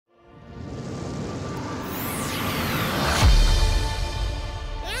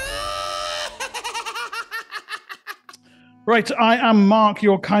Right, I am Mark,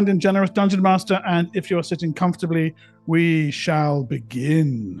 your kind and generous dungeon master, and if you're sitting comfortably, we shall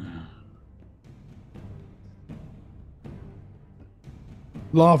begin.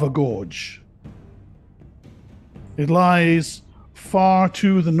 Lava Gorge. It lies far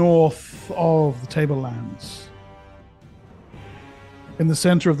to the north of the Tablelands, in the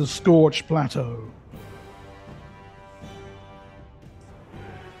center of the Scorched Plateau.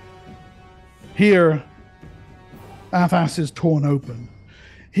 Here, Athas is torn open.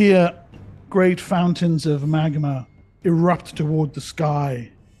 Here, great fountains of magma erupt toward the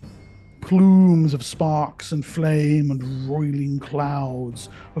sky. Plumes of sparks and flame and roiling clouds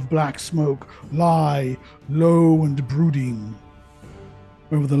of black smoke lie low and brooding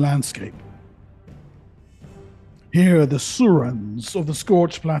over the landscape. Here, the Surans of the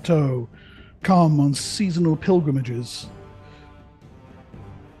Scorched Plateau come on seasonal pilgrimages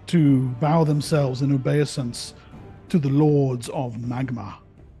to bow themselves in obeisance to the lords of magma,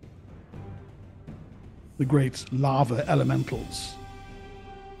 the great lava elementals.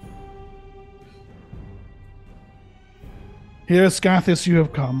 Here, Scathis, you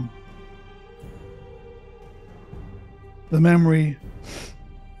have come. The memory,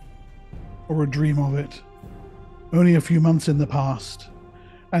 or a dream of it, only a few months in the past,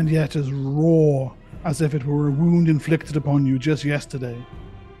 and yet as raw as if it were a wound inflicted upon you just yesterday.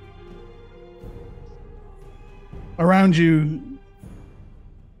 Around you,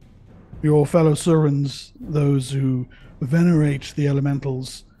 your fellow Surans, those who venerate the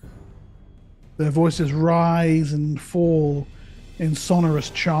elementals, their voices rise and fall in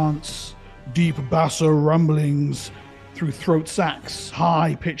sonorous chants, deep basso rumblings through throat sacs,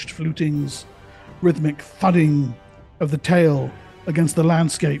 high-pitched flutings, rhythmic thudding of the tail against the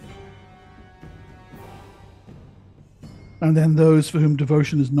landscape. And then those for whom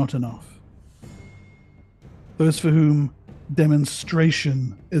devotion is not enough. Those for whom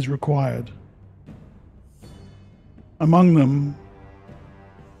demonstration is required. Among them,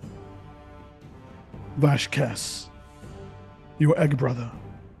 Vashkes, your egg brother.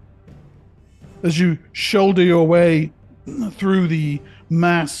 As you shoulder your way through the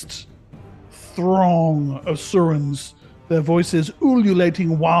massed throng of Surans, their voices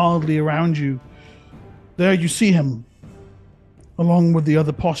ululating wildly around you, there you see him, along with the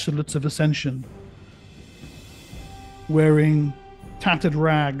other postulates of ascension, wearing tattered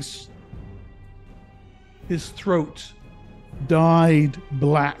rags, his throat dyed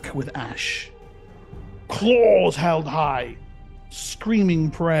black with ash, claws held high,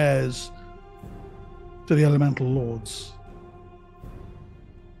 screaming prayers to the elemental lords.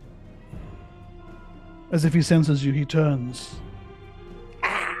 As if he senses you, he turns.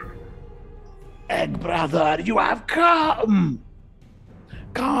 Egg brother, you have come!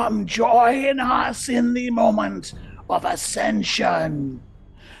 Come join us in the moment of ascension.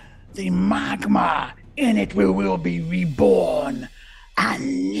 The magma in it will be reborn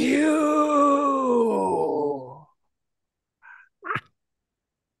anew.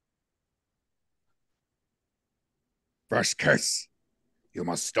 Vashkes, you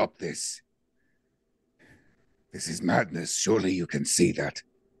must stop this. This is madness. Surely you can see that.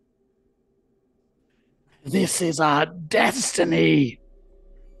 This is our destiny.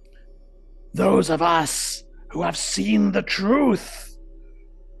 Those of us who have seen the truth,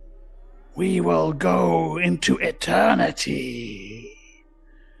 we will go into eternity.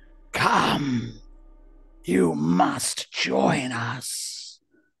 Come, you must join us.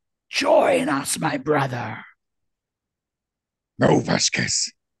 Join us, my brother. No,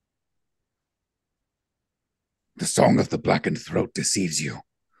 Vashkes. The song of the blackened throat deceives you.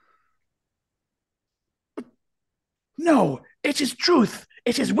 No, it is truth.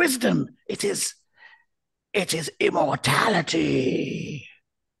 It is wisdom. It is immortality.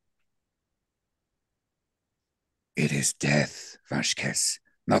 It is death, Vashkes.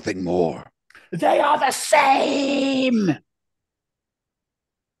 Nothing more. They are the same.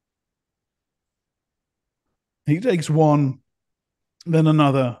 He takes one, then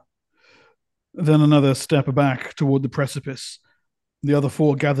another step back toward the precipice. The other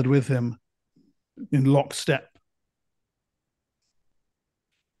four gathered with him in lockstep.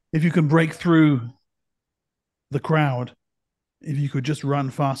 If you can break through the crowd, if you could just run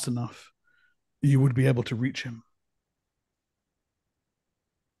fast enough, you would be able to reach him.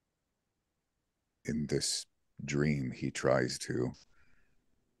 In this dream, he tries to,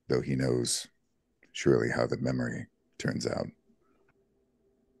 though he knows surely how the memory turns out.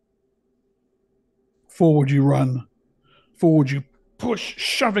 Forward you run. Forward you push,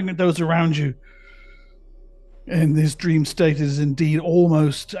 shoving at those around you. And this dream state is indeed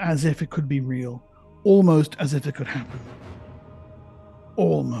almost as if it could be real. almost as if it could happen.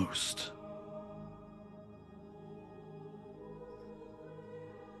 Almost.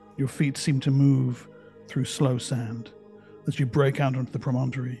 Your feet seem to move through slow sand as you break out onto the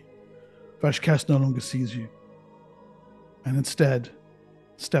promontory. Vashkes no longer sees you, and instead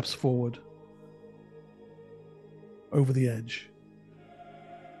steps forward over the edge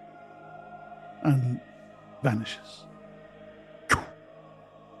and vanishes,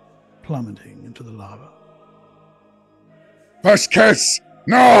 plummeting into the lava. Vashkes,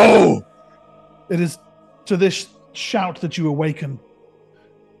 no! It is to this shout that you awaken.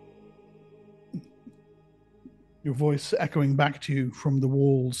 Your voice echoing back to you from the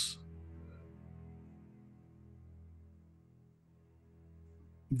walls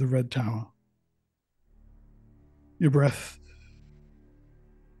of the Red Tower. Your breath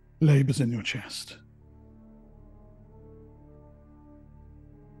labors in your chest.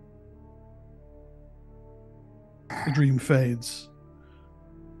 The dream fades.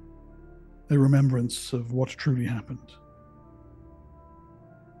 A remembrance of what truly happened.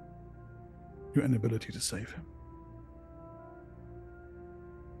 Your inability to save him.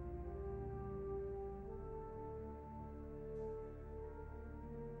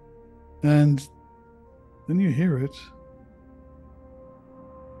 And then you hear it.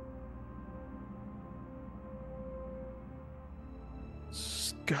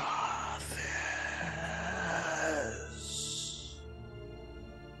 Scarthus.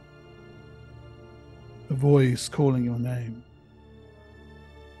 A voice calling your name.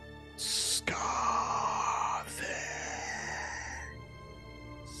 Scarthus.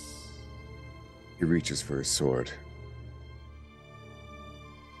 He reaches for his sword.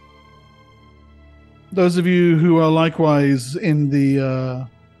 Those of you who are likewise in the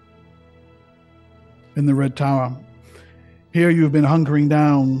Red Tower, here you have been hunkering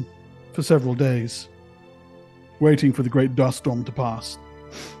down for several days, waiting for the great dust storm to pass.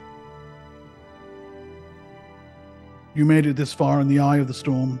 You made it this far in the eye of the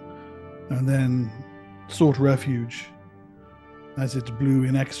storm, and then sought refuge as it blew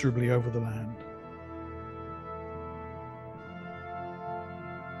inexorably over the land.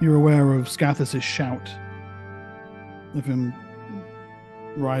 You're aware of Scathus' shout, of him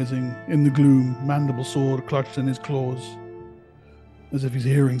rising in the gloom, mandible sword clutched in his claws, as if he's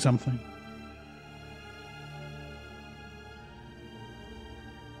hearing something.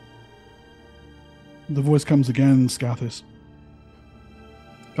 The voice comes again, Scathus,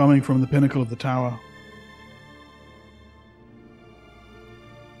 coming from the pinnacle of the tower,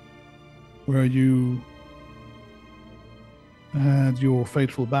 where you had your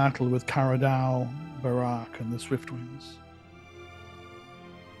fateful battle with Karadao, Barak, and the Swiftwings.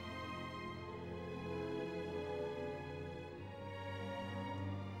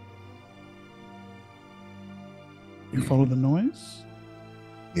 You follow the noise?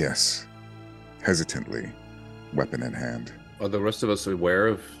 Yes. Hesitantly, weapon in hand. Are the rest of us aware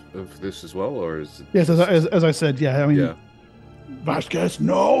of this as well, or is it... Yes, as I said, yeah. I mean, yeah. Vashkes,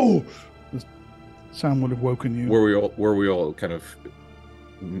 no! The sound would have woken you. Were we all kind of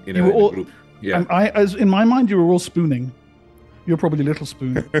in You were all- a group? Yeah. As in my mind, you were all spooning. You're probably Little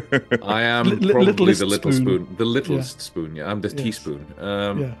Spoon. I am Li- probably littlest the little spoon. spoon. The littlest spoon, yeah. I'm the Yes. teaspoon.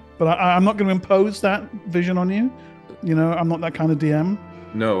 Yeah, but I'm not going to impose that vision on you. You know, I'm not that kind of DM.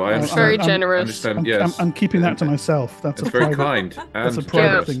 No, I understand. Very I'm- generous. understand, yes. I'm keeping that to myself. That's It's a very private, kind. That's a and private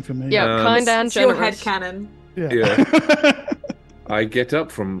generous. thing for me. Yeah, kind and It's your generous. headcanon. Yeah. I get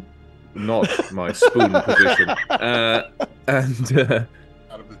up from not my spoon position. And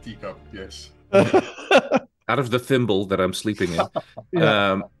Out of the teacup, yes. out of the thimble that I'm sleeping in.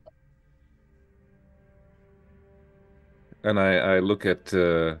 Yeah. And I look at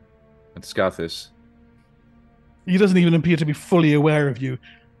Scathus. He doesn't even appear to be fully aware of you.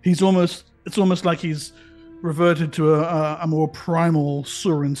 It's almost like he's reverted to a more primal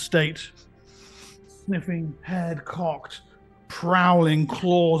Surin state. Sniffing, head cocked, prowling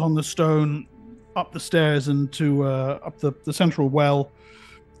claws on the stone, up the stairs and to up the central well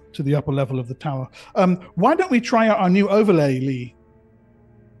to the upper level of the tower. Why don't we try out our new overlay, Lee?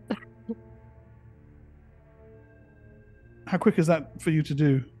 How quick is that for you to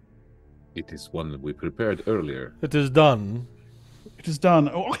do? It is one that we prepared earlier. It is done. It is done.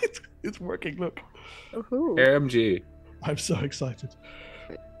 Oh, it's working. Look, Ooh. AMG. I'm so excited.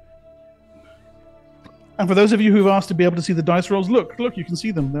 And for those of you who've asked to be able to see the dice rolls, look, you can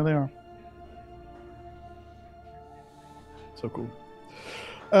see them. There they are. So cool.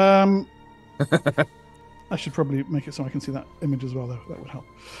 I should probably make it so I can see that image as well, though. That would help.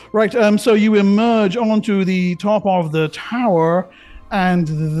 Right, so you emerge onto the top of the tower, And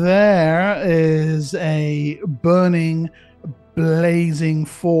there is a burning, blazing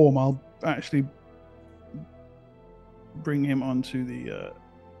form. I'll actually bring him onto the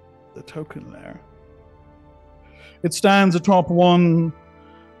token there. It stands atop one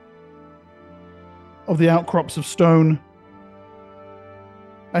of the outcrops of stone,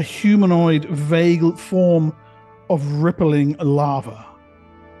 a humanoid, vague form of rippling lava.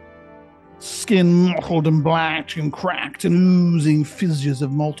 Skin mottled and black and cracked and oozing fissures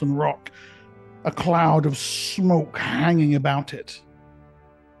of molten rock, a cloud of smoke hanging about it.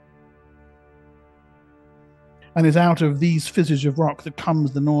 And it's out of these fissures of rock that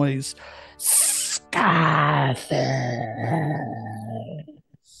comes the noise, Scarface.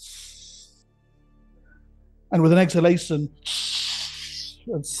 And with an exhalation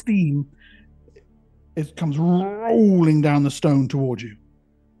of steam, it comes rolling down the stone towards you.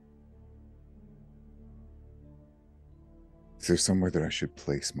 Is there somewhere that I should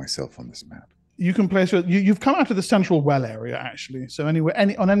place myself on this map? You can place you've come out of the central well area, actually. So anywhere,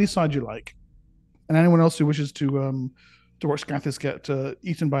 on any side you like, and anyone else who wishes to watch Scathis get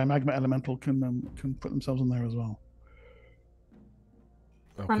eaten by a magma elemental can put themselves in there as well.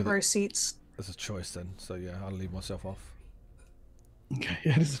 Front row seats. There's a choice then, so yeah, I'll leave myself off. Okay,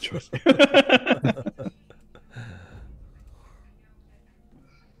 yeah, it is a choice.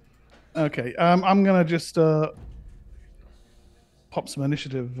 Okay, I'm gonna just pop some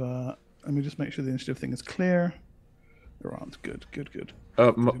initiative. Let me just make sure the initiative thing is clear. There aren't. Good.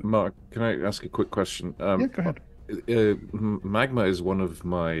 Mark, can I ask a quick question? Yeah, go ahead. Magma is one of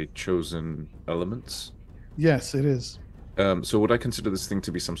my chosen elements. Yes, it is. So would I consider this thing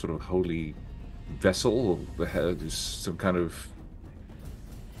to be some sort of holy vessel, or some kind of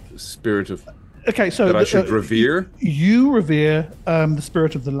spirit of that I should revere? You revere the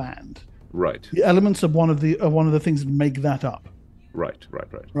spirit of the land. Right. The elements are one of the things that make that up. Right.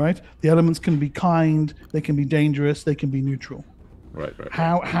 Right. The elements can be kind, they can be dangerous, they can be neutral. Right.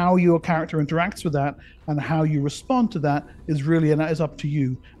 How your character interacts with that and how you respond to that is up to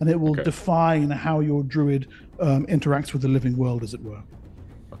you, and it will define how your druid interacts with the living world, as it were.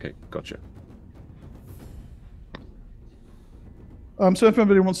 Okay, gotcha. So if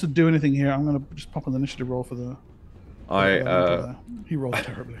anybody wants to do anything here, I'm going to just pop an initiative roll for the. He rolled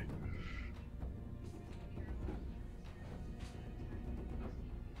terribly.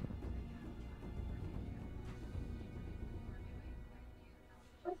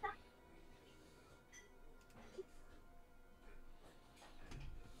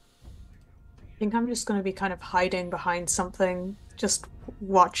 I think I'm just going to be kind of hiding behind something, just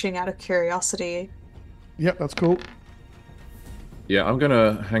watching out of curiosity. Yep, that's cool. Yeah, I'm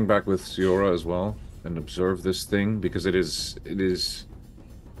gonna hang back with Siora as well and observe this thing because it is.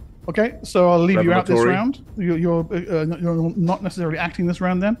 Okay, so I'll leave you out this round. You're not necessarily acting this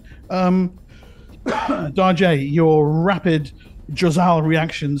round then. Darjay, your rapid Jozal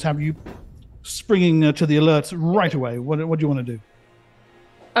reactions have you springing to the alerts right away. What do you want to do?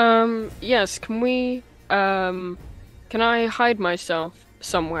 Yes, can I hide myself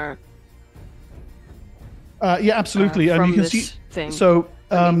somewhere? Yeah, absolutely. From you can this see thing. So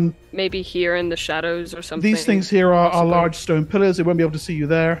maybe here in the shadows or something. These things here are large stone pillars. It won't be able to see you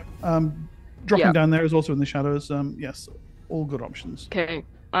there. Dropping down there is also in the shadows. Yes, all good options. Okay,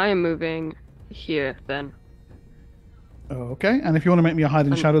 I am moving here then. Okay, and if you want to make me a hide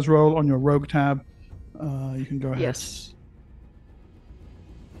in shadows roll on your rogue tab, you can go ahead. Yes.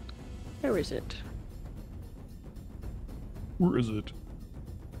 Where is it? Where is it?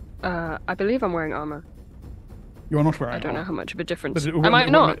 I believe I'm wearing armor. You're not wearing armor. I don't know how much of a difference. It Am I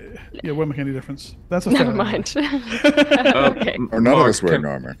not? It won't make any difference. That's a Never mind. Okay. Or none of us wearing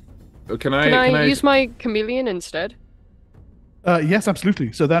armor. Can I use my chameleon instead? Yes,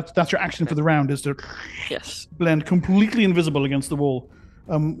 absolutely. So that's your action for the round, is to blend completely invisible against the wall.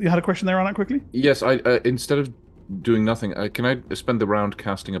 You had a question there on that quickly? Yes, I instead of doing nothing, can I spend the round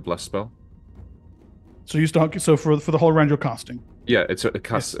casting a bless spell? So you start. So for the whole round, you're casting. Yeah, it's a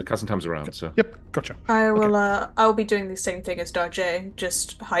casting times around. So. Yep, gotcha. I will. I'll be doing the same thing as Darjay,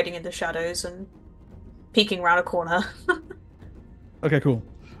 just hiding in the shadows and peeking around a corner. Okay, cool.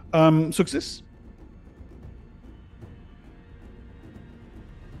 Success.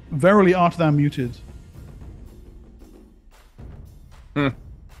 Verily art thou muted.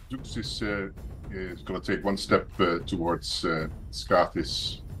 Zux is going to take one step towards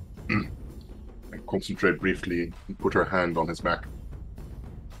Scathis and concentrate briefly and put her hand on his back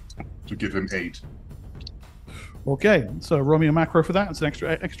to give him aid. Okay, so roll me a macro for that. It's an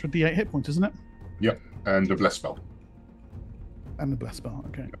extra D8 hit points, isn't it? Yep, and the bless spell. And the bless spell,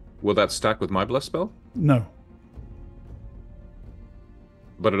 okay. Will that stack with my bless spell? No.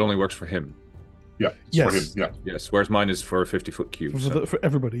 But it only works for him. Yeah, it's for him. Yeah. Yes, whereas mine is for a 50-foot cube. For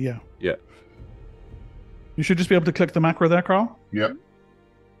everybody, yeah. Yeah. You should just be able to click the macro there, Carl. Yeah.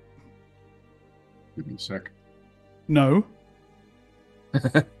 Give me a sec. No.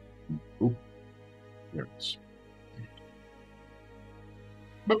 Ooh. There it is.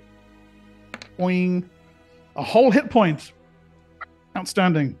 Boing. A whole hit point.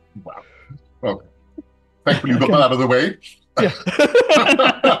 Outstanding. Wow. Okay. Thankfully, you got that out of the way. Yeah.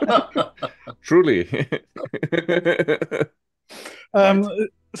 Truly.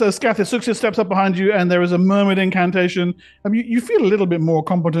 So Scathis, Suxia steps up behind you, and there is a murmured incantation. You feel a little bit more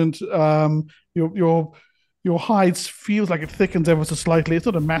competent. Your hide feels like it thickens ever so slightly. It's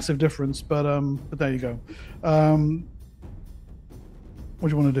not a massive difference, but there you go. What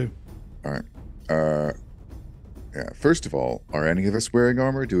do you want to do? All right. Yeah. First of all, are any of us wearing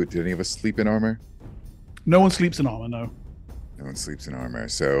armor? Did any of us sleep in armor? No one sleeps in armor. No. No one sleeps in armor.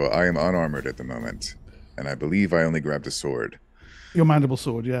 So I am unarmored at the moment, and I believe I only grabbed a sword. Your mandible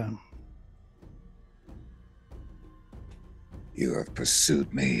sword, yeah. You have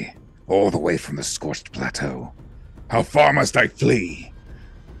pursued me all the way from the scorched plateau. How far must I flee?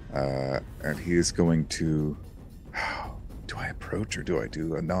 And he is going to... Do I approach or do I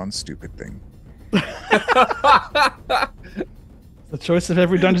do a non-stupid thing? The choice of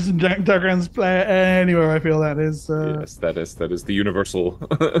every Dungeons and Dragons player anywhere, I feel that is. Yes, that is the universal.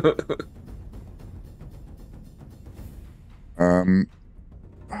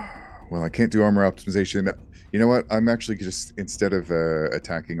 Well, I can't do armor optimization. You know what? I'm actually just, instead of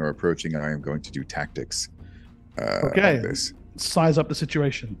attacking or approaching, I am going to do tactics. Okay. On this. Size up the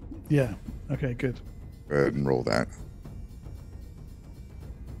situation. Yeah. Okay, good. Go ahead and roll that.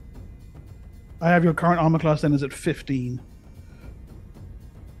 I have your current armor class then is at 15.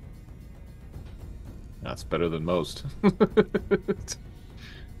 That's better than most.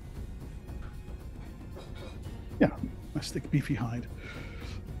 Yeah, nice thick beefy hide.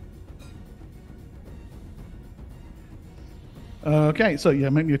 Okay, so yeah,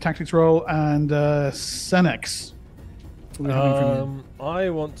 make me a tactics roll, and Senex.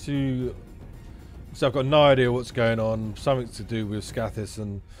 I want to. So I've got no idea what's going on. Something to do with Scathis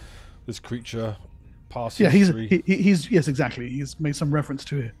and this creature. Past yeah, history. he's yes, exactly. He's made some reference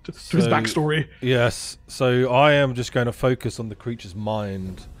to it, to his backstory. Yes, so I am just going to focus on the creature's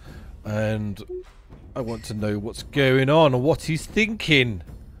mind, and I want to know what's going on and what he's thinking.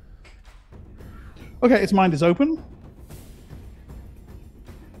 Okay, its mind is open.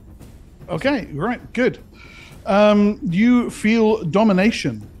 Okay, right, good. You feel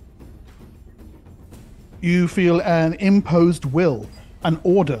domination. You feel an imposed will, an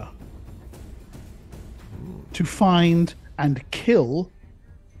order to find and kill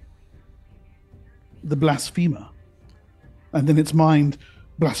the blasphemer. And in its mind,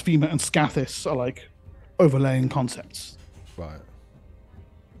 blasphemer and Scathis are like overlaying concepts. Right.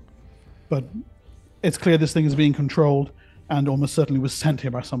 But it's clear this thing is being controlled and almost certainly was sent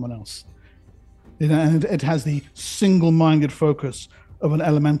here by someone else. And it has the single-minded focus of an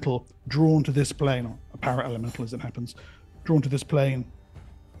elemental drawn to this plane, or a para-elemental as it happens, drawn to this plane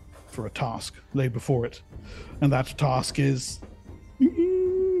for a task laid before it. And that task is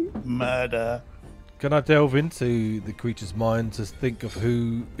murder. Can I delve into the creature's mind to think of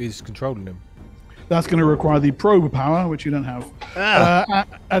who is controlling him? That's going to require the probe power, which you don't have.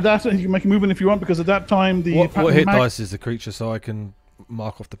 At that, you can make a movement if you want, because at that time the what hit dice is the creature, so I can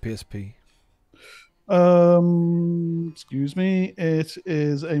mark off the PSP. Excuse me. It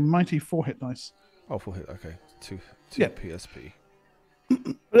is a mighty 4 hit dice. Oh, 4 hit. Okay, two Yeah. PSP.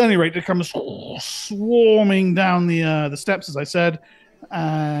 At any rate, it comes swarming down the steps, as I said,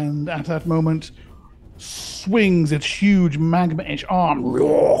 and at that moment, swings its huge magma-ish arm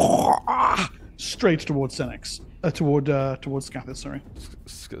straight towards Senex, towards Scathis. Sorry,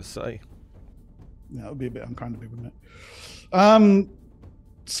 Just gonna say. Yeah, that would be a bit unkind of me, wouldn't it?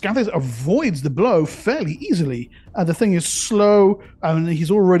 Scathis avoids the blow fairly easily. The thing is slow, and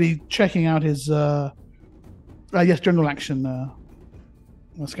he's already checking out his general action.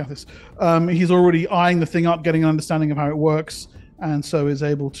 Scathis. He's already eyeing the thing up, getting an understanding of how it works, and so is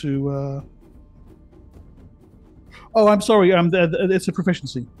able to. Oh, I'm sorry. It's a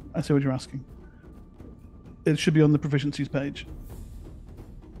proficiency. I see what you're asking. It should be on the proficiencies page.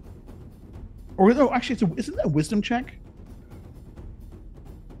 Or actually, isn't it a wisdom check?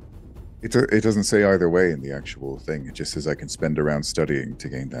 It doesn't say either way in the actual thing. It just says I can spend a round studying to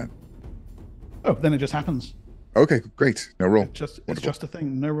gain that. Oh, then it just happens. Okay, great. No roll. It's just a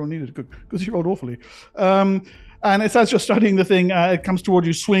thing. No roll needed. Good, because you rolled awfully. And it's as you're studying the thing, it comes toward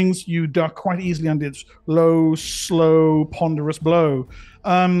you, swings, you duck quite easily under its low, slow, ponderous blow.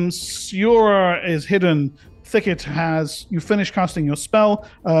 Siora is hidden. Thicket has, you finish casting your spell.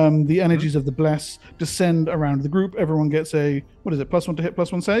 The energies of the bless descend around the group. Everyone gets a, what is it, +1 to hit,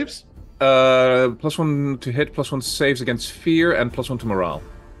 +1 saves? +1 to hit, +1 saves against fear, and +1 to morale.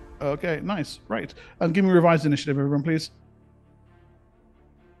 Okay, nice. Right. Give me revised initiative, everyone, please.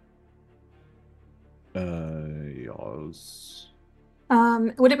 Yes.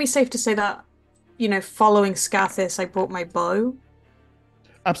 Would it be safe to say that, following Scathis, I brought my bow?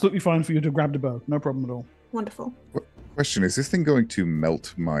 Absolutely fine for you to grab the bow. No problem at all. Wonderful. Question, is this thing going to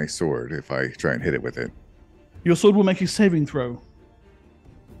melt my sword if I try and hit it with it? Your sword will make a saving throw.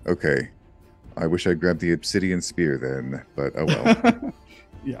 Okay. I wish I grabbed the obsidian spear then, but oh well.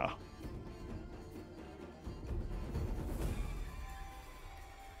 Yeah.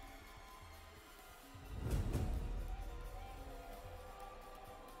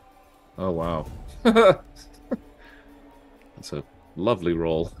 Oh, wow. That's a lovely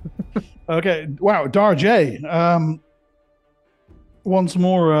roll. Okay. Wow. Darjay. Once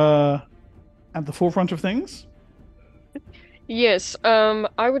more at the forefront of things. Yes,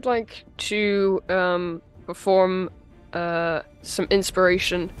 I would like to perform some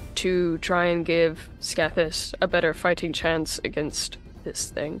inspiration to try and give Scathis a better fighting chance against this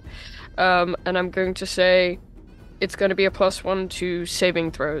thing. And I'm going to say it's going to be a +1 to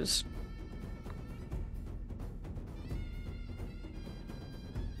saving throws.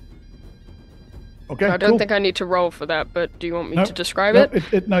 Okay, I don't cool. think I need to roll for that, but do you want me No, to describe no,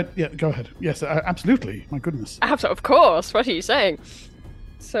 it? No, yeah, go ahead. Yes, absolutely. My goodness. Of course, what are you saying?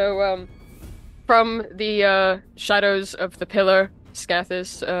 So, from the shadows of the pillar,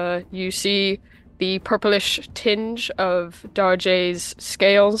 Scathis, you see the purplish tinge of Darjay's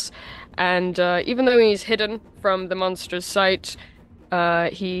scales, and even though he's hidden from the monster's sight,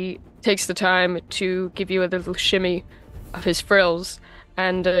 he takes the time to give you a little shimmy of his frills,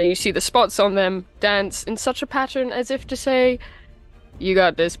 and you see the spots on them dance in such a pattern as if to say, "You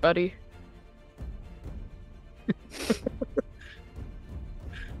got this, buddy."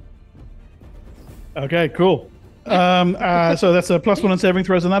 Okay, cool. So that's a +1 on saving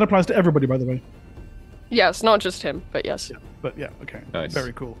throws, and that applies to everybody, by the way. Yes, not just him, but yes. Yeah, but yeah, okay. Nice.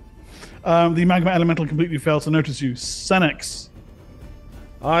 Very cool. The magma elemental completely fails to notice you. Senex.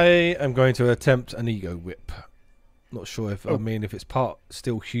 I am going to attempt an ego whip. Not sure if, I mean, if it's part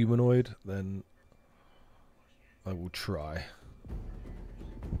still humanoid, then I will try.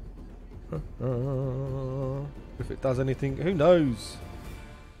 If it does anything, who knows?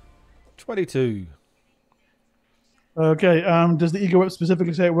 22. Okay, does the ego whip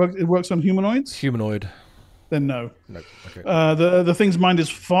specifically say it works on humanoids? Humanoid. Then no. No. Okay. The thing's mind is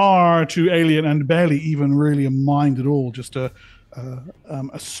far too alien and barely even really a mind at all. Just a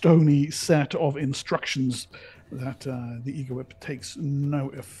stony set of instructions that the ego whip takes no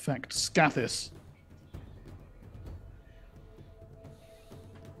effect. Scathis.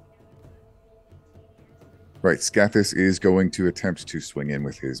 Right, Scathis is going to attempt to swing in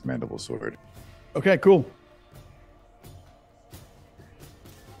with his mandible sword. Okay, cool.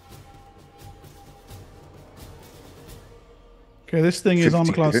 Okay, this thing is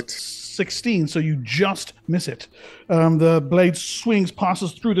armor class 16, so you just miss it. The blade swings,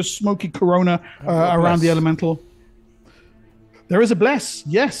 passes through the smoky corona around the elemental. There is a bless,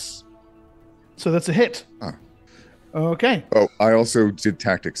 yes. So that's a hit. Huh. Okay. Oh, I also did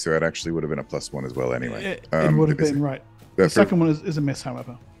tactics, so it actually would have been a +1 as well anyway. It would have been, right. The second one is a miss,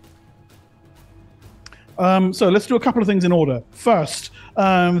 however. So let's do a couple of things in order. First,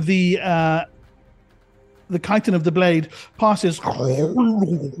 the chitin of the blade passes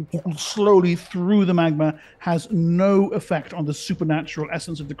slowly through the magma, has no effect on the supernatural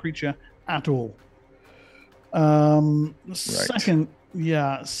essence of the creature at all. Secondly,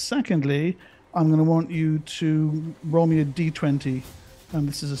 I'm going to want you to roll me a d20.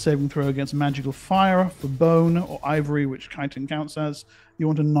 This is a saving throw against magical fire for bone or ivory, which chitin counts as. You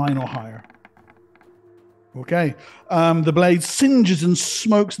want a 9 or higher. Okay. The blade singes and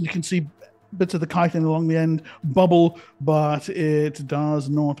smokes, and you can see bits of the chitin along the end bubble, but it does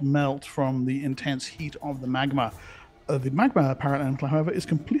not melt from the intense heat of the magma. The magma paralelement, however, is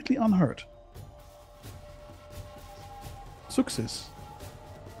completely unhurt. Success.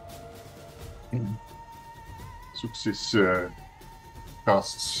 Suxis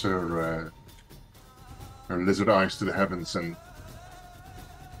casts her lizard eyes to the heavens, and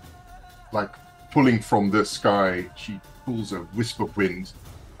like pulling from the sky, she pulls a wisp of wind,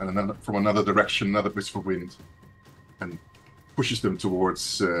 and from another direction, another wisp of wind, and pushes them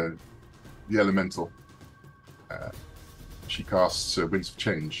towards the elemental. She casts Winds of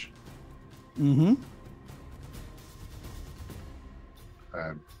Change. Mm-hmm.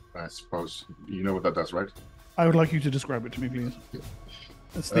 I suppose you know what that does, right? I would like you to describe it to me, please. Yeah.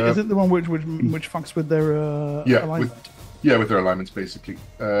 Is it the one which fucks with their alignment? With their alignments, basically.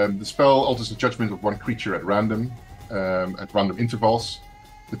 The spell alters the judgment of one creature at random intervals,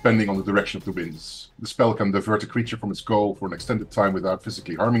 depending on the direction of the winds. The spell can divert a creature from its goal for an extended time without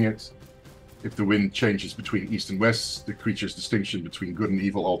physically harming it. If the wind changes between east and west, the creature's distinction between good and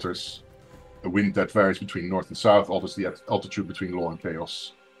evil alters. A wind that varies between north and south alters the altitude between law and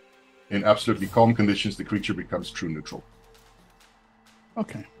chaos. In absolutely calm conditions, the creature becomes true neutral.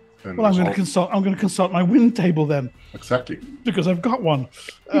 Okay. And well, I'm going to consult my wind table then. Exactly. Because I've got one.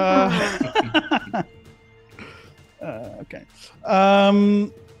 Okay.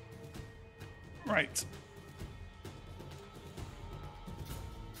 Right.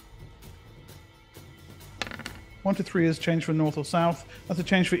 One to 3 is change for north or south. That's a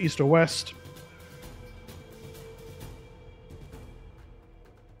change for east or west.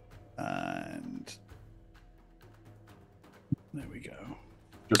 And there we go.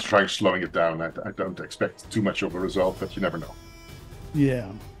 Just trying slowing it down. I don't expect too much of a result, but you never know.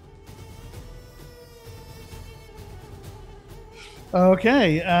 Yeah.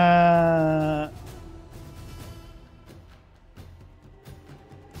 Okay.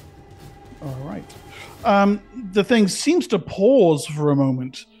 All right. The thing seems to pause for a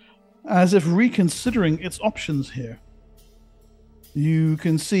moment, as if reconsidering its options here. You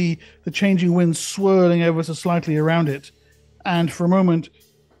can see the changing wind swirling ever so slightly around it, and for a moment,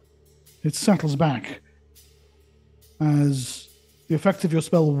 it settles back as the effect of your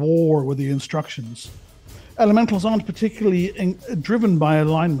spell war with the instructions. Elementals aren't particularly driven by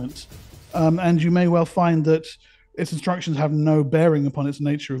alignment, and you may well find that its instructions have no bearing upon its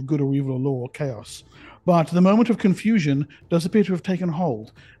nature of good or evil or law or chaos. But the moment of confusion does appear to have taken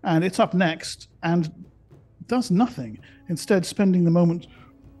hold, and it's up next and does nothing, instead spending the moment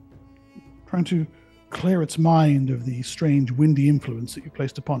trying to clear its mind of the strange windy influence that you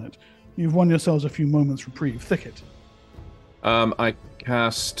placed upon it. You've won yourselves a few moments reprieve. Thicket. I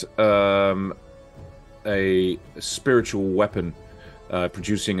cast a spiritual weapon,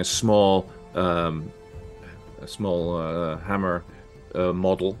 producing a small hammer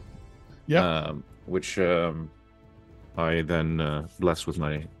model. Yeah. Which I then bless with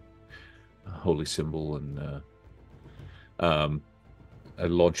my holy symbol, and I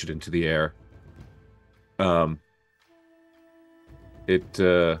launch it into the air. Hold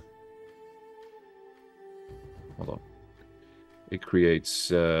on. It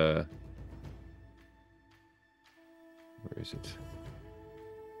creates. Where is it?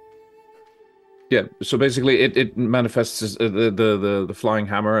 Yeah. So basically, it manifests as the flying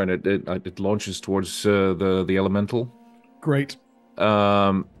hammer, and it launches towards the elemental. Great.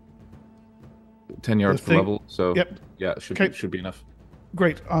 10 yards per level. So yep. Yeah, it should be enough.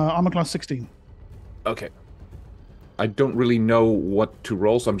 Great. Armor class 16. Okay. I don't really know what to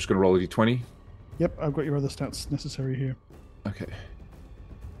roll, so I'm just going to roll a d20. Yep, I've got your other stats necessary here. Okay.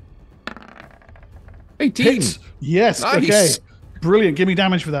 18! Hit! Yes, Nice. Okay. Brilliant. Give me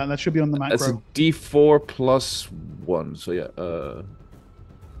damage for that. That should be on the macro. That's a d4 plus 1, so yeah.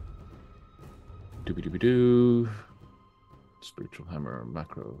 Doobie-doobie-doo. Spiritual hammer,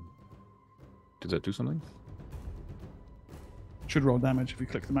 macro. Did that do something? Should roll damage if you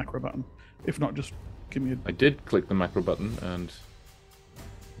click the macro button. If not, just give me a... I did click the macro button, and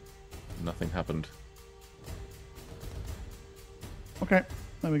nothing happened. Okay,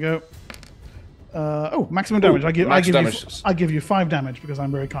 there we go. Maximum damage. I give you 5 damage because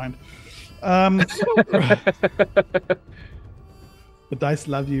I'm very kind. The dice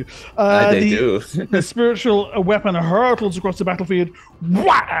love you. They do. The spiritual weapon hurtles across the battlefield,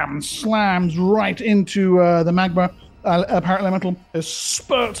 wham! Slams right into the magma paralemental. There's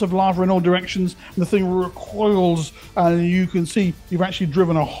spurts of lava in all directions, and the thing recoils, and you can see you've actually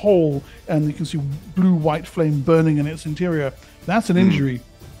driven a hole, and you can see blue-white flame burning in its interior. That's an injury.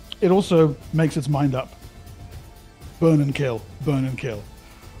 It also makes its mind up. Burn and kill. Burn and kill.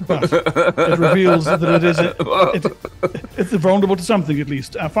 But it reveals that it's vulnerable to something, at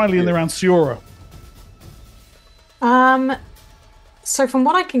least. Finally, in the round, Siora. So from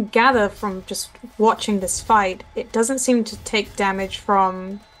what I can gather from just watching this fight, it doesn't seem to take damage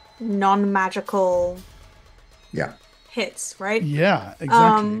from non-magical hits, right? Yeah,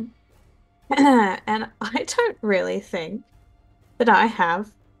 exactly. And I don't really think that I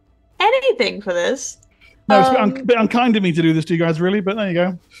have anything for this. No, it's a bit unkind of me to do this to you guys, really, but there you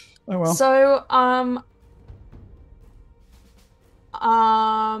go. Oh well. So,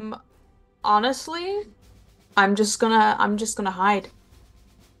 honestly, I'm just gonna hide.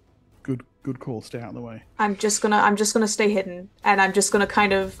 Good call. Stay out of the way. I'm just gonna stay hidden, and I'm just gonna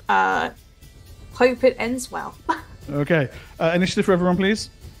kind of hope it ends well. Okay. Initiative for everyone, please.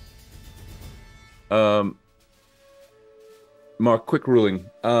 Mark, quick ruling.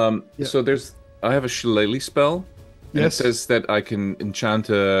 Yeah. So I have a shillelagh spell. And Yes. it says that I can enchant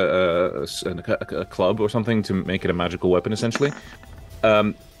a club or something to make it a magical weapon, essentially.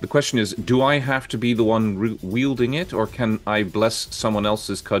 The question is, do I have to be the one wielding it, or can I bless someone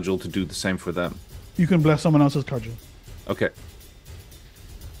else's cudgel to do the same for them? You can bless someone else's cudgel. Okay.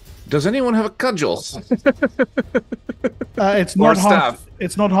 Does anyone have a cudgel? It's not hard.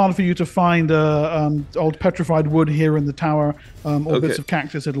 It's not hard for you to find old petrified wood here in the tower, or bits of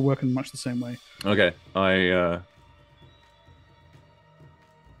cactus. It'll work in much the same way. Okay,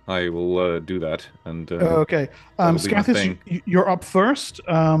 I will do that. And okay, Scathis, you're up first.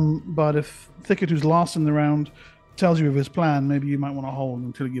 But if Thicket, who's last in the round, tells you of his plan, maybe you might want to hold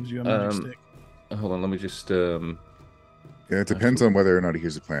until he gives you a magic stick. Hold on, let me just. Yeah, it depends on whether or not he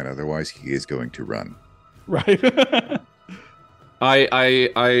hears a plan. Otherwise, he is going to run. Right.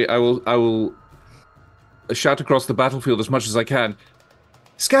 I will shout across the battlefield as much as I can.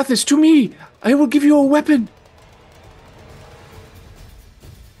 Scathis, to me! I will give you a weapon!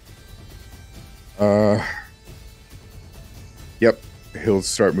 Yep, he'll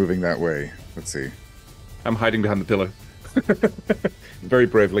start moving that way. Let's see. I'm hiding behind the pillar. Very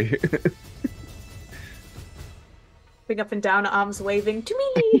bravely. Big up and down, arms waving to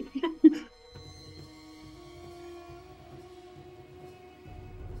me.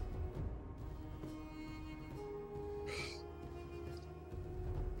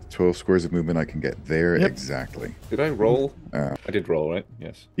 12 squares of movement I can get there. Yep. Exactly. Did I roll? I did roll, right?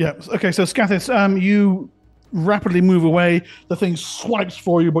 Yes. Yeah. Okay, so Scathis, you rapidly move away. The thing swipes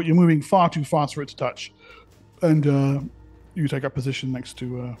for you, but you're moving far too fast for it to touch. And you take up position next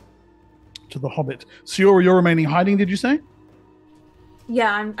to the Hobbit. Siora, you're remaining hiding, did you say?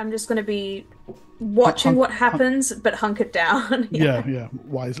 Yeah, I'm just going to be watching what happens, but hunkered down. Yeah.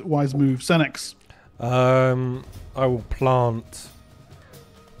 Wise move. Senex. I will plant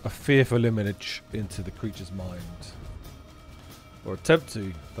a fearful image into the creature's mind. Or attempt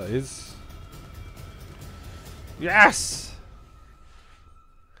to, that is. Yes!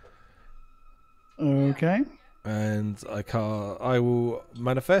 Okay. And I will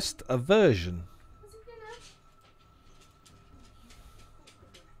manifest aversion.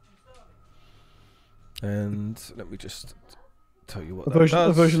 And let me just tell you what that does.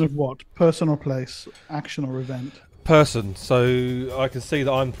 Aversion of what? Person or place? Action or event? Person. So I can see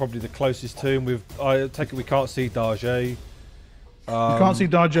that I'm probably the closest to him. I take it we can't see Darjay. You can't see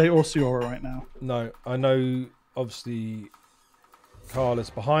Darjay or Siora right now. No. I know, obviously, Carl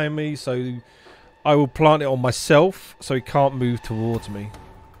is behind me, so I will plant it on myself so he can't move towards me.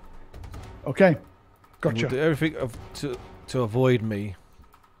 Okay. Gotcha. We'll do everything to avoid me.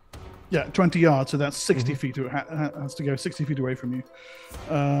 Yeah, 20 yards, so that's 60 feet. It has to go 60 feet away from you.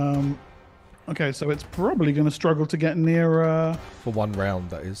 Okay, so it's probably going to struggle to get near... For one round,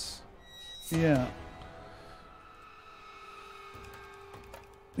 that is. Yeah.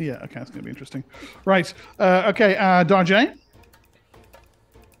 Yeah, okay, that's going to be interesting. Right, okay, Darjay?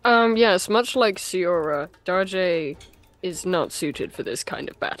 Yes, much like Siora, Darjay is not suited for this kind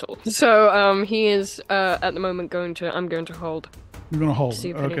of battle. So, he is, at the moment, I'm going to hold. You're going to hold, see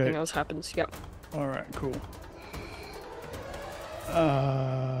if okay. anything else happens, yep. Alright, cool.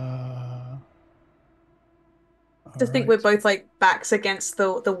 I think we're both like backs against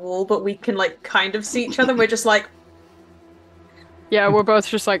the wall, but we can like kind of see each other. We're just like, yeah, we're both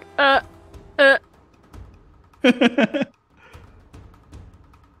just like,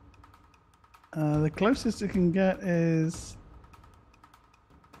 The closest it can get is...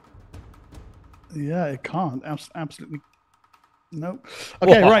 Yeah, it can't. Absolutely. Nope.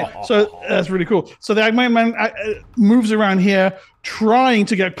 Okay, right. So that's really cool. So the Agman Man moves around here, trying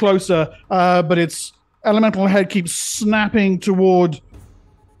to get closer, but its elemental head keeps snapping toward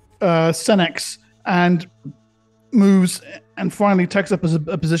Senex and moves and finally takes up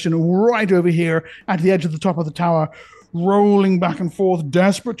a position right over here at the edge of the top of the tower, rolling back and forth,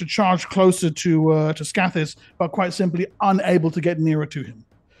 desperate to charge closer to Scathis, but quite simply unable to get nearer to him.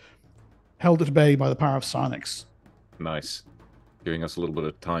 Held at bay by the power of Sarnix. Nice. Giving us a little bit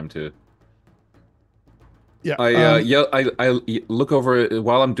of time to... Yeah. I look over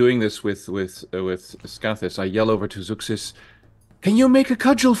while I'm doing this with Scathis. I yell over to Zuxis, "Can you make a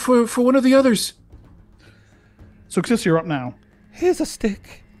cudgel for one of the others?" Zuxis, you're up now. Here's a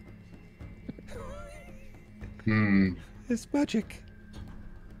stick. Hmm. It's magic.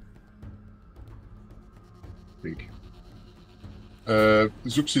 think.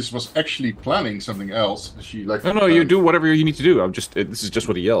 Zuxis was actually planning something else. She like. No, you do whatever you need to do. This is just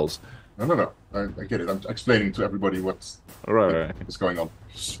what he yells. No. I get it. I'm explaining to everybody what's going on.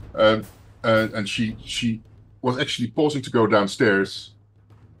 And she was actually pausing to go downstairs,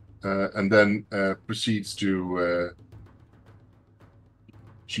 and then proceeds to.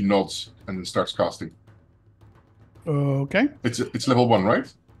 She nods and then starts casting. Okay. It's level 1,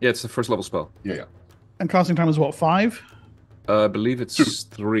 right? Yeah, it's the first level spell. Yeah. And casting time is what, 5? I believe it's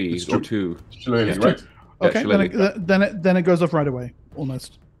 3 or 2. Shillelagh, right? Okay, Yeah, then it goes off right away,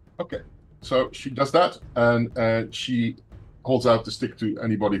 almost. Okay, so she does that, and she holds out the stick to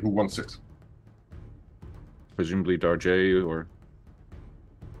anybody who wants it. Presumably Darjay or...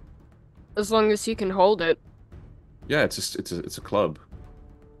 As long as he can hold it. Yeah, it's a club.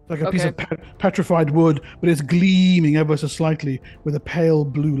 Like a piece of petrified wood, but it's gleaming ever so slightly with a pale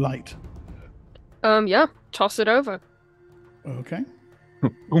blue light. Yeah, toss it over. Okay.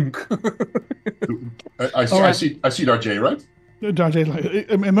 I see Darjay, right? Darjay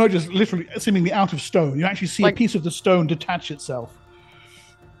emerges literally, seemingly out of stone. You actually see a piece of the stone detach itself.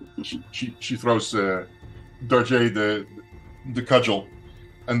 She throws Darjay the cudgel,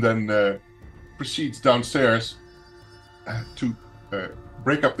 and then proceeds downstairs to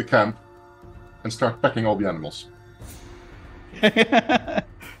break up the camp and start packing all the animals.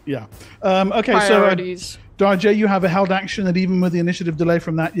 Yeah. Okay, Priorities. So Darjay, you have a held action, and even with the initiative delay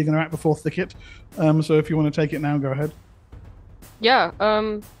from that, you're going to act before Thicket. So if you want to take it now, go ahead. Yeah.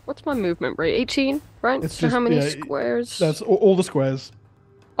 What's my movement rate? 18, right? It's so just, how many squares? That's all the squares.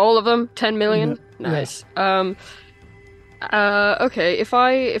 All of them? 10 million? Yeah. Nice. Okay, if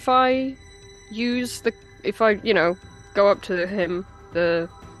I use go up to him, the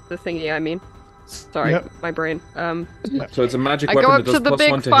thingy, I mean. Sorry, my brain. So it's a magic I weapon go up that does to the +1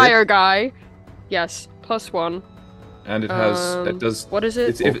 big to fire hit. guy. Yes, +1. And it has it does. What is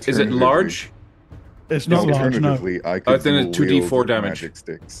it? Is it large? It's not large, no. Alternatively, I could then it's 2d4 dual-wield damage. magic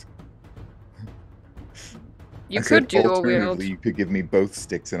sticks. You I could said dual alternatively, wield. you could give me both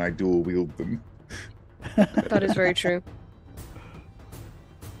sticks and I dual wield them. That is very true.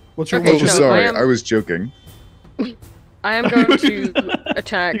 What's your Okay, Oh, no, sorry, I am- I was joking. I am going to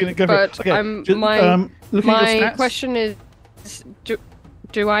attack, You're gonna go for it. but Okay, I'm just, looking at your my stats. question is,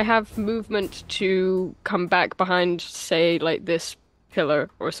 do I have movement to come back behind, say, like this pillar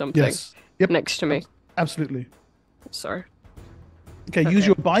or something Yes. Yep. next to me? Absolutely. Sorry. Okay, use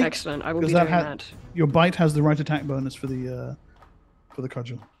your bite. Excellent. I will because be doing that. Your bite has the right attack bonus for the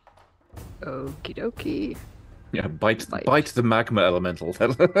cudgel. Okie dokie. Yeah, bite the magma elemental.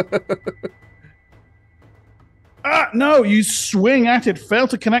 No, you swing at it, fail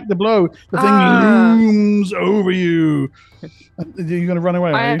to connect the blow. The thing looms over you. You're going to run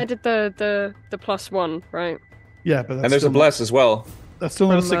away, I are you? added the +1, right? Yeah, but that's And there's a still bless as well. That's still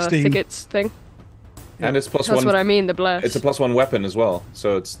not a From 16. Thicket's thing. And it's +1. That's what I mean, the bless. It's a +1 weapon as well,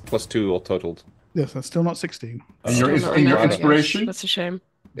 so it's +2 all totaled. Yes, that's still not 16. And your Still not in your enough, I guess. inspiration? That's a shame.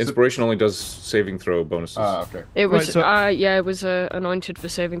 Inspiration only does saving throw bonuses. Okay. It was, Right, so- it was anointed for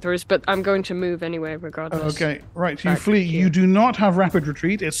saving throws, but I'm going to move anyway, regardless. Okay, right. You Back flee. here. You do not have rapid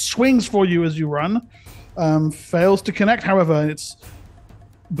retreat. It swings for you as you run. Fails to connect, however. Its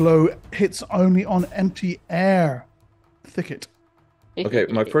blow hits only on empty air. Thicket. Okay,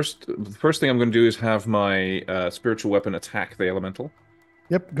 the first thing I'm going to do is have my spiritual weapon attack the elemental.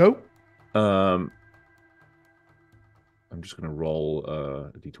 Yep, go. I'm just going to roll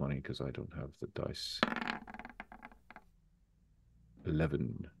a d20 because I don't have the dice.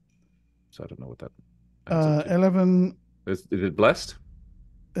 11. So I don't know what that adds up to. 11. Is it blessed?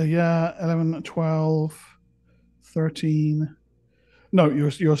 Yeah, 11, 12, 13. No,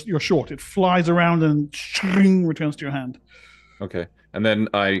 you're short. It flies around and returns to your hand. Okay, and then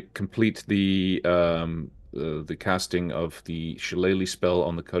I complete the casting of the shillelagh spell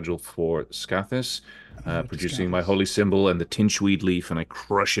on the cudgel for Scathis, producing my holy symbol and the tinchweed leaf, and I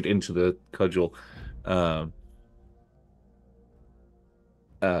crush it into the cudgel.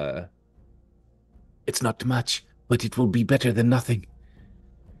 It's not much, but it will be better than nothing.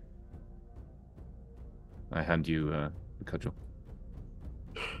 I hand you the cudgel.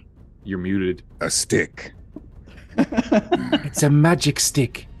 You're muted. A stick. It's a magic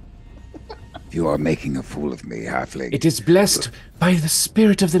stick. You are making a fool of me, halfling. It is blessed by the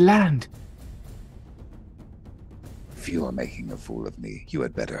spirit of the land. If you are making a fool of me, you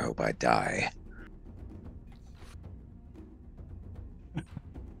had better hope I die.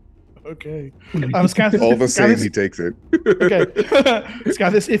 Okay. Scathis, All the same, he takes it. Okay.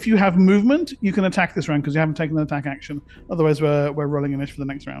 Scathis, if you have movement, you can attack this round because you haven't taken an attack action. Otherwise, we're rolling in it for the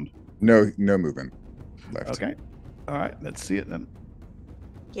next round. No movement. left. Okay. All right. Let's see it then.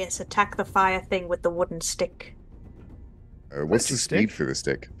 Yes, attack the fire thing with the wooden stick. What's the speed for the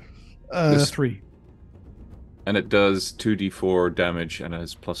stick? 3. And it does 2d4 damage and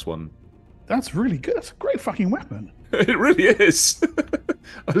has +1. That's really good. That's a great fucking weapon. It really is.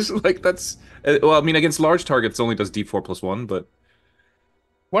 I was like, that's... well, I mean, against large targets, it only does d4 +1, but...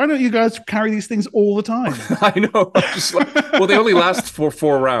 Why don't you guys carry these things all the time? I know. I'm just like... Well, they only last for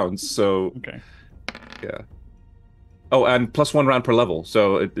 4 rounds, so... Okay. Yeah. Oh, and +1 round per level,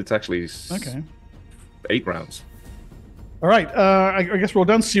 so it's actually... Okay. 8 rounds. All right. I guess we're all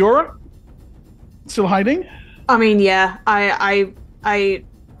done. Siora? Still hiding? I mean, yeah.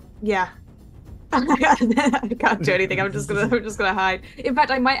 Yeah. I can't do anything. I'm just gonna hide. In fact,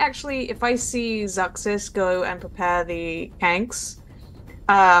 I might actually, if I see Zuxis go and prepare the tanks,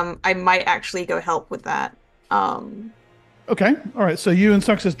 I might actually go help with that. Okay. All right. So you and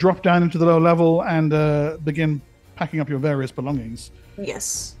Zuxis drop down into the low level and begin packing up your various belongings.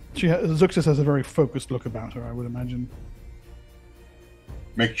 Yes. Zuxis has a very focused look about her, I would imagine.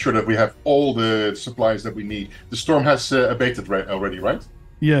 Make sure that we have all the supplies that we need. The storm has abated already, right?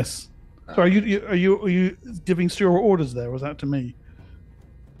 Yes. So are you giving Siora orders there? Was that to me?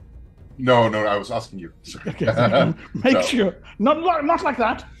 No, I was asking you. Okay. Make sure. Not like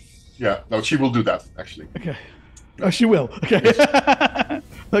that. Yeah, no, she will do that, actually. Okay. Oh, she will. Okay.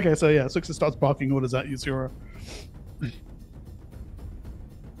 Okay, so yeah, Zuxis starts barking orders at you, Siora.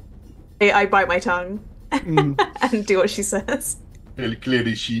 I bite my tongue and do what she says.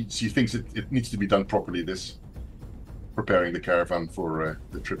 Clearly, she thinks it needs to be done properly, this preparing the caravan for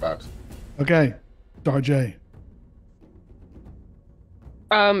the trip out. Okay. Darjay.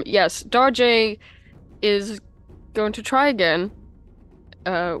 Yes, Darjay is going to try again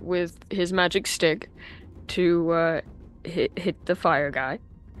with his magic stick to hit the fire guy.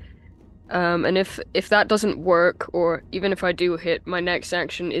 And if that doesn't work, or even if I do hit, my next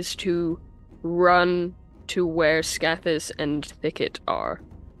action is to run to where Scathis and Thicket are.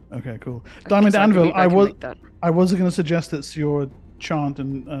 Okay, cool. Diamond Anvil, I was going to suggest that Siora chant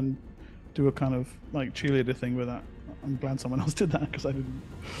and do a kind of like cheerleader thing with that. I'm glad someone else did that because I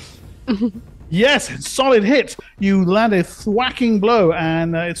didn't. Yes, solid hit. You land a thwacking blow,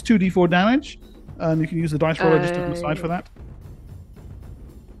 and it's 2d4 damage. You can use the dice roller just to the side for that.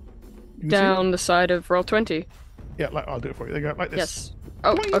 Down the side of roll 20. Yeah, I'll do it for you. There you go, like this. Yes.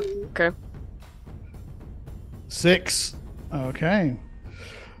 Oh, okay. 6. Okay.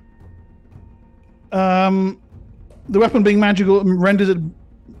 The weapon being magical renders it,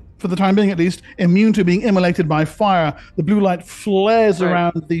 for the time being at least, immune to being immolated by fire. The blue light flares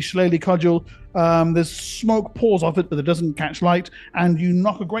around the shillelagh cudgel. There's smoke pours off it, but it doesn't catch light, and you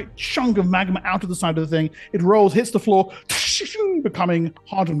knock a great chunk of magma out of the side of the thing. It rolls, hits the floor, becoming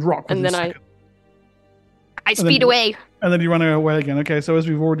hardened rock. And then I speed away. And then you run away again. Okay, so as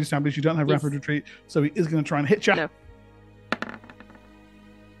we've already established, you don't have rapid retreat, so he is going to try and hit you. No.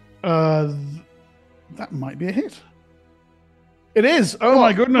 That might be a hit. It is. Oh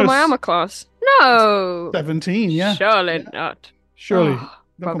my goodness. For my armor class. No. 17. Yeah. Surely not. Surely. Oh,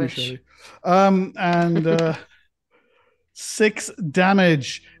 don't call me Shirley. And 6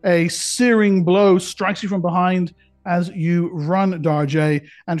 damage. A searing blow strikes you from behind as you run, Darjay,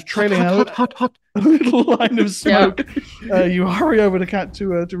 and trailing a little line of smoke. Yeah. You hurry over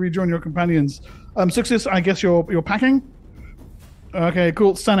to rejoin your companions. Success, I guess you're packing. Okay,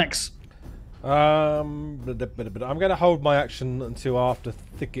 cool. Senex. I'm going to hold my action until after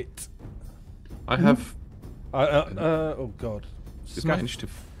Thicket. I have. Oh god. It's my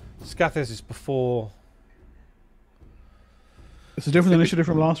initiative. Scathis is before. It's a different initiative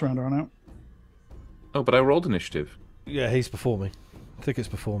from last round, aren't it? Oh, but I rolled initiative. Yeah, he's before me. Thicket's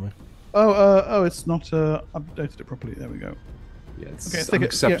before me. Oh, it's not updated it properly. There we go. Yeah, it's okay,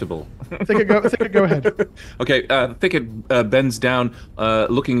 unacceptable. Yeah. Thicket, go ahead. Okay, Thicket bends down,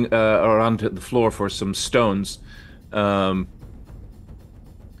 looking around the floor for some stones, and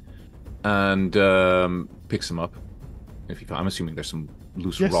picks them up. I'm assuming there's some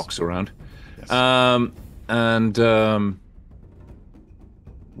loose rocks around. Yes.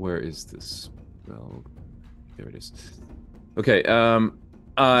 Where is this? Well, there it is. Okay.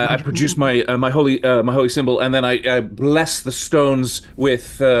 I produce my holy symbol, and then I bless the stones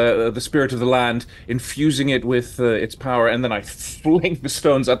with the spirit of the land, infusing it with its power, and then I fling the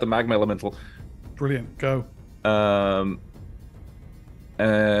stones at the magma elemental. Brilliant, go. And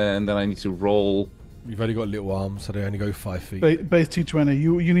then I need to roll. You've only got little arms, so they only go 5 feet. Base T20.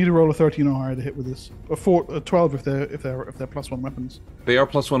 You need to roll a 13 or higher to hit with this. A 12 if they're +1 weapons. They are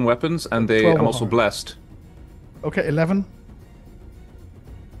 +1 weapons, and I'm also blessed. Okay, 11.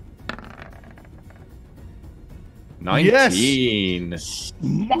 19.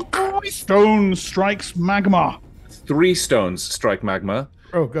 Stone strikes magma. 3 stones strike magma.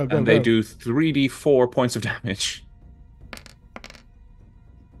 Oh, go. And they do 3d4 points of damage.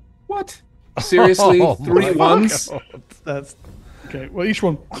 What? Seriously? Oh 3 my ones? God. That's okay. Well, each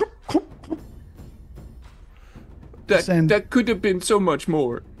one. That could have been so much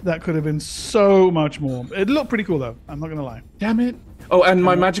more. That could have been so much more. It looked pretty cool, though. I'm not going to lie. Damn it. Oh, and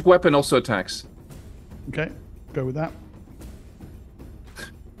my magic weapon also attacks. Okay, go with that.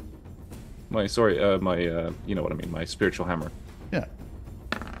 My you know what I mean, my spiritual hammer. Yeah.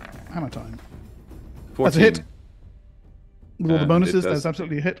 Hammer time. 14. That's a hit. With all the And bonuses, it does- that's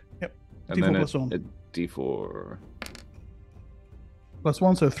absolutely a hit. Yep. And D4 then plus a 1. d4. Plus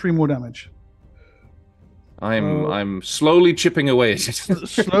 1, so 3 more damage. I'm slowly chipping away at it.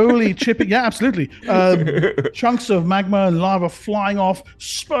 Slowly chipping. Yeah, absolutely. Chunks of magma and lava flying off,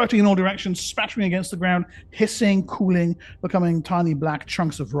 spurting in all directions, spattering against the ground, hissing, cooling, becoming tiny black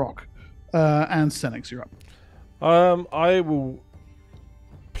chunks of rock. And Senix, you're up. I will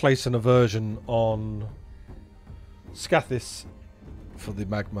place an aversion on Scathis for the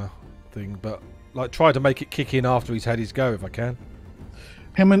magma thing, but like try to make it kick in after he's had his go if I can.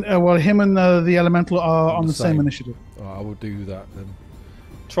 Him and the elemental are on the same initiative. I will do that then.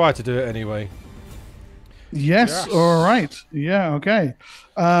 Try to do it anyway. Yes. All right. Yeah. Okay.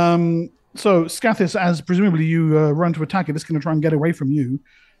 So Scathis, as presumably you run to attack it, it's going to try and get away from you,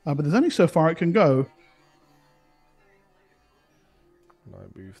 but there's only so far it can go. No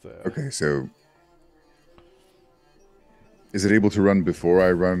move there. Okay, so is it able to run before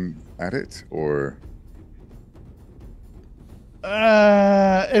I run at it, or?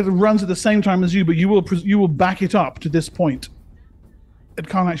 It runs at the same time as you, but you will back it up to this point. It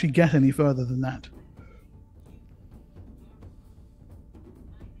can't actually get any further than that.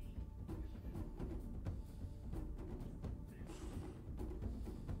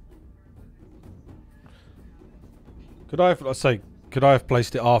 Could I have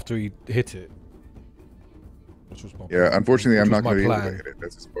placed it after he hit it? Which was my Yeah, unfortunately, I'm not going to be able to plan. hit it.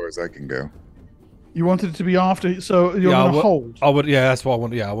 That's as far as I can go. You wanted it to be after, so you're going to hold. I would. Yeah, that's what I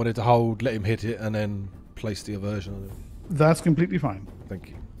wanted. Yeah, I wanted to hold, let him hit it, and then place the aversion on it. That's completely fine. Thank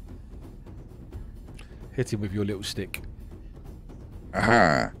you. Hit him with your little stick.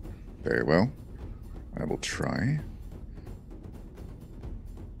 Aha! Very well. I will try.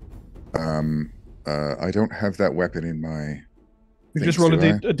 I don't have that weapon in my. You things, just roll do I?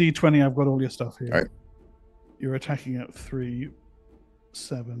 a d20. I've got all your stuff here. Right. You're attacking at 3,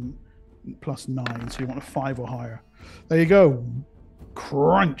 7, plus 9, so you want a 5 or higher. There you go.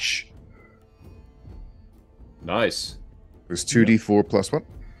 Crunch. Nice. There's 2d4 plus what?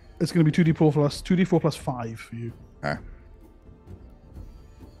 It's going to be 2d4 plus 5 for you. Ah.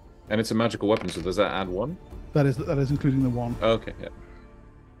 And it's a magical weapon, so does that add 1? That is including the 1. Okay, yeah.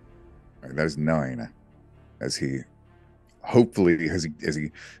 All right, that is 9. As he, hopefully, as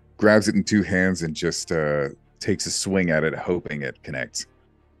he grabs it in 2 hands and just takes a swing at it, hoping it connects.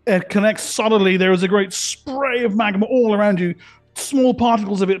 It connects solidly. There is a great spray of magma all around you. Small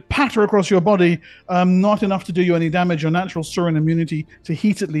particles of it patter across your body. Not enough to do you any damage. Your natural Surin immunity to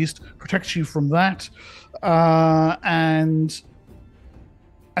heat, at least, protects you from that. And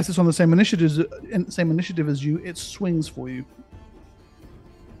as it's on the same initiative as you, it swings for you.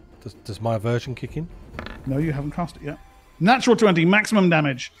 Does my aversion kick in? No, you haven't cast it yet. Natural 20, maximum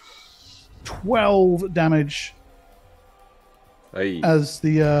damage. 12 damage Hey. as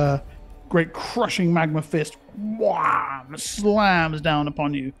the great crushing magma fist wham, slams down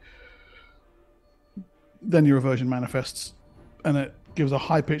upon you. Then your aversion manifests, and it gives a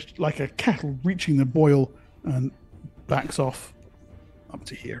high-pitched, like a kettle reaching the boil, and backs off up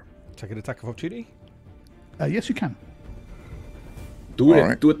to here. Take an attack of opportunity. Yes, you can. Do it. All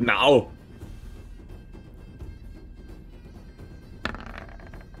right. Do it now.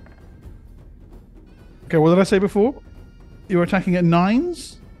 Okay, what did I say before? You were attacking at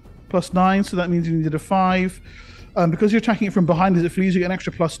 9s, plus 9, so that means you needed a 5. Because you're attacking it from behind as it flees, you get an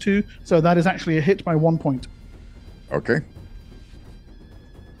extra plus 2, so that is actually a hit by 1 point. Okay.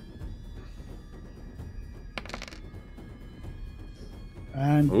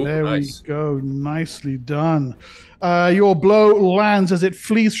 And Ooh, there nice. we go. Nicely done. Your blow lands as it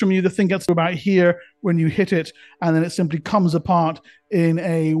flees from you. The thing gets to about here when you hit it, and then it simply comes apart in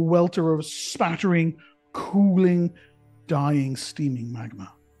a welter of spattering, cooling, dying, steaming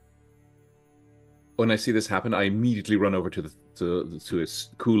magma. When I see this happen, I immediately run over to its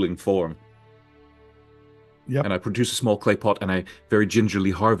cooling form. Yep. And I produce a small clay pot, and I very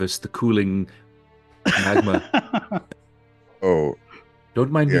gingerly harvest the cooling magma. Oh,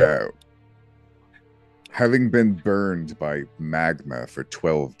 Don't mind me. yeah. Having been burned by magma for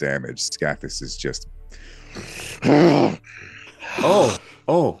 12 damage, Scathis is just.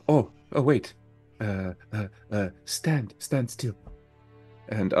 Wait. Stand still.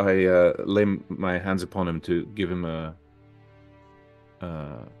 And I lay my hands upon him to give him a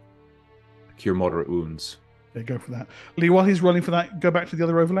cure moderate wounds. Okay, go for that. Lee, while he's rolling for that, go back to the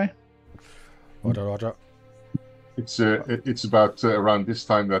other overlay. Roger. It's about around this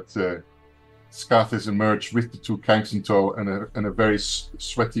time that Scathis emerged with the 2 kanks in tow and a very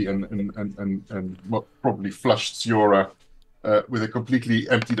sweaty and well, probably flushed Siora with a completely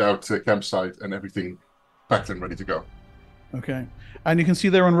emptied out campsite and everything packed and ready to go. Okay. And you can see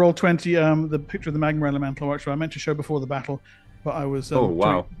there on roll 20 the picture of the magma elemental, which I meant to show before the battle, but I was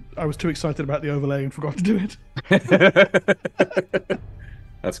I was too excited about the overlay and forgot to do it.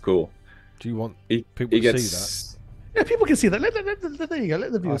 That's cool. Do you want people to see that? Yeah, people can see that. There you go.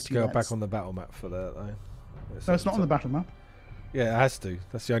 Let the I viewers have to see go that. back on the battle map for that, though. No, it's not on the battle map. Yeah, it has to.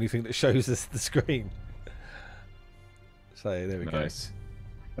 That's the only thing that shows us the screen. So there we Nice.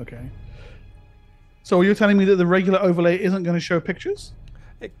 Okay. So you're telling me that the regular overlay isn't going to show pictures?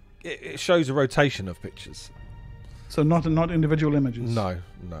 It shows a rotation of pictures. So not individual images? No.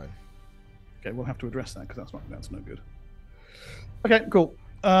 Okay, we'll have to address that because that's no good. Okay, cool.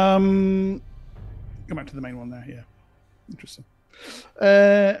 Go back to the main one there. Yeah, interesting.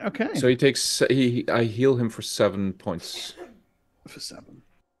 Okay. So he takes. I heal him for 7 points. For 7.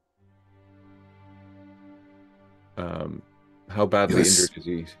 How badly injured is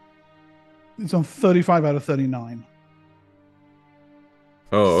he? It's on 35 out of 39.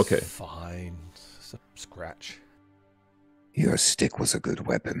 Oh, okay. Fine. It's a scratch. Your stick was a good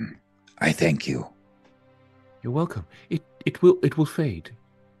weapon. I thank you. You're welcome. It will fade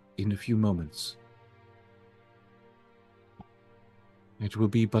in a few moments. It will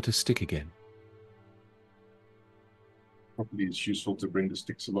be but a stick again. Probably it's useful to bring the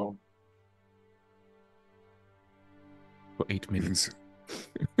sticks along. For 8 minutes.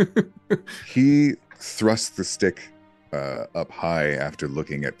 He thrusts the stick up high after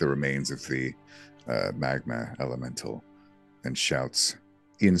looking at the remains of the magma elemental and shouts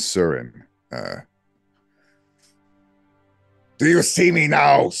in Surin, Do you see me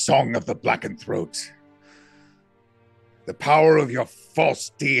now, Song of the Blackened Throat? The power of your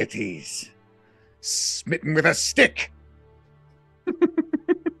false deities, smitten with a stick.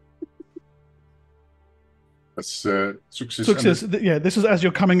 That's Success. Yeah, this is as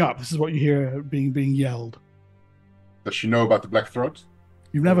you're coming up. This is what you hear being yelled. Does she know about the Black Throat?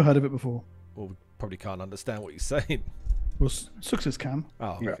 You've never heard of it before. Well, we probably can't understand what he's saying. Well, Success can.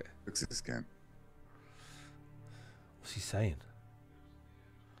 Oh, okay. Yeah. Success can. What's he saying?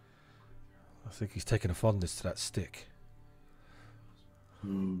 I think he's taking a fondness to that stick.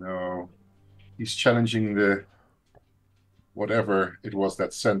 No. He's challenging the whatever it was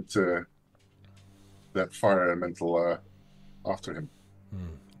that sent that fire elemental after him.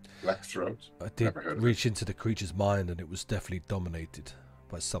 Black Throat. I did reach into the creature's mind and it was definitely dominated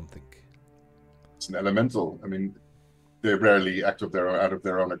by something. It's an elemental. I mean, they rarely act out of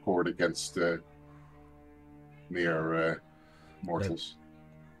their own accord against mere mortals.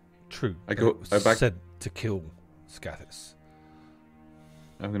 True. I said to kill Scathis.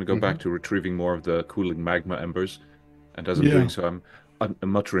 I'm going to go back to retrieving more of the cooling magma embers, and as I'm doing so, I'm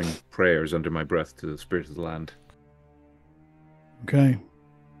muttering prayers under my breath to the spirit of the land. Okay.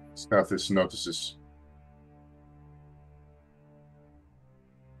 Scathis notices.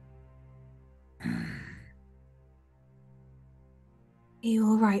 Are you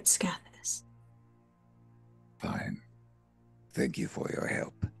all right, Scathis? Fine. Thank you for your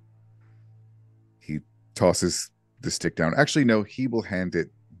help. He tosses the stick down. Actually, no, he will hand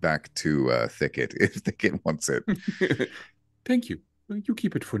it back to Thicket if Thicket wants it. Thank you. You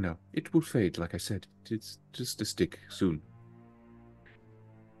keep it for now. It will fade, like I said. It's just a stick soon.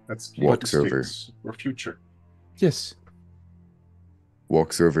 That's walks over for future. Yes.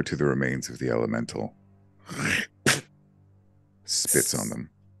 Walks over to the remains of the elemental. Spits on them.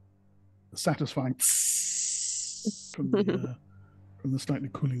 Satisfying from the slightly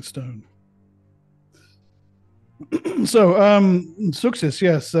cooling stone. So, Success,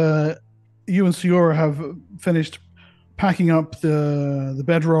 yes, you and Siora have finished packing up the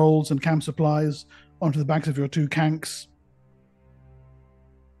bedrolls and camp supplies onto the backs of your 2 kanks.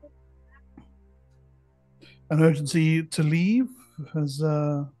 An urgency to leave has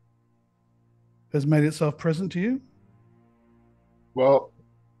made itself present to you. Well,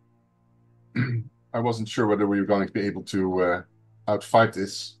 I wasn't sure whether we were going to be able to outfight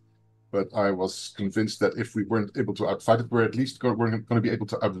this, but I was convinced that if we weren't able to outfight it, we're at least going to be able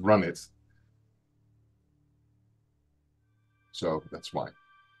to outrun it. So that's why.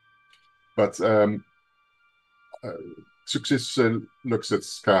 But Success looks at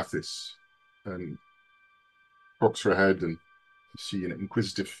Scathis and cocks her head, and you see an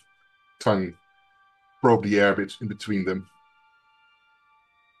inquisitive tongue probe the air bit in between them.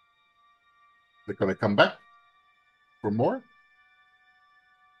 They're going to come back for more.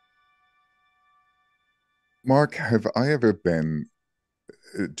 Mark, have I ever been,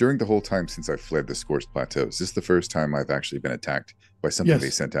 during the whole time since I fled the Scorched Plateau, is this the first time I've actually been attacked by something Yes.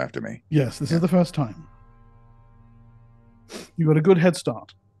 they sent after me? Yes, this is the first time. You got a good head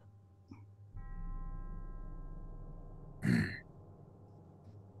start.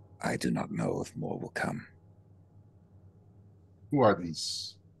 I do not know if more will come. Who are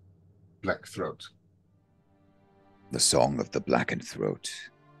these Black Throat? The Song of the Blackened Throat.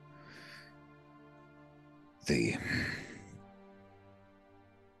 A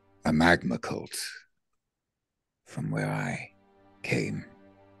magma cult from where I came.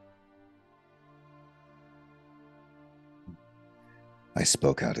 I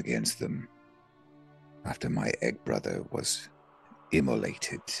spoke out against them after my egg brother was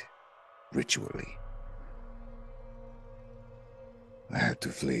immolated ritually. I had to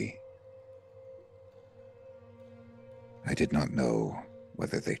flee. I did not know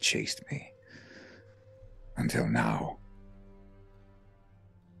whether they chased me until now.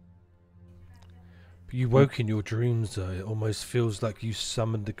 You woke in your dreams, though. It almost feels like you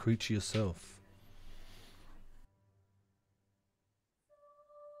summoned the creature yourself.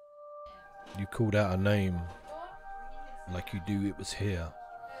 You called out a name, like you knew it was here.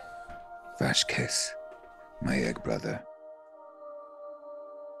 Vashkes, my egg brother.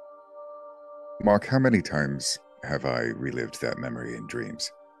 Mark, how many times have I relived that memory in dreams?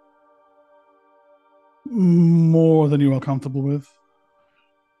 More than you are comfortable with.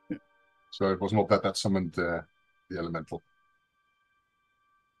 So it was not that summoned the elemental.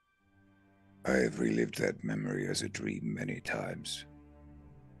 I have relived that memory as a dream many times.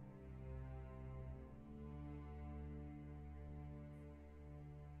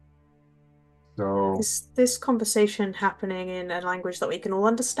 So Is this conversation happening in a language that we can all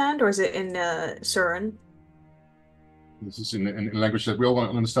understand, or is it in Surin? this is in a language that we all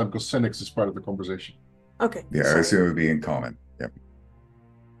understand because Senix is part of the conversation. Okay. Yeah, I sorry. assume it would be in common. Yep.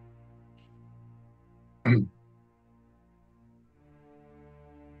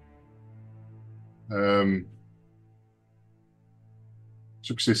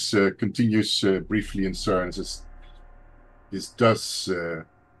 Success continues briefly in CERN and says, this does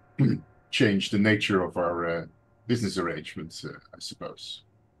change the nature of our business arrangements, I suppose.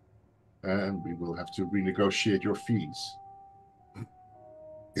 And we will have to renegotiate your fees.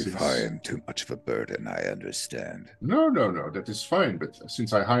 If I am too much of a burden, I understand. No, that is fine. But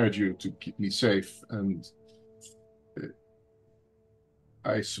since I hired you to keep me safe, and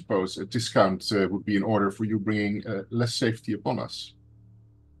I suppose a discount would be in order for you bringing less safety upon us.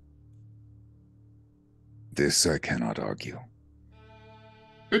 This I cannot argue.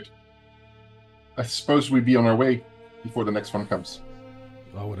 Good. I suppose we'd be on our way before the next one comes.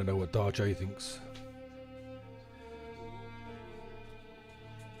 I want to know what Darjay thinks.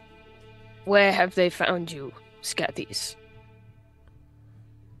 Where have they found you, Scathis?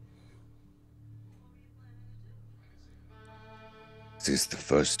 This is the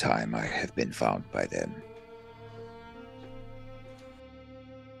first time I have been found by them.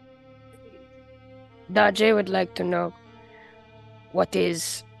 Darjay would like to know what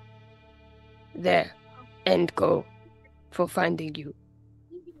is their end goal for finding you.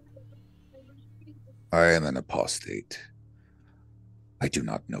 I am an apostate. I do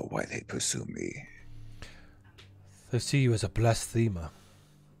not know why they pursue me. They see you as a blasphemer.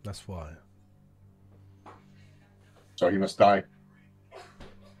 That's why. So he must die.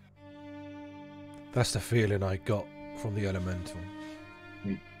 That's the feeling I got from the elemental.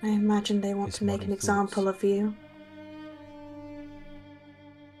 I imagine they want It's to make my an thoughts. example of you.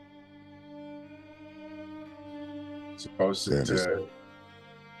 Suppose Yeah, it just-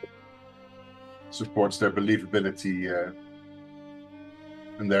 supports their believability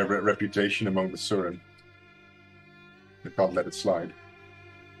and their reputation among the Surin. They can't let it slide.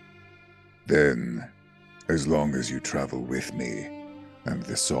 Then, as long as you travel with me, and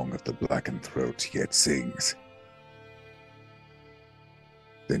the Song of the Blackened Throat yet sings,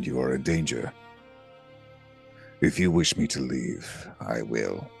 then you are in danger. If you wish me to leave, I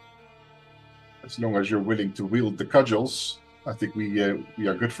will. As long as you're willing to wield the cudgels, I think we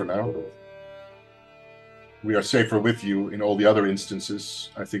are good for now. We are safer with you in all the other instances.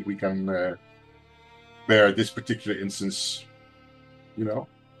 I think we can bear this particular instance, as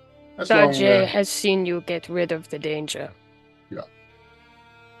long Darjay has seen you get rid of the danger.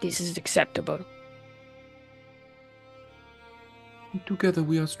 This is acceptable. Together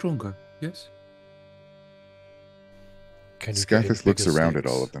we are stronger, yes? Can you get Scathis in looks bigger around at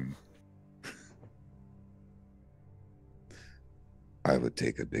sticks? all of them. I would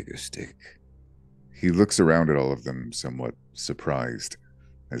take a bigger stick. He looks around at all of them, somewhat surprised,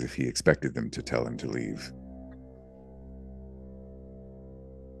 as if he expected them to tell him to leave.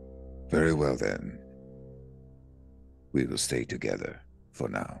 Very well then. We will stay together for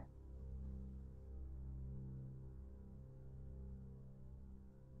now.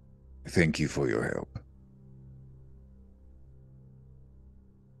 Thank you for your help.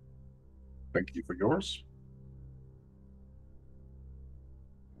 Thank you for yours.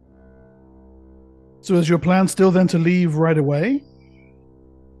 So is your plan still then to leave right away?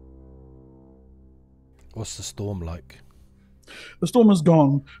 What's the storm like? The storm is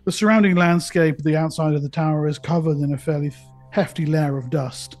gone. The surrounding landscape, the outside of the tower, is covered in a fairly hefty layer of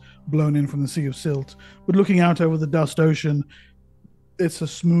dust blown in from the Sea of Silt. But looking out over the dust ocean, it's a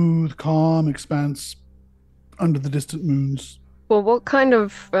smooth, calm expanse under the distant moons. Well, what kind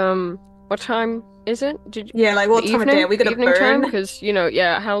of what time is it? Yeah, like what the time of day are we gonna evening time? burn? Because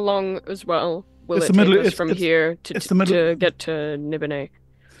yeah, how long as well will It's it the middle- take us it's- from it's- here to it's the middle- to get to Nibenay?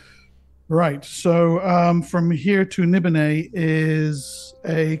 Right. So from here to Nibenay is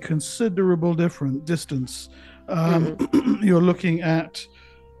a considerable different distance. You're looking at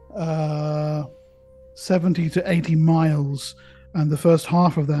 70 to 80 miles, and the first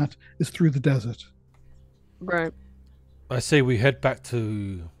half of that is through the desert. Right. I say we head back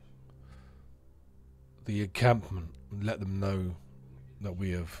to the encampment and let them know that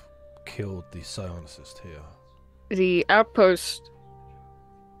we have killed the psionicist here. The outpost.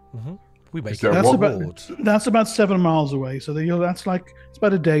 We make Is there it a That's reward. That's about 7 miles away. So that's like it's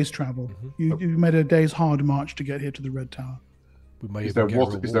about a day's travel. You made a day's hard march to get here to the Red Tower. We may Is even there get a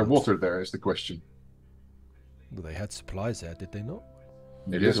water? Is there reward. water there? Is the question. Well, they had supplies there, did they not?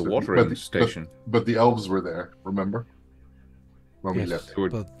 It Yes, is a but- watering but- station. But the elves were there. Remember? When we Yes. left.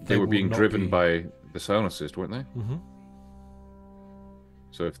 They were will being not driven be- by the psionicist, weren't they? Mhm.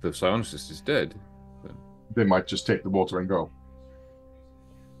 So if the psionicist is dead, They might just take the water and go.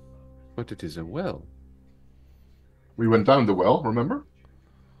 but it is a well. We went down the well. Remember?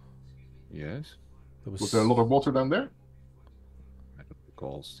 Yes. There Was there a lot of water down there? I don't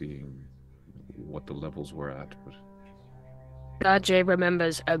recall seeing what the levels were at, but Rajay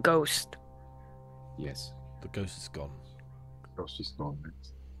remembers a ghost. yes. The ghost is gone. That was just gone.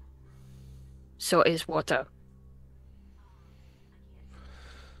 So is water.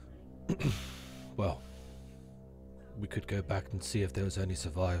 Well, we could go back and see if there was any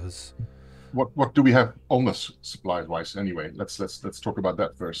survivors. What do we have on us supply wise anyway? Let's talk about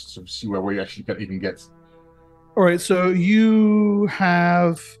that first. So see where we actually can even get. All right. So you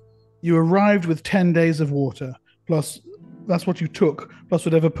arrived with 10 days of water, plus that's what you took, plus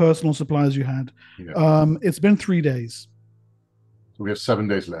whatever personal supplies you had. Yeah. It's been 3 days. So we have 7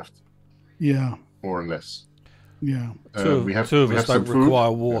 days left, Yeah. more or less. Yeah. Two, we have two of we us have some don't food.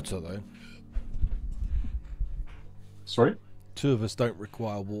 require water, though. Sorry, Two of us don't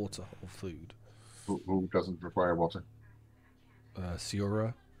require water or food. who doesn't require water?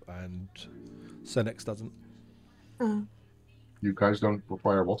 Siora and Senex doesn't. You guys don't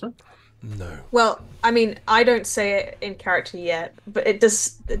require water? No. Well, I mean, I don't say it in character yet, but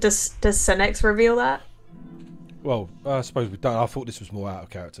does Senex reveal that? Well, I suppose we don't. I thought this was more out of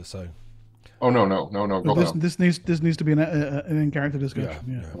character, so Oh no, God, no. This needs to be an in-character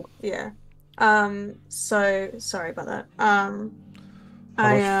discussion. Yeah. Yeah. So sorry about that. how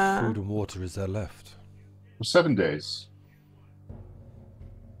much food and water is there left? For 7 days.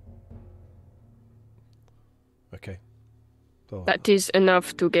 Okay. So, That is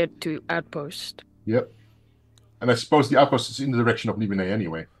enough to get to outpost. Yep. And I suppose the outpost is in the direction of Nibenay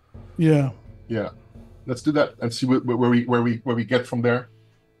anyway. Yeah. Yeah. Let's do that and see where we get from there.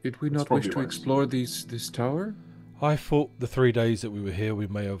 Did we That's not wish probably to wise. explore this tower? I thought the 3 days that we were here, we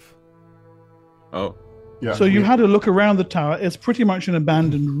may have. Oh, Yeah. So you had a look around the tower. It's pretty much an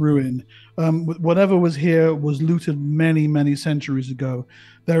abandoned ruin. Whatever was here was looted many, many centuries ago.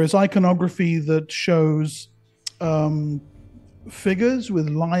 There is iconography that shows figures with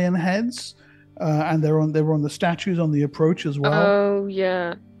lion heads, and they were on the statues on the approach as well. Oh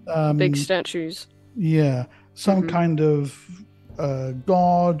yeah, big statues. Yeah, some Mhm. kind of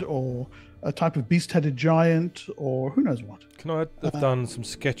god or a type of beast-headed giant or who knows what. Can I have done some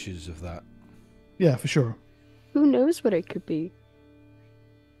sketches of that? Yeah, for sure. Who knows what it could be?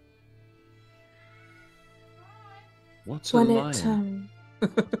 what's a When lion?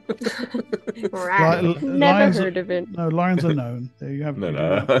 Rat. Never lions heard of it. No, lions are known. There you have No, you do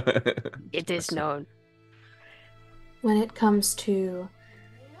no. that. It is known. When it comes to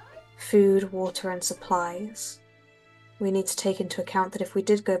food, water, and supplies, we need to take into account that if we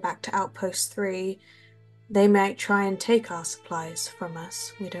did go back to Outpost 3, they might try and take our supplies from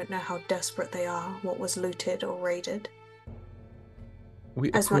us. We don't know how desperate they are, what was looted or raided.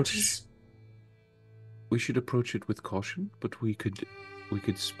 We should approach it with caution, but we could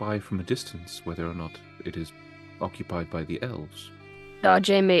spy from a distance whether or not it is occupied by the elves.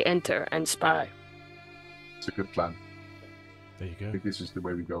 Darje may enter and spy. It's a good plan. There you I go. think this is the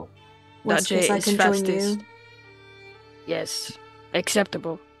way we go. Worst Darje case, I is can join fastest. you. Yes,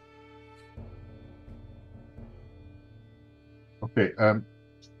 acceptable. Okay.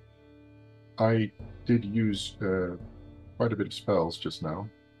 I did use quite a bit of spells just now.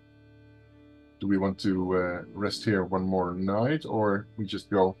 Do we want to rest here one more night, or we just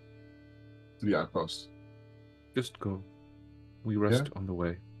go to the outpost? Just go. We rest on the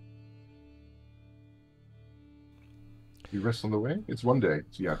way. We rest on the way? It's one day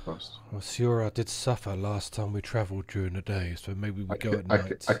to the outpost. Well, Siora did suffer last time we travelled during the day, so maybe we go at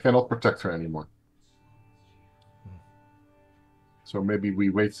night. I cannot protect her anymore. So maybe we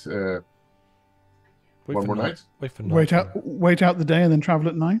wait one more night? Wait for night. Wait out the day and then travel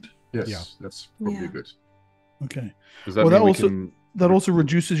at night. Yes, Yeah. that's probably Yeah. good. Okay. Does that Well, mean that that also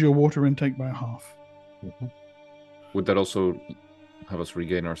reduces your water intake by half. would that also have us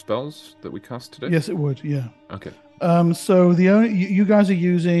regain our spells that we cast today? Yes, it would. Yeah. Okay. So you guys are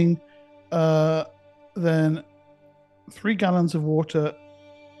using then 3 gallons of water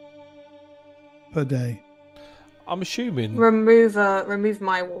per day. I'm assuming. Remove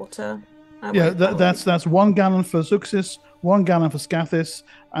my water. Yeah, that's 1 gallon for Zuxis, 1 gallon for Scathis,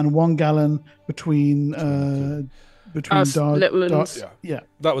 and 1 gallon between Us little uns. yeah.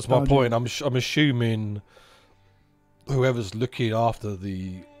 That was my Darje. point. I'm assuming whoever's looking after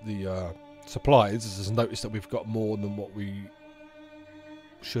the supplies has noticed that we've got more than what we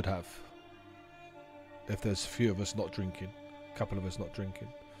should have. If there's a few of us not drinking, a couple of us not drinking,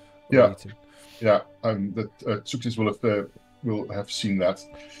 or Yeah. eating. Yeah, that Tsuktis will have seen that.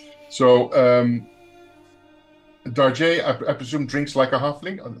 So, Darje, I presume drinks like a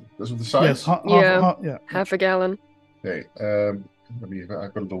halfling because of the size. Yes, Yeah. yeah. Half a gallon. Okay.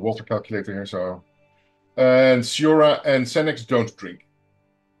 I've got a little water calculator here. So, and Siora and Senex don't drink,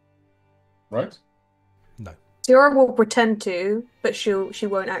 right? No. Siora will pretend to, but she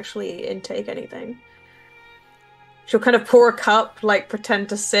won't actually intake anything. She'll kind of pour a cup, like pretend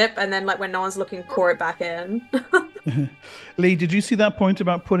to sip, and then like when no one's looking, pour it back in. Lee, did you see that point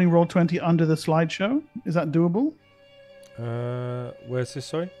about putting Roll20 under the slideshow? Is that doable? Where's this?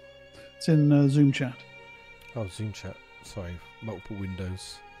 Sorry. It's in Zoom chat. Oh, Zoom chat. Sorry, multiple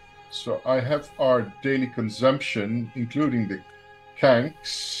windows. So I have our daily consumption, including the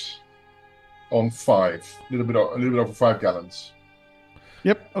kanks, on 5, a little bit over 5 gallons.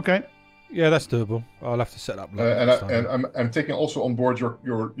 Yep. Okay. Yeah, that's doable. I'll have to set up. And I'm taking also on board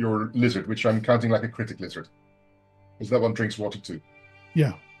your lizard, which I'm counting like a critic lizard, because that one drinks water too.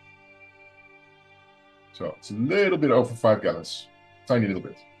 Yeah. So it's a little bit over 5 gallons, tiny little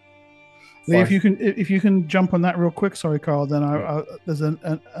bit. Lee, if you can jump on that real quick, sorry, Carl. Then there's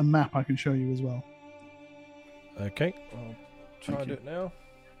a map I can show you as well. Okay, I'll try and do it now.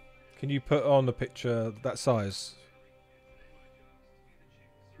 Can you put on the picture that size?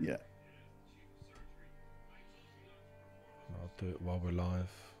 Yeah. I'll do it while we're live.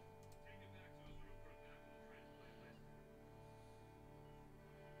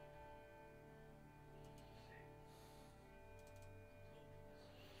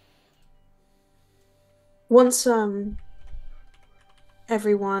 Once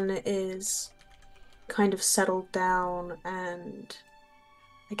everyone is kind of settled down and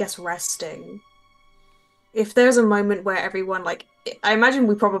I guess resting, if there's a moment where everyone, like, I imagine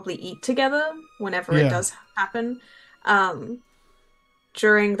we probably eat together whenever it does happen.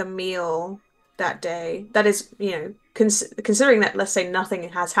 During the meal that day, that is, you know, considering that, let's say nothing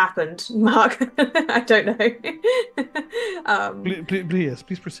has happened, Mark, I don't know.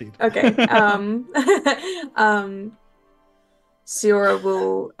 Please proceed. Okay. Siora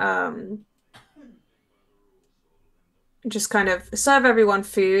will just kind of serve everyone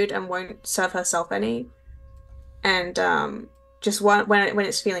food and won't serve herself any. And just when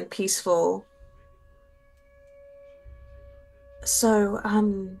it's feeling peaceful. So,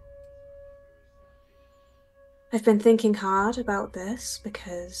 I've been thinking hard about this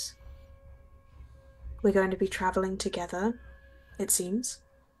because we're going to be traveling together, it seems.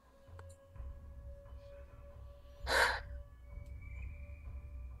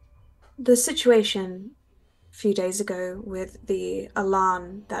 The situation a few days ago with the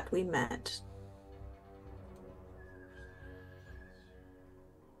Alan that we met,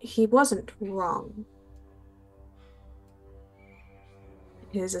 he wasn't wrong.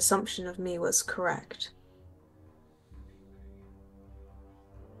 His assumption of me was correct.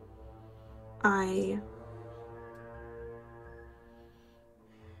 I,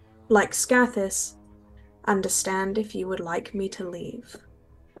 like Scathis, understand if you would like me to leave,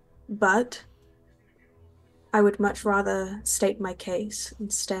 but I would much rather state my case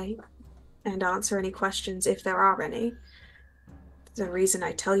and stay and answer any questions if there are any. The reason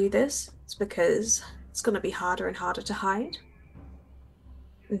I tell you this is because it's going to be harder and harder to hide.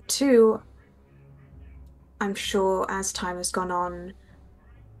 And two, I'm sure as time has gone on,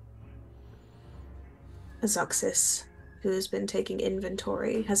 Azuxis, who has been taking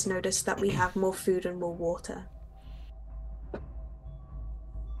inventory, has noticed that we have more food and more water.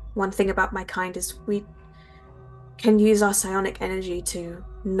 One thing about my kind is we can use our psionic energy to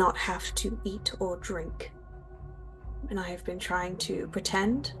not have to eat or drink. And I have been trying to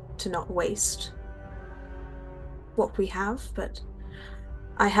pretend to not waste what we have, but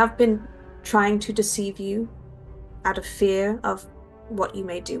I have been trying to deceive you out of fear of what you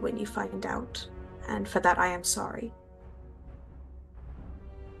may do when you find out. And for that I am sorry.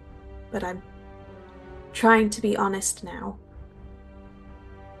 But I'm trying to be honest now.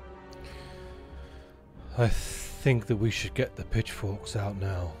 I think that we should get the pitchforks out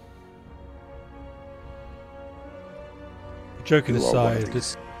now. Joking aside,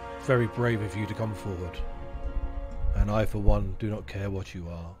 it's very brave of you to come forward. And I, for one, do not care what you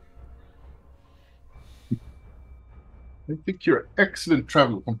are. I think you're excellent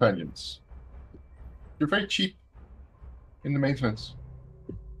travel companions. You're very cheap in the maintenance.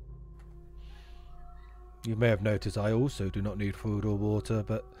 You may have noticed I also do not need food or water,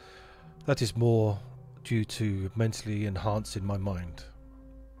 but that is more due to mentally enhancing my mind.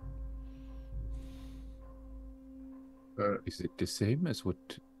 Is it the same as what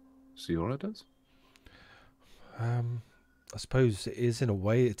Siora does? I suppose it is in a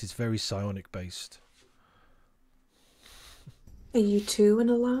way. It is very psionic based. Are you too an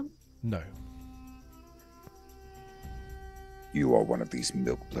alarm? No. You are one of these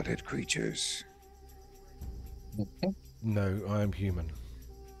milk-blooded creatures. No, I am human.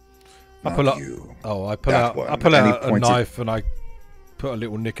 Not I pull out. you. Oh, I pull That out. one. I pull And he out a points at- knife and I put a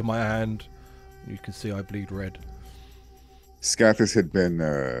little nick in my hand. You can see I bleed red. Scathis had been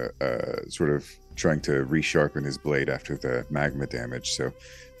sort of trying to resharpen his blade after the magma damage. So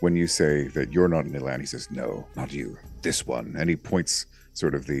when you say that you're not an Ilan, he says, no, not you, this one. And he points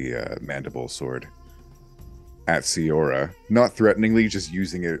sort of the mandible sword at Siora, not threateningly, just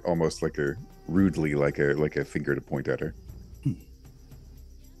using it almost like a rudely, like a finger to point at her.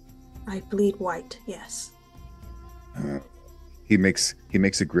 I bleed white, yes. He makes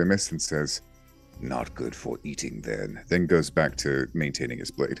a grimace and says, not good for eating then goes back to maintaining his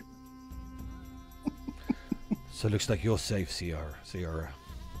blade. So it looks like you're safe, Siora.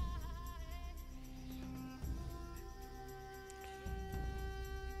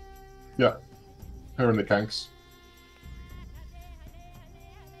 Yeah, her and the Kanks.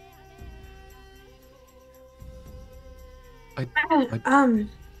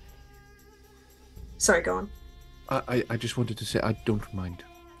 Sorry, go on. I just wanted to say I don't mind.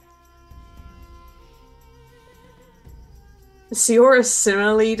 Siora,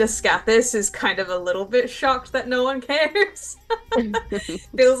 similarly to Scathis, is kind of a little bit shocked that no one cares.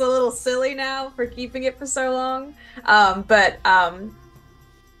 Feels a little silly now for keeping it for so long. I'm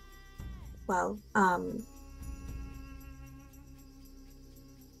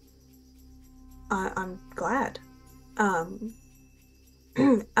glad.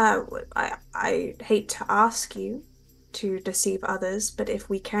 I hate to ask you to deceive others, but if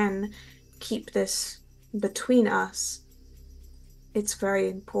we can keep this between us, it's very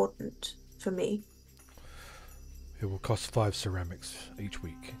important for me. It will cost 5 ceramics each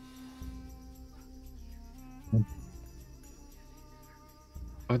week.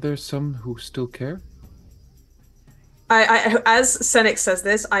 Are there some who still care? I as Senix says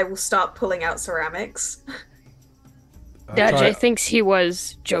this, I will start pulling out ceramics. Dajay thinks he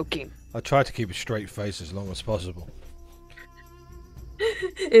was joking. I try to keep a straight face as long as possible.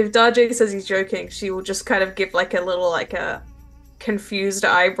 If Dajay says he's joking, she will just kind of give like a little a confused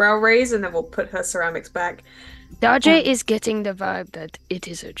eyebrow raise, and then we'll put her ceramics back. Dajay is getting the vibe that it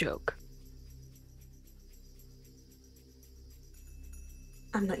is a joke.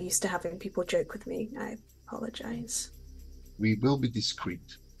 I'm not used to having people joke with me. I apologize. We will be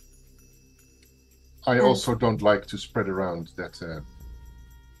discreet. I also don't like to spread around that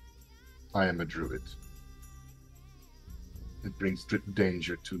I am a druid. It brings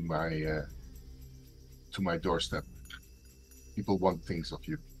danger to my doorstep. People want things of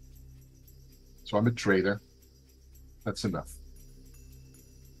you. So I'm a trader. That's enough.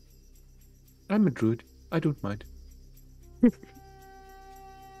 I'm a druid. I don't mind.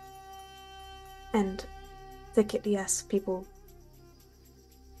 And Thicket, yes, people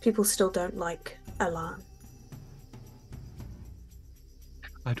still don't like Alan.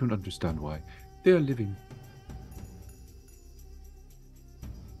 I don't understand why. They are living.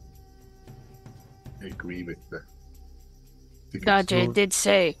 I agree with the Dajé did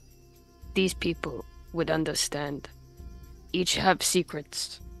say these people would understand. Each have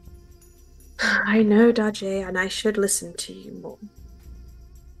secrets. I know, Dajé, and I should listen to you more.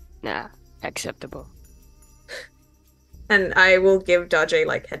 Nah, acceptable. And I will give Dajé,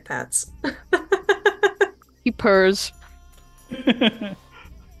 like, head pats. He purrs.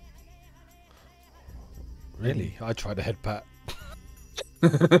 Really? I tried a head pat.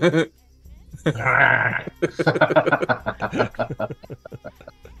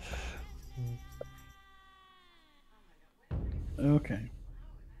 Okay.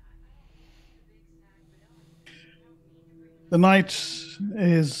 The night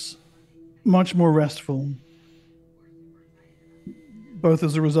is much more restful, both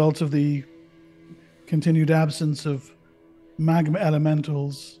as a result of the continued absence of magma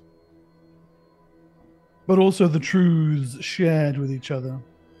elementals, but also the truths shared with each other.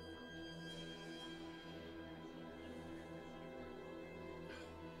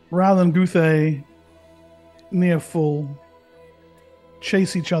 Ral and Guthe, near full,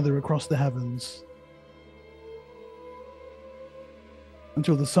 chase each other across the heavens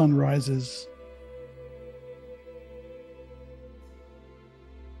until the sun rises.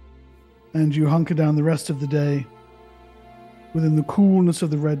 And you hunker down the rest of the day within the coolness of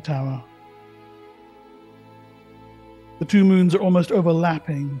the Red Tower. The two moons are almost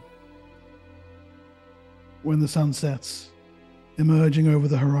overlapping when the sun sets, emerging over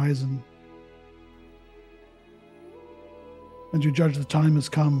the horizon. And you judge the time has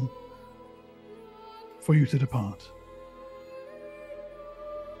come for you to depart.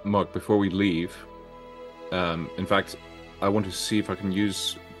 Mark, before we leave, in fact, I want to see if I can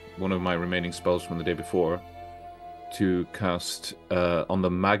use one of my remaining spells from the day before to cast on the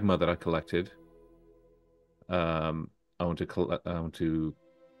magma that I collected. I want to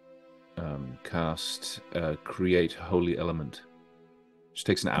cast Create Holy Element, which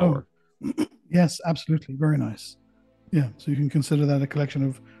takes an hour. Oh. Yes, absolutely. Very nice. Yeah, so you can consider that a collection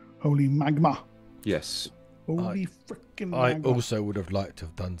of holy magma. Yes. Holy frickin' I magma. also would have liked to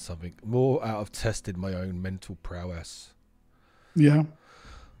have done something more out of testing my own mental prowess. Yeah.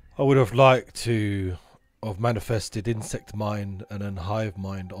 I would have liked to have manifested insect mind and then hive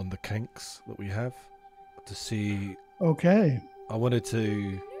mind on the kanks that we have to see. Okay. I wanted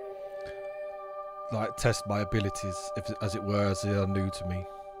to like test my abilities, as it were, as they are new to me.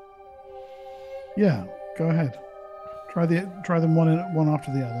 Yeah, go ahead. Try them one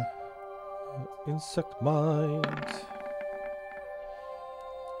after the other. Insect mind.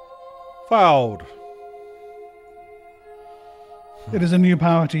 Fouled. It is a new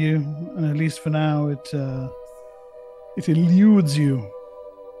power to you, and at least for now, it eludes you.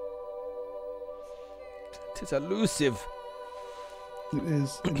 It is elusive. It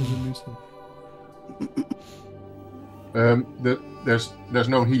is elusive. There's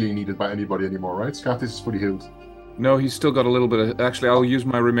no healing needed by anybody anymore, right? Scathis is fully healed. No, he's still got a little bit of... Actually, I'll use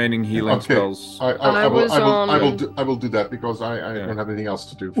my remaining healing spells. I will do that because I don't have anything else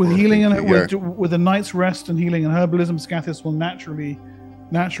to do. With healing and with a night's rest and healing and herbalism, Scathis will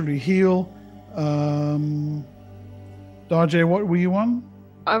naturally heal. Dajé, what were you on?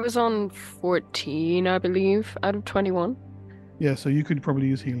 I was on 14, I believe, out of 21. Yeah, so you could probably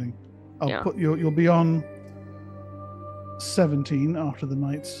use healing. You'll be on 17 after the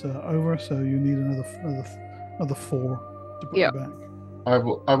night's over, so you need another 4 to put you back. I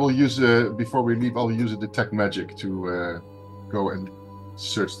will use before we leave. I'll use a detect magic to go and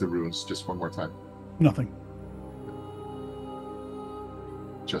search the runes just one more time. Nothing.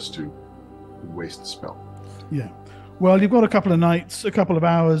 Just to waste the spell. Yeah. Well, you've got a couple of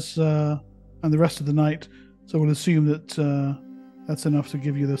hours, and the rest of the night. So we'll assume that that's enough to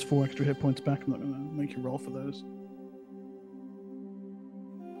give you those 4 extra hit points back. I'm not going to make you roll for those.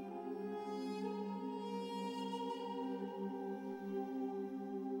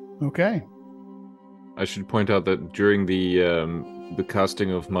 Okay. I should point out that during the the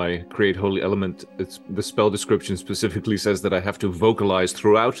casting of my Create Holy Element, the spell description specifically says that I have to vocalize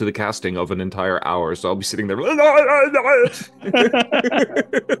throughout the casting of an entire hour, so I'll be sitting there.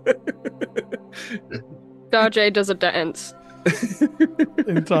 Darjay does a dance.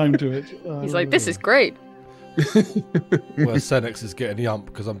 In time to it. He's like, this is great. Well, Senex is getting the ump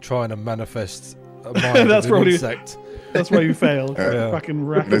because I'm trying to manifest a mind That's of an probably- insect. That's why you failed. Yeah. Fucking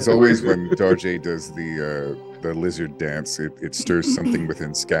rack. And as always, when Darjay does the lizard dance, it stirs something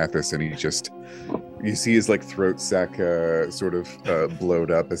within Scathus, and you see his like throat sac sort of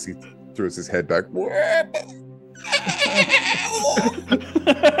blowed up as he throws his head back.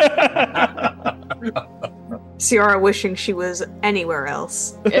 Ciara wishing she was anywhere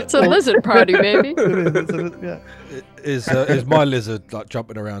else. It's a lizard party, baby. Yeah. Is my lizard like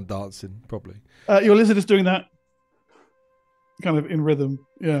jumping around dancing? Probably. Your lizard is doing that kind of in rhythm.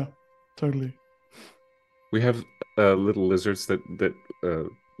 Yeah, totally. We have little lizards that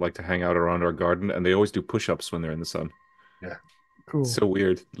like to hang out around our garden, and they always do push-ups when they're in the sun. Cool. So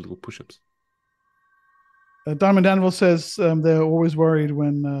weird, little push-ups. Diamond Anvil says they're always worried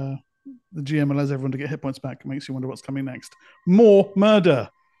when the GM allows everyone to get hit points back. It makes you wonder what's coming next. More murder.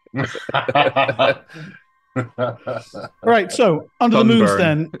 Right, so under the moons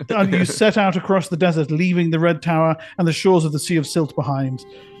then, you set out across the desert, leaving the Red Tower and the shores of the Sea of Silt behind.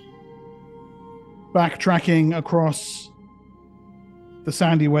 Backtracking across the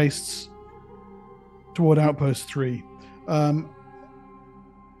sandy wastes toward Outpost 3.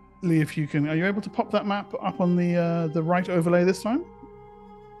 Lee, if you can, are you able to pop that map up on the right overlay this time?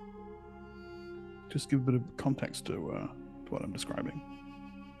 Just give a bit of context to what I'm describing.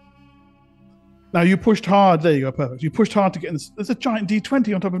 Now, you pushed hard. There you go, perfect. You pushed hard to get in this. There's a giant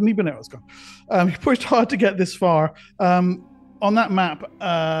D20 on top of Nibenay. It's gone. You pushed hard to get this far. On that map,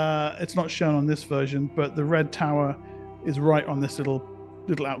 it's not shown on this version, but the Red Tower is right on this little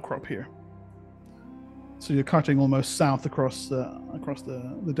outcrop here. So you're cutting almost south across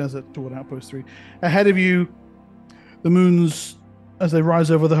the desert toward Outpost 3. Ahead of you, the moons, as they rise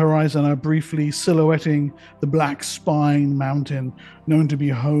over the horizon, are briefly silhouetting the Black Spine Mountain, known to be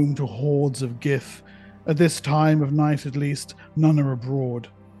home to hordes of Gith. At this time of night, at least, none are abroad.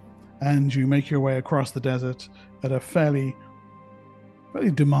 And you make your way across the desert at a fairly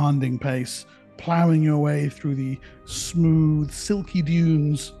demanding pace, plowing your way through the smooth, silky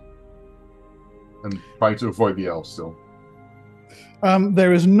dunes. And trying to avoid the elves still.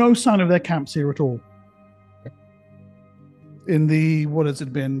 There is no sign of their camps here at all. In the, what has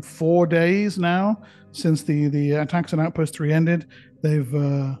it been, 4 days now since the attacks on Outpost 3 ended, they've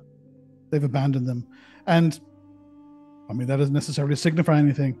abandoned them. And, I mean, that doesn't necessarily signify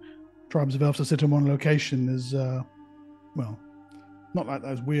anything. Tribes of elves that sit in one location is, well, not like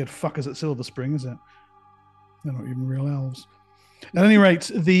those weird fuckers at Silver Spring, is it? They're not even real elves. At any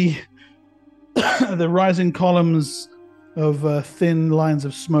rate, the rising columns of thin lines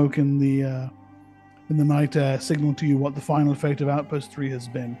of smoke in the night air signal to you what the final fate of Outpost 3 has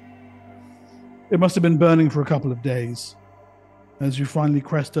been. It must have been burning for a couple of days as you finally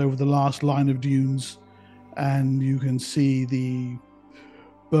crest over the last line of dunes, and you can see the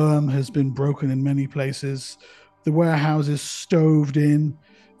berm has been broken in many places, the warehouses stoved in,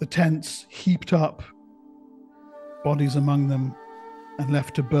 the tents heaped up, bodies among them, and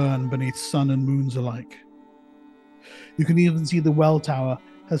left to burn beneath sun and moons alike. You can even see the well tower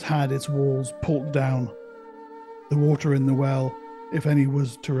has had its walls pulled down. The water in the well, if any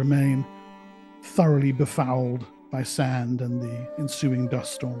was to remain, thoroughly befouled by sand and the ensuing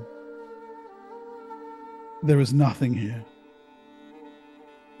dust storm. There is nothing here.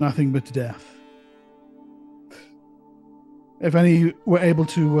 Nothing but death. If any were able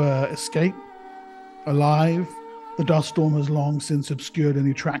to escape alive, the dust storm has long since obscured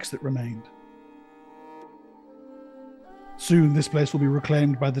any tracks that remained. Soon this place will be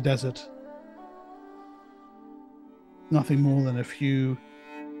reclaimed by the desert. Nothing more than a few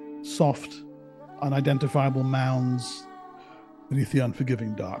soft, unidentifiable mounds beneath the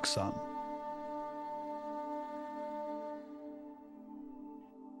unforgiving dark sun.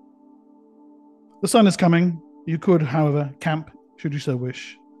 The sun is coming. You could, however, camp, should you so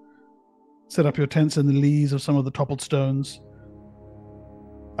wish. Set up your tents in the lees of some of the toppled stones.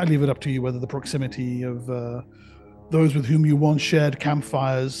 I leave it up to you whether the proximity of those with whom you once shared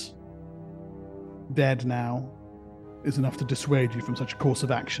campfires, dead now, is enough to dissuade you from such a course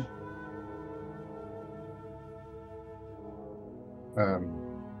of action.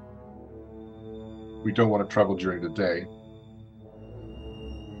 We don't want to travel during the day.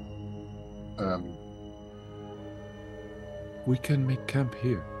 We can make camp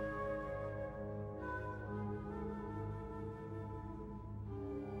here.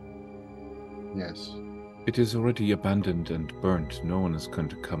 Yes. It is already abandoned and burnt. No one is going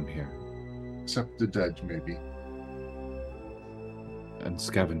to come here. Except the dead, maybe. And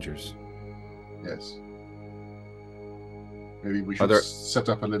scavengers. Yes. Maybe we Are should there- set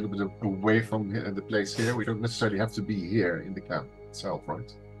up a little bit away from the place here. We don't necessarily have to be here in the camp itself,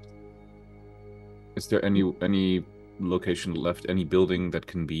 right? Is there any location left, any building that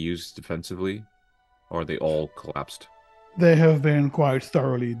can be used defensively? Or are they all collapsed? They have been quite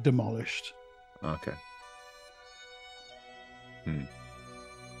thoroughly demolished. Okay.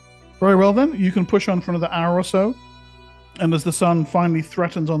 Very well then, you can push on for another hour or so. And as the sun finally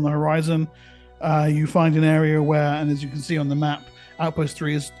threatens on the horizon, you find an area where, and as you can see on the map, Outpost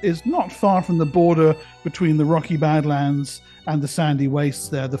 3 is not far from the border between the rocky Badlands and the sandy wastes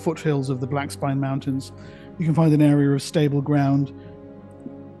there, the foothills of the Black Spine Mountains. You can find an area of stable ground,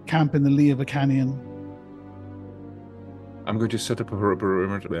 camp in the lee of a canyon. I'm going to set up a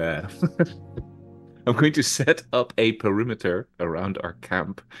perimeter. I'm going to set up a perimeter around our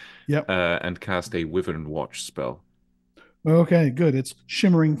camp. Yep. And cast a Wyvern Watch spell. Okay, good. Its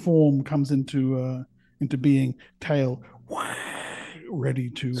shimmering form comes into being, tail ready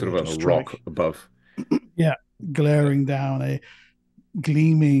to Sort of on a strike. rock above. Yeah, glaring down, a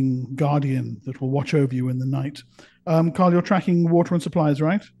gleaming guardian that will watch over you in the night. Carl, you're tracking water and supplies,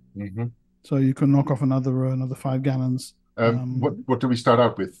 right? Mm-hmm. So you can knock off another 5 gallons. What do we start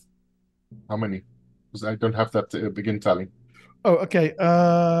out with? How many? Because I don't have that begin tally. Oh, okay.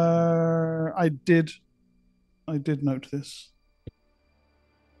 I did note this.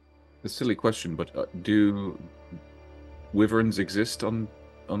 A silly question, but do wyverns exist on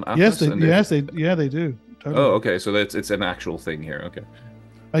Atlas? Yes, they And do. Totally. Oh, okay. So it's an actual thing here. Okay.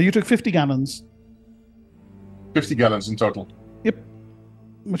 You took 50 gallons. 50 gallons in total. Yep,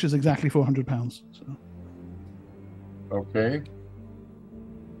 which is exactly 400 pounds. So. Okay.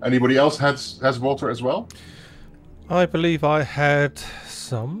 Anybody else has water as well? I believe I had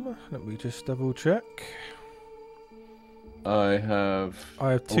some. Let me just double check. I have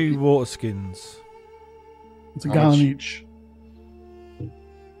 2 water skins. It's a How gallon much? each.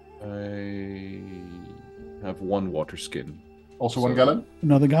 I have 1 water skin. Also So- 1 gallon?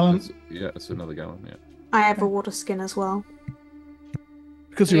 Another gallon. It's another gallon. Yeah. I have a water skin as well.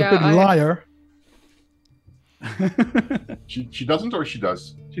 Because you're a Yeah, big liar. She doesn't, or she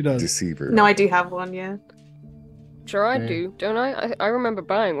does? She does. Deceiver. No, I do have one, yeah. Sure, I Okay. do, don't I? I remember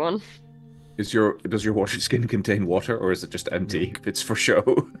buying one. Does your water skin contain water, or is it just empty? It's for show.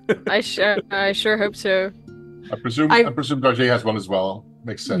 I sure hope so. I presume Darjay has one as well.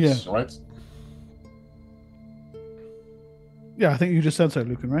 Makes sense, right? Yeah, I think you just said so,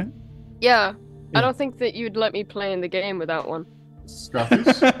 Lucan, right? Yeah, Yeah. I don't think that you'd let me play in the game without one.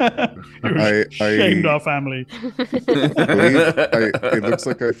 Scarface? You shamed our family. It looks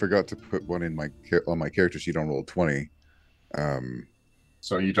like I forgot to put one in on my character sheet on Roll20.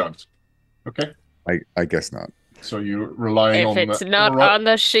 So you don't. Okay. I guess not. So you're relying If on it's not on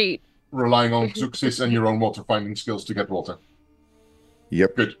the sheet. relying on Zuxis and your own water finding skills to get water.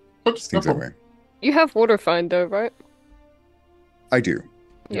 Yep. Good. Oops, Seems no that problem. way. You have water find though, right? I do.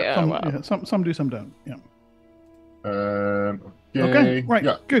 Yeah, Some do, some don't. Yeah. Okay. Okay, right,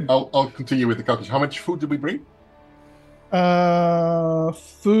 Yeah. good. I'll continue with the calculation. How much food did we bring?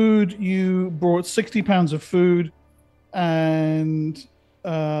 Food, you brought 60 pounds of food, and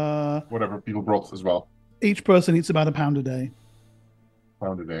Whatever people brought as well. each person eats about £1 a day.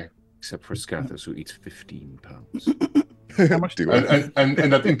 Pound a day. Except for Scathos, who eats 15 pounds. How much do I? And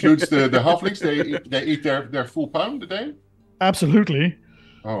that includes the halflings. They eat their full pound a day. Absolutely.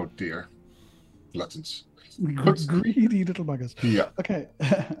 Oh dear, gluttons. Greedy little buggers. Yeah. Okay.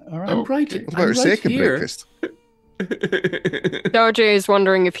 All right. I'm right. What about our second breakfast? Darjay is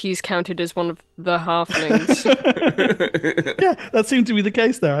wondering if he's counted as one of the halflings. Yeah, that seemed to be the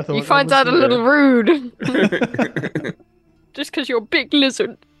case there. I thought You find that a little rude. Just because you're a big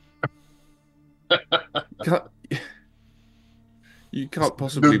lizard. You can't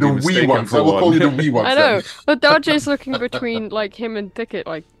possibly The be wee mistaken ones. for I will one. call you the wee ones. I know, then. but Darjay's looking between like him and Thicket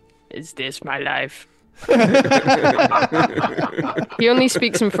like, is this my life? He only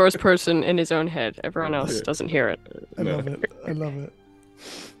speaks in first person in his own head. Everyone else doesn't hear it. I love it. I love it.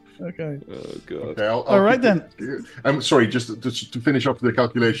 Okay. Oh god. Okay, All right, then. I'm sorry. Just to finish off the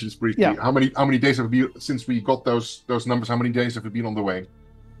calculations briefly. Yeah. How many days have it been since we got those numbers? How many days have it been on the way?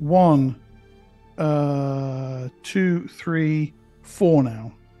 1, 2, 3, 4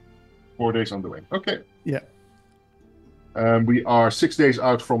 now. 4 days on the way. Okay. Yeah. We are 6 days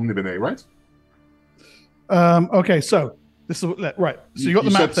out from Nibenay, right? Okay, so this is right. So you got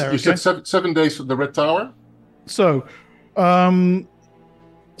the map there. You Okay. said 7 days for the Red Tower. So,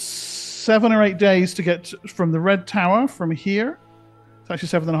 7 or 8 days to get from the Red Tower from here. It's actually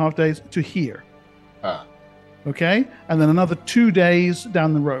 7.5 days to here. Ah, Okay, and then another 2 days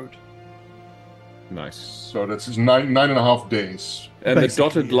down the road. Nice. so that's 9.5 days. And the Basically,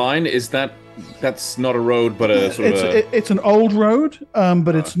 dotted yeah. line, that's not a road, but a sort of a... It's an old road,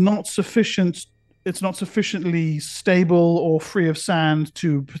 but it's not sufficient. It's not sufficiently stable or free of sand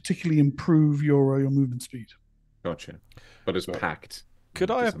to particularly improve your movement speed. Gotcha. But it's packed.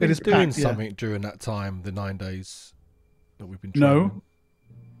 Could I have It been is doing packed, yeah. something during that time, the 9 days that we've been No. training?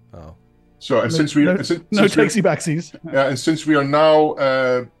 Oh. So, and since we no takesy backsies. and since we are now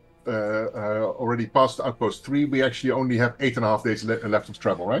already past outpost 3, we actually only have 8.5 days left of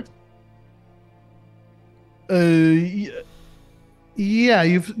travel, right? Yeah,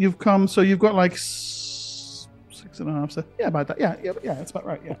 you've come. So you've got like 6.5. So yeah, about that. Yeah, that's about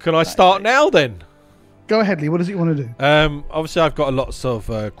right. Yeah. Well, can I start now then? Go ahead, Lee. What is it you want to do? Obviously, I've got lots of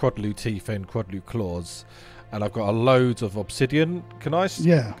Quadlu teeth and Quadlu claws, and I've got a loads of obsidian. Can I?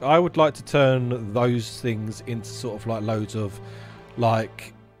 Yeah. I would like to turn those things into sort of like loads of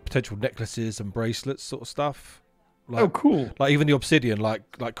like potential necklaces and bracelets, sort of stuff. Like, Oh, cool. Like even the obsidian, like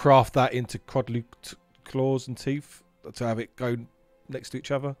craft that into Quadlu claws and teeth to have it go next to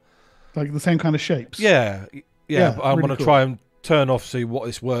each other. Like the same kind of shapes. Yeah. But I really want to cool. try and turn off, see what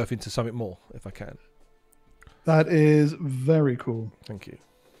it's worth into something more, if I can. That is very cool. Thank you.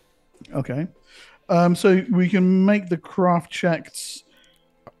 Okay. So we can make the craft checks.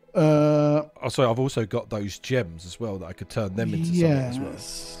 Oh, sorry, I've also got those gems as well that I could turn them into something as well.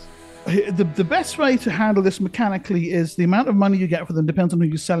 The best way to handle this mechanically is the amount of money you get for them depends on who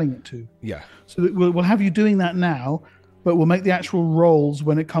you're selling it to. Yeah. So we'll have you doing that now, but we'll make the actual rolls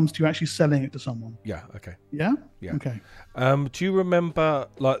when it comes to actually selling it to someone. Yeah. Okay. Yeah? Yeah. Okay. Do you remember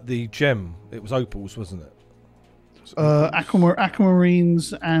like the gem? It was opals, wasn't it?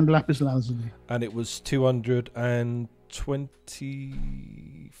 Aquamarines and lapis lazuli. And it was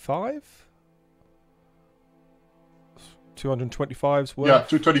 225. 225's worth. Yeah,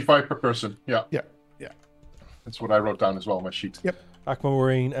 225 per person. Yeah. Yeah. That's what I wrote down as well on my sheet. Yep.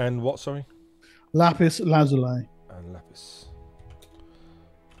 Aquamarine and what? Sorry. Lapis lazuli. And lapis.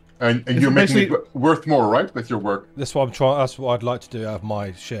 And It's you're making basically- it worth more, right, with your work? That's what I'm trying. That's what I'd like to do out of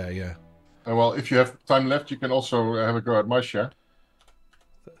my share. Yeah. Well, if you have time left, you can also have a go at my share.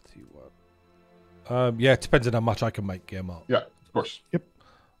 31. Yeah, it depends on how much I can make. Yeah, Mark. Yeah, of course.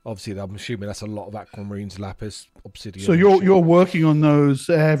 Obviously, I'm assuming that's a lot of aquamarines, lapis, obsidian. So and you're shit. working on those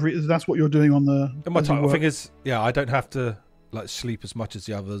that's what you're doing on the And my as you time, work. thing is, yeah, I don't have to like sleep as much as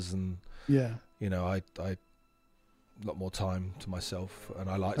the others, and Yeah. you know, I a lot more time to myself, and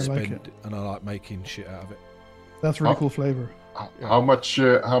I like I like and I like making shit out of it. That's really Oh. cool flavor. How much?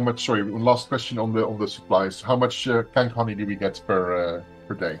 Sorry, last question on the supplies. How much kank honey do we get per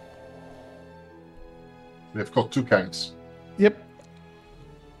day? We've got 2 kanks. Yep.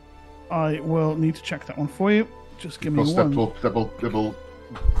 I will need to check that one for you. Just give me Because one. that will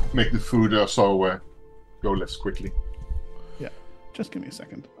make the food also go less quickly. Just give me a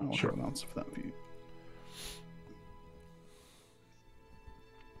second. I'll Sure. have an answer for that for you.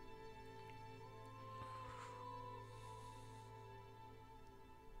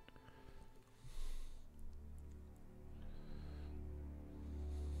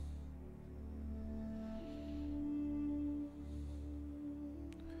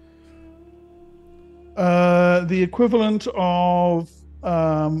 The equivalent of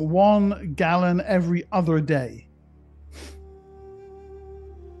 1 gallon every other day.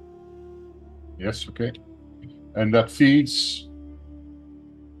 Yes, okay. And that feeds.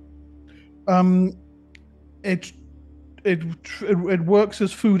 It works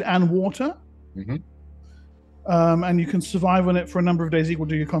as food and water, Mhm. And you can survive on it for a number of days equal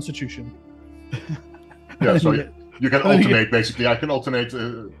to your constitution. Yeah, so Yeah. you can And then you alternate basically. I can alternate.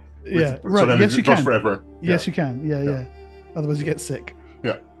 Yeah, So right. then Yes, it you goes can. forever. Yes, you can. Yeah. Otherwise, you get sick.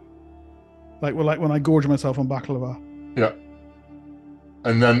 Yeah. Like when I gorge myself on baklava. Yeah.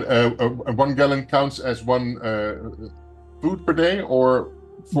 And then 1 gallon counts as 1 food per day, or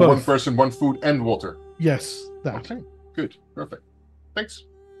for Both. 1 person, 1 food and water. Yes, that. Okay, good, perfect. Thanks.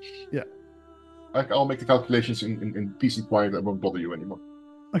 Yeah. I'll make the calculations in peace and quiet. I won't bother you anymore.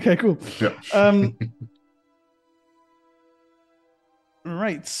 Okay, cool. Yeah.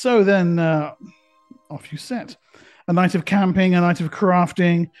 Right. So then off you set. A night of camping, a night of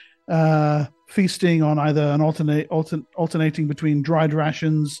crafting, feasting on either an alternating between dried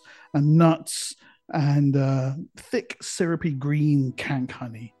rations and nuts and thick, syrupy green kank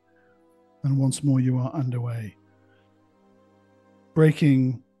honey. And once more you are underway.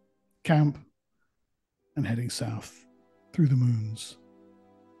 Breaking camp and heading south through the moons.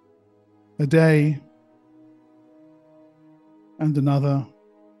 A day, and another,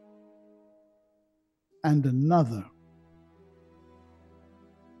 and another.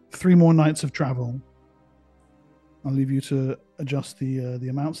 3 more nights of travel. I'll leave you to adjust the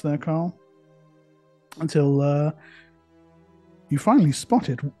amounts there, Carl. Until you finally spot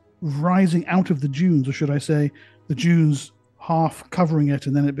it rising out of the dunes, or should I say, the dunes half covering it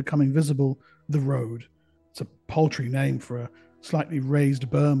and then it becoming visible, the road. It's a paltry name for a slightly raised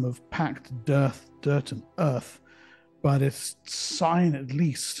berm of packed dirt and earth, but it's a sign at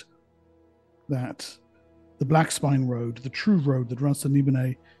least that the Black Spine Road, the true road that runs to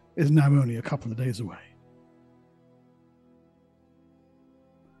Nibenay, is now only a couple of days away.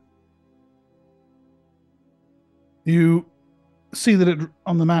 You see that it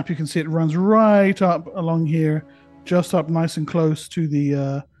on the map. You can see it runs right up along here, just up nice and close to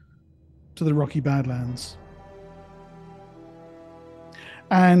the Rocky Badlands,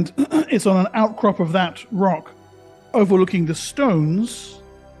 and it's on an outcrop of that rock, overlooking the stones,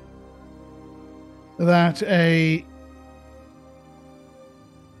 that a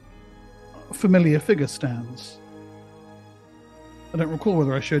familiar figure stands. I don't recall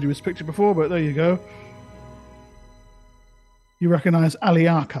whether I showed you his picture before, but there you go. You recognize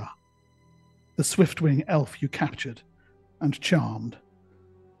Aliaka, the swift-wing elf you captured and charmed.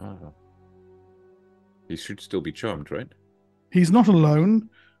 He should still be charmed, right? He's not alone.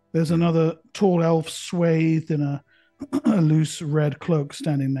 There's another tall elf swathed in a loose red cloak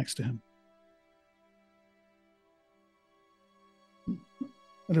standing next to him.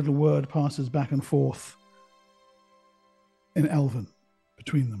 A little word passes back and forth in Elven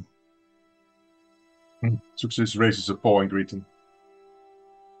between them. Success raises a paw in greeting.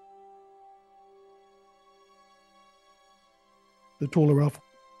 The taller elf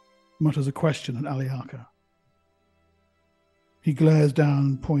mutters a question at Aliaka. He glares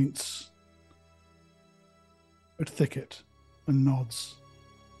down, points at Thicket, and nods.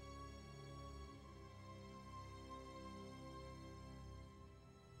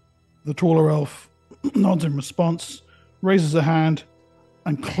 The taller elf nods in response, raises a hand,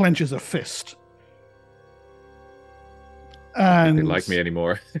 and clenches a fist. And They like me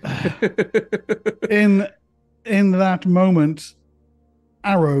anymore. in that moment,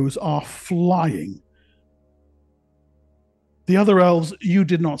 arrows are flying. The other elves, you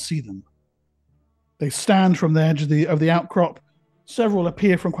did not see them. They stand from the edge of the outcrop. Several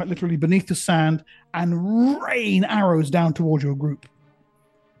appear from quite literally beneath the sand and rain arrows down towards your group.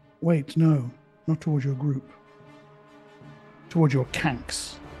 Wait, no, not towards your group. Towards your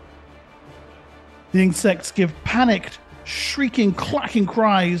kanks. The insects give panicked, shrieking, clacking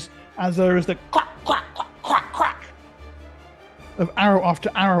cries as there is the clack, clack, clack, clack, clack of arrow after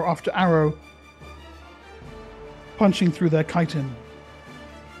arrow after arrow punching through their chitin.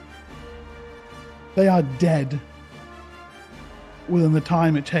 They are dead within the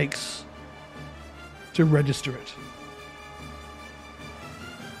time it takes to register it.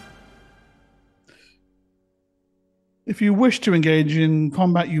 If you wish to engage in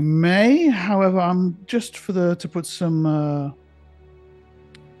combat, you may. However, I'm just to put some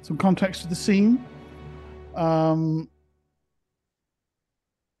context to the scene. I'm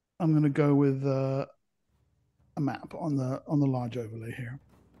going to go with a map on the large overlay here.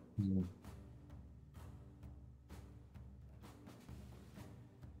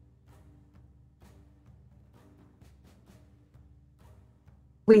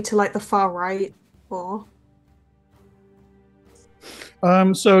 We to like the far right, or?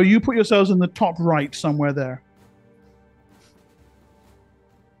 So you put yourselves in the top right somewhere there.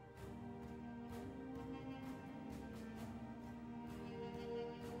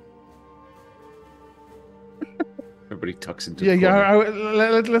 Everybody tucks into Yeah, the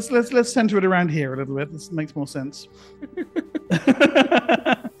corner. let's center it around here a little bit. This makes more sense.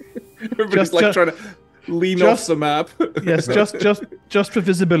 Everybody's trying to lean off the map. Yes, just for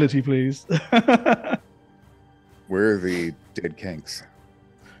visibility, please. Where are the dead kanks?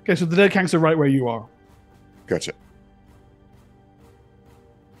 Okay, so the dead kanks are right where you are. Gotcha.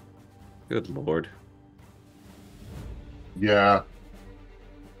 Good lord. Yeah.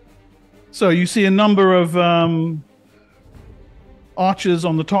 So you see a number of archers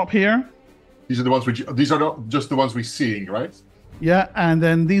on the top here. These are the ones these are not just the ones we're seeing, right? Yeah, and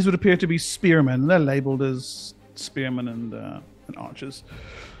then these would appear to be spearmen. They're labeled as spearmen and archers.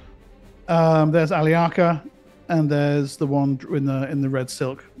 There's Aliaka, and there's the one in the red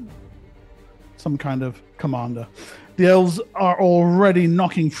silk, some kind of commander. The elves are already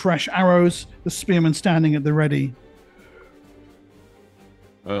knocking fresh arrows. The spearmen standing at the ready.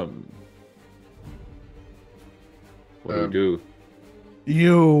 What do we do?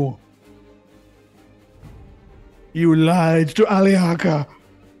 You You lied to Aliaka,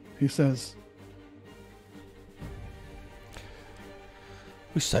 he says.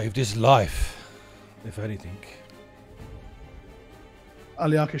 We saved his life, if anything.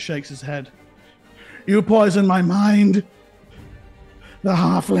 Aliaka shakes his head. You poisoned my mind. The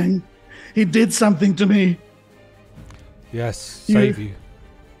halfling. He did something to me. Yes, save you.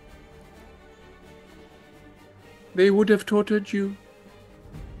 They would have tortured you.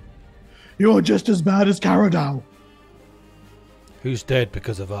 You're just as bad as Karadao. Who's dead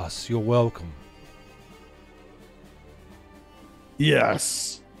because of us? You're welcome.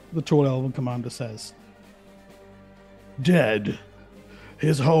 Yes, the tall elven commander says. Dead.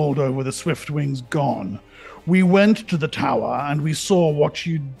 His hold over the Swiftwing's gone. We went to the tower and we saw what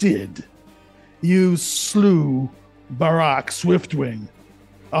you did. You slew Barak Swiftwing,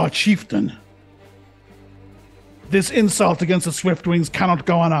 our chieftain. This insult against the Swiftwings cannot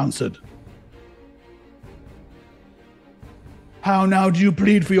go unanswered. How now do you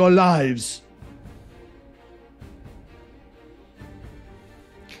plead for your lives?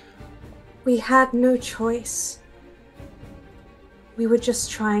 We had no choice. We were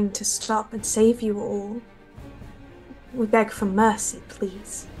just trying to stop and save you all. We beg for mercy,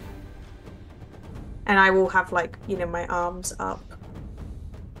 please. And I will have, like, you know, my arms up.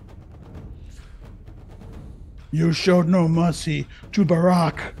 You showed no mercy to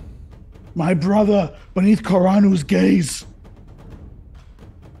Barak, my brother, beneath Koranu's gaze.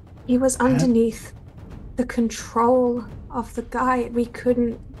 He was underneath the control of the guy. We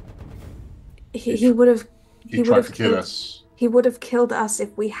couldn't. He would have. He tried to kill us. He would have killed us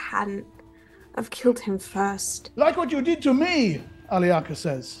if we hadn't have killed him first. Like what you did to me, Aliaka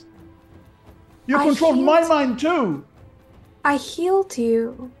says. You I controlled my healed- mind too. I healed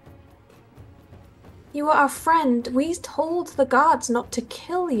you. You were our friend. We told the guards not to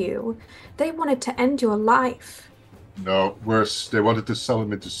kill you. They wanted to end your life. No, worse, they wanted to sell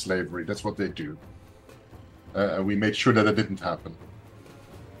him into slavery. That's what they do. And we made sure that it didn't happen.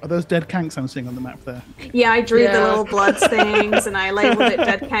 Are those dead kanks I'm seeing on the map there? Yeah, I drew the Yeah. little blood stains and I labeled it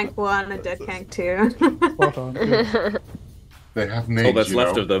Dead Kank 1 and Dead Kank 2. Spot on. Good. They have names. All that's you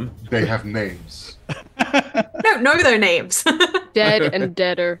left know. of them. They have names. Don't know their names. Dead and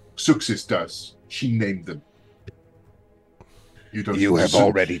deader. Suxis does. She named them. You don't. You have Su-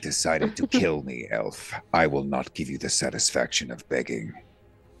 already decided to kill me, elf. I will not give you the satisfaction of begging.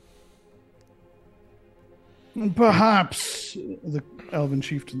 Perhaps, the elven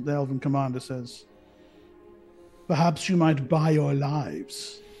chieftain, the elven commander says, perhaps you might buy your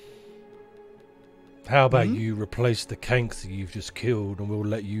lives. How about you replace the kanks that you've just killed and we'll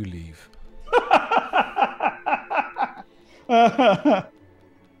let you leave?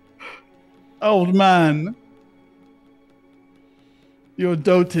 Old man, your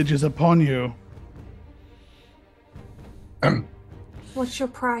dotage is upon you. What's your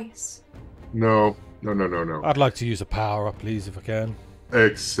price? No. I'd like to use a power up, please, if I can.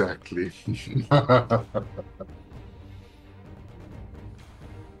 Exactly.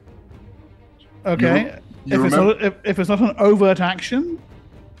 Okay. You if it's not an overt action,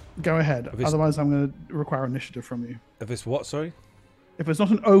 go ahead. If it's- Otherwise, I'm going to require initiative from you. If it's what, sorry? If it's not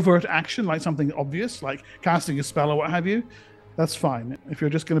an overt action, like something obvious, like casting a spell or what have you, that's fine. If you're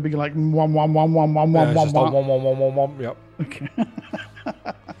just going to be like one, Yeah, it's just like one. Yep. Okay.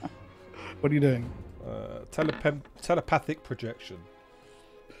 What are you doing? Telepathic projection.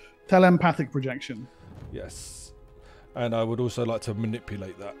 Telepathic projection. Yes. And I would also like to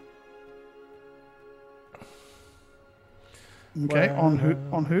manipulate that. Okay. On who?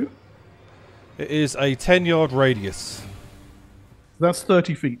 On who? It is a 10-yard radius. That's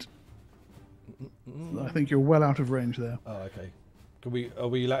 30 feet. I think you're well out of range there. Oh, okay. Are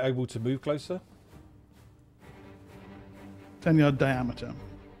we able to move closer? 10-yard diameter.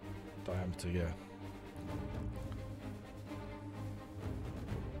 Diameter, yeah.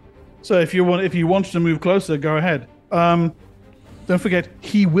 So if you want to move closer, go ahead. Don't forget,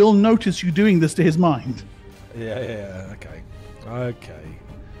 he will notice you doing this to his mind. Yeah. Okay. I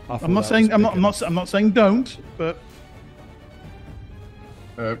thought I'm not that saying was big enough. I'm not saying don't, but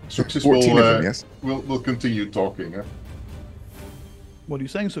Suxis 14 of them, yes? will continue talking. what are you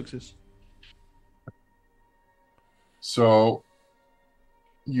saying, Suxis? So,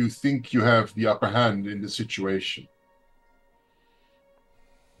 you think you have the upper hand in the situation.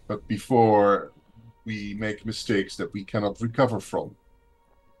 But before we make mistakes that we cannot recover from,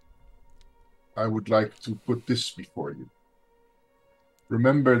 I would like to put this before you.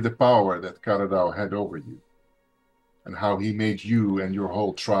 Remember the power that Karadao had over you, and how he made you and your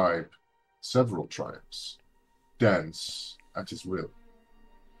whole tribe, several tribes, dance at his will.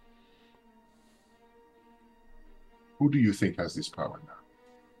 Who do you think has this power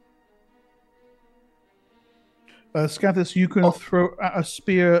now? Scathis, you can throw a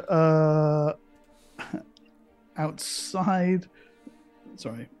spear outside.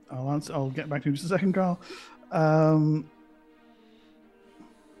 Sorry, I'll get back to you in just a second, Carl.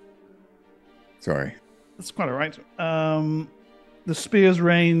 Sorry. That's quite all right. The spear's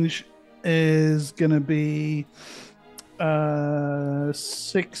range is going to be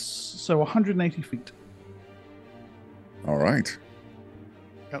 180 feet All right.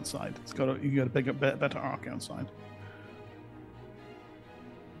 outside. You got a bigger, better arc outside.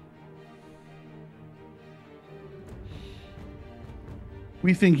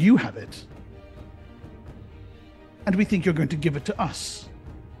 We think you have it, and we think you're going to give it to us.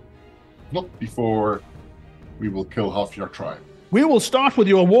 Not before we will kill half your tribe. We will start with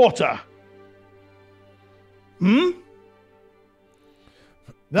your water.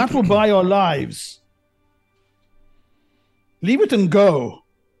 That will buy your lives. Leave it and go.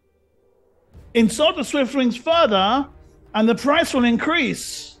 Insult the Swiftwings further, and the price will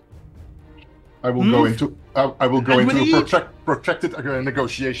increase. I will go into a protracted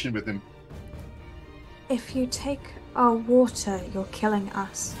negotiation with him. If you take our water, you're killing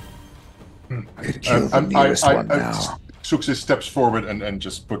us. I could kill the nearest one now. Suxis steps forward and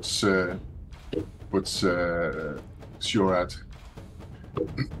just puts Siorat.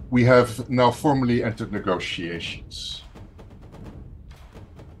 We have now formally entered negotiations.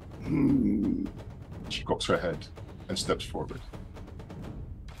 She cocks her head and steps forward.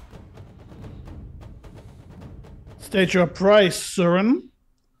 State your price, Surin.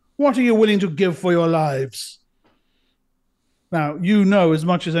 What are you willing to give for your lives? Now, you know as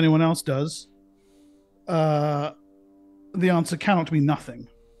much as anyone else does. The answer cannot be nothing.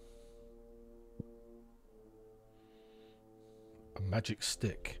 A magic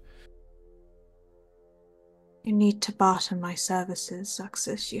stick. You need to barter my services,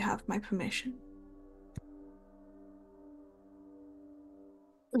 Zuxis. You have my permission.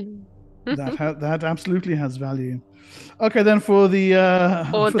 That absolutely has value. Okay, then for the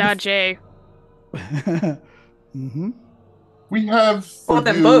Or Dajay. Mm-hmm. We have for Or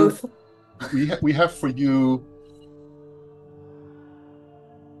them you, both. We have for you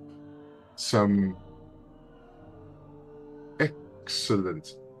some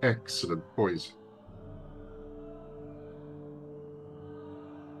excellent poison.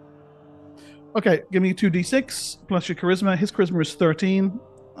 Okay, give me 2d6 plus your charisma. His charisma is 13.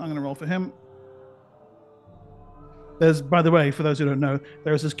 I'm going to roll for him. There's, by the way, for those who don't know,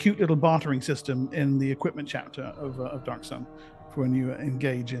 there's this cute little bartering system in the equipment chapter of darksun for when you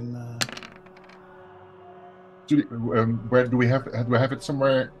engage in. Where do we have? Do I have it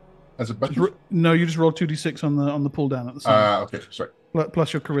somewhere as a button? No, you just roll 2d6 on the pull down at the side. Okay, sorry.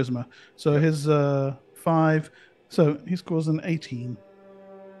 Plus your charisma. So his 5. So he scores an 18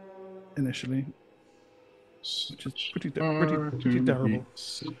 initially, which is pretty terrible.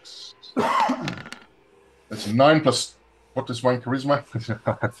 That's 9 plus what is 1 charisma?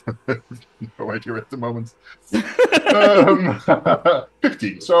 I have no idea at the moment.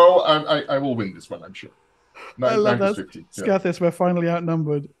 15. So I will win this one, I'm sure. 9 plus 15. Scathis, we're finally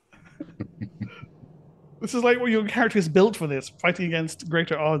outnumbered. This is like what your character is built for this, fighting against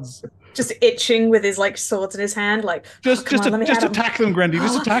greater odds. Just itching with his swords in his hand, like just attack them, Grendy.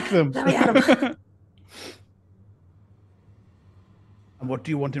 Just attack them. Let me at him. And what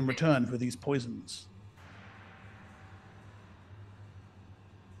do you want in return for these poisons?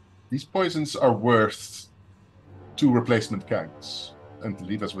 These poisons are worth 2 replacement gangs and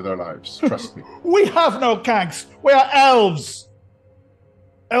leave us with our lives. Trust me. We have no gangs. We are elves.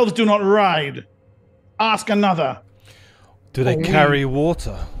 Elves do not ride. Ask another. Do they carry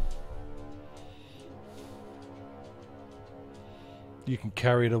water? You can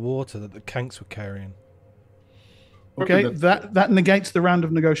carry the water that the Kanks were carrying. Okay, that negates the round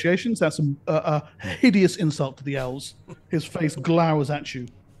of negotiations. That's a hideous insult to the elves. His face glowers at you.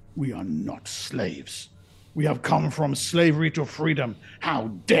 We are not slaves. We have come from slavery to freedom. How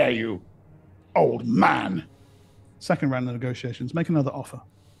dare you, old man? Second round of negotiations. Make another offer.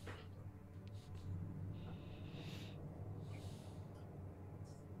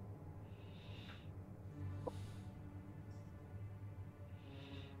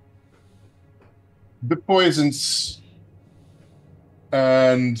 The poisons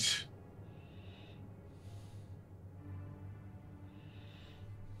and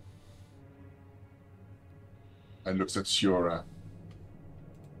looks at Siora.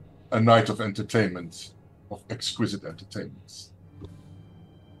 A night of entertainment, of exquisite entertainment.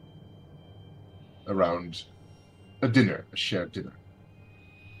 Around a dinner, a shared dinner.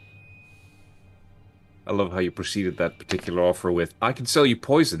 I love how you preceded that particular offer with, I can sell you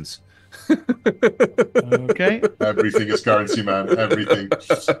poisons. Okay. Everything is currency, man. Everything.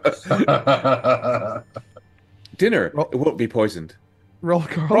 Dinner, Roll- it won't be poisoned. Roll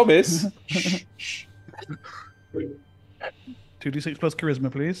call. Promise. 2d6 plus charisma,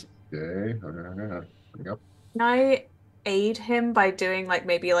 please. Okay. Bring up. Can I aid him by doing like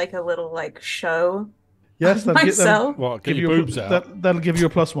maybe like a little like show? Yes, that'll get them. Myself? Well, get Give your you a, boobs out. that'll give you a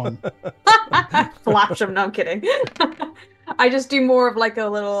 +1. Flash him, no I'm kidding. I just do more of like a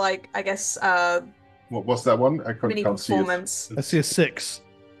little like I guess What's that one? I mini can't see it. performance. I see a 6.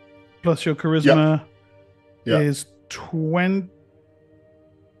 Plus your charisma Yeah. is 20.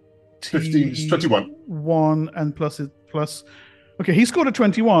 15, 21. 1 and plus. Okay, he scored a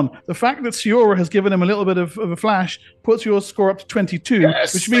 21. The fact that Siora has given him a little bit of a flash puts your score up to 22,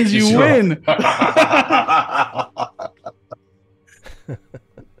 Yes, which means thank you, you win.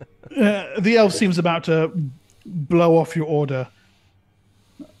 The elf seems about to blow off your order,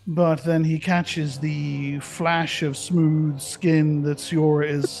 but then he catches the flash of smooth skin that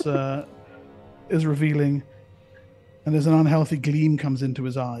Siora is revealing, and there's an unhealthy gleam comes into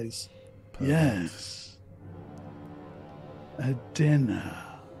his eyes. Yes, a dinner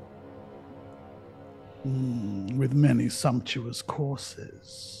with many sumptuous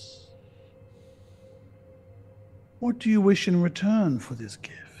courses. What do you wish in return for this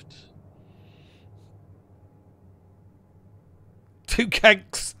gift? 2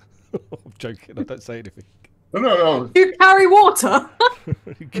 kanks. I'm joking. I don't say anything. No. You carry water.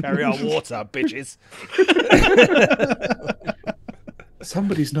 You carry our water, bitches.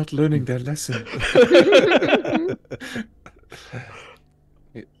 Somebody's not learning their lesson.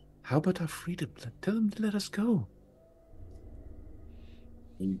 How about our freedom? Tell them to let us go.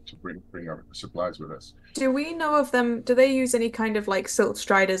 We need to bring our supplies with us. Do we know of them? Do they use any kind of like silt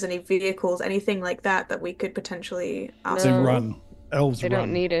striders, any vehicles, anything like that that we could potentially ask They No. for? run. Elves They run.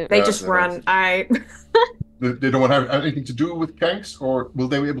 don't need it. They Yeah, just they're run. They don't want to have anything to do with kanks, or will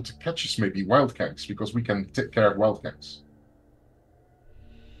they be able to catch us, maybe wild kanks, because we can take care of wild kanks.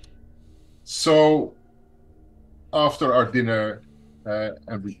 So, after our dinner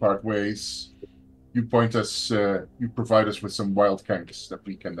and we part ways, you provide us with some wild kanks that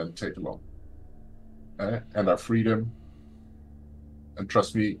we can then take along, and our freedom. And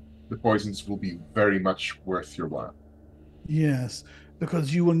trust me, the poisons will be very much worth your while. Yes,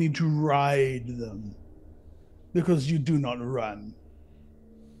 because you will need to ride them. Because you do not run.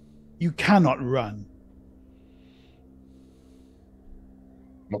 You cannot run.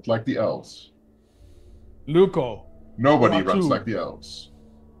 Not like the elves. Luco. Nobody Not runs too. like the elves.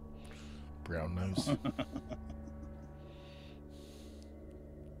 Brown nose.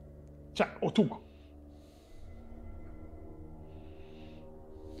 Jack Otuk.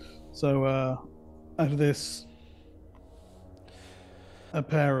 So, out of this, a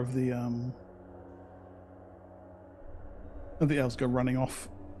pair of the elves go running off.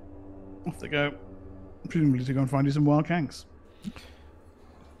 Off they go, presumably to go and find you some wild kanks.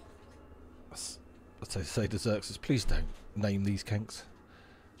 I'd say to Xerxes, please don't name these kanks.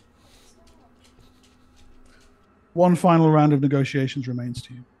 One final round of negotiations remains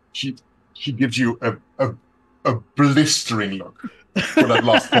to you. She gives you a blistering look for that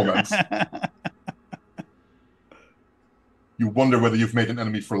last comment. You wonder whether you've made an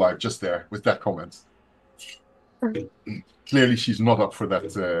enemy for life just there with that comment. Clearly, she's not up for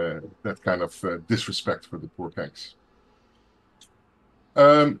that kind of disrespect for the poor kanks.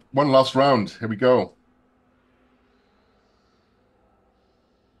 One last round. Here we go.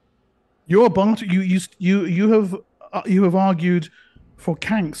 You're about you have argued for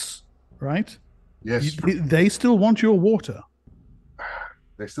kanks, right? Yes, They still want your water.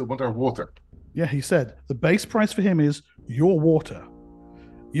 they still want our water. Yeah, he said the base price for him is your water.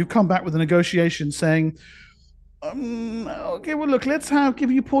 You come back with a negotiation saying, okay, well, look, let's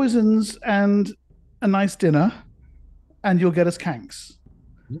give you poisons and a nice dinner, and you'll get us kanks.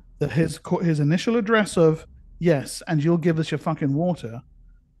 His initial address of yes, and you'll give us your fucking water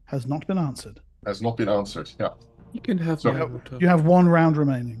has not been answered. Has not been answered. Yeah. You can have So- my water. You have one round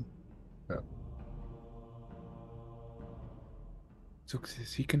remaining.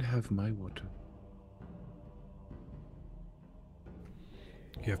 Success, he can have my water.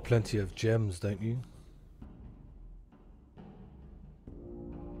 You have plenty of gems, don't you?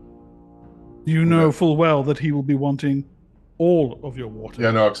 You know full well that he will be wanting all of your water.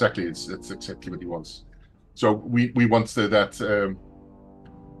 Yeah, no, exactly. It's exactly what he wants. So we want that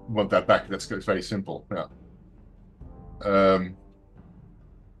want that back. That's very simple. Yeah.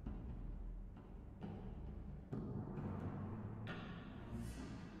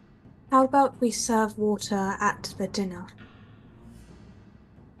 How about we serve water at the dinner?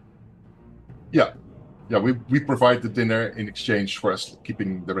 Yeah. Yeah, we provide the dinner in exchange for us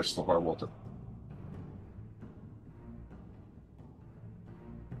keeping the rest of our water.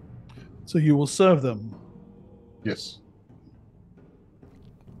 So you will serve them. Yes.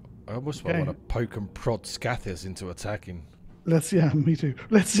 I almost Okay. want to poke and prod Scathis into attacking. Me too.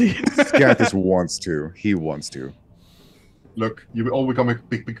 Let's see. Scathis wants to. He wants to. Look, you will all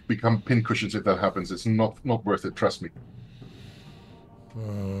become pincushions if that happens. It's not worth it, trust me.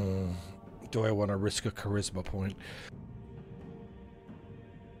 Do I want to risk a charisma point?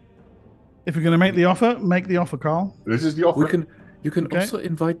 If you're going to make the offer, Carl. This is the offer. You can Okay. also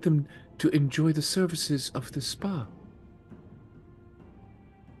invite them to enjoy the services of the spa.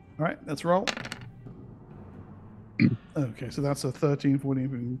 All right, let's roll. Okay, so that's a 13, 14.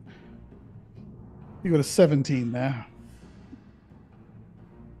 15. You got a 17 there.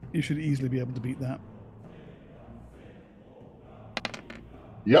 You should easily be able to beat that.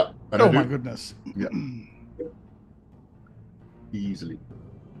 Yeah. And Oh my goodness. Yeah. Easily.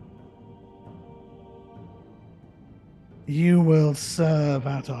 You will serve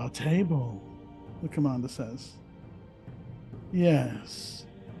at our table, the commander says. Yes.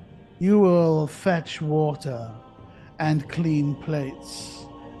 You will fetch water and clean plates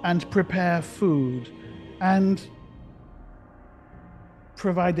and prepare food and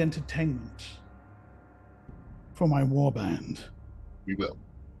provide entertainment for my warband. We will.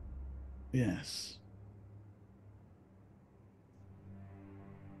 Yes.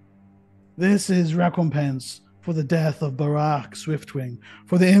 This is recompense for the death of Barak Swiftwing,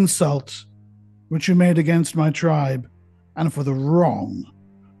 for the insult which you made against my tribe, and for the wrong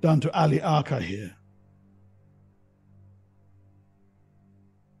done to Ali Arka here.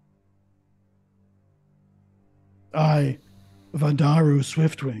 I, Vadaru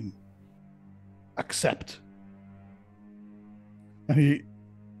Swiftwing, accept. And he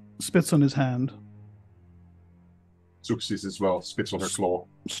spits on his hand, Zuxis as well, spits on her claw.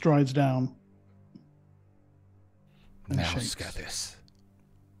 strides down. and Now, shakes. Scathis.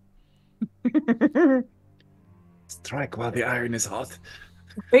 Strike while the iron is hot.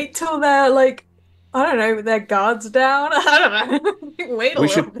 Wait till they're like, I don't know, their guards down. I don't know. Wait a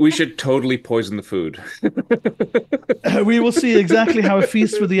little. We should totally poison the food. We will see exactly how a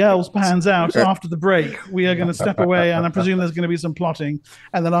feast with the elves pans out after the break. We are going to step away, and I presume there's going to be some plotting,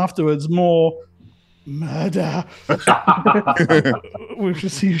 and then afterwards more murder. We shall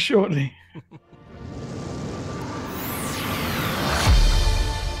see you shortly.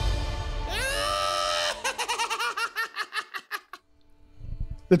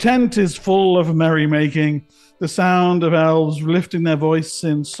 The tent is full of merrymaking, the sound of elves lifting their voice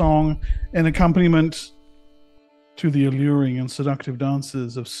in song in accompaniment to the alluring and seductive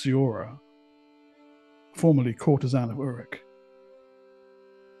dances of Siora, formerly courtesan of Uruk.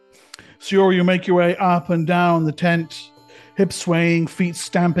 Siora, you make your way up and down the tent, hips swaying, feet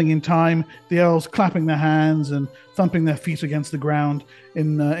stamping in time, the elves clapping their hands and thumping their feet against the ground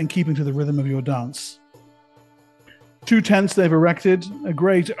in keeping to the rhythm of your dance. 2 tents they've erected, a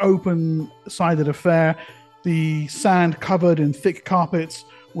great open-sided affair, the sand covered in thick carpets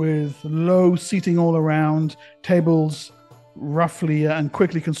with low seating all around, tables roughly and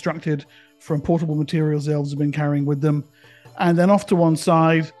quickly constructed from portable materials the elves have been carrying with them. And then off to one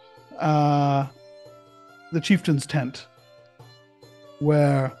side, the chieftain's tent,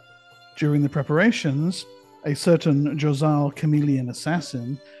 where during the preparations, a certain Josal chameleon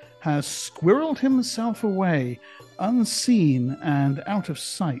assassin has squirreled himself away, unseen and out of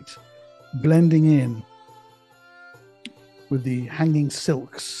sight, blending in with the hanging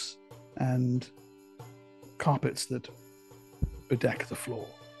silks and carpets that bedeck the floor.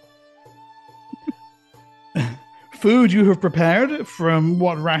 Food you have prepared from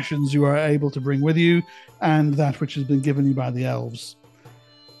what rations you are able to bring with you and that which has been given you by the elves.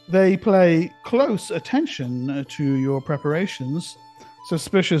 They pay close attention to your preparations,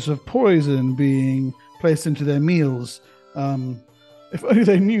 suspicious of poison being placed into their meals. If only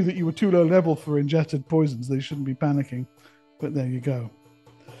they knew that you were too low level for ingested poisons, they shouldn't be panicking. But there you go.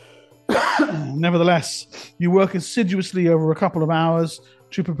 Nevertheless, you work assiduously over a couple of hours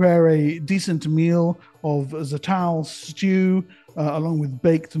to prepare a decent meal of zatal stew, along with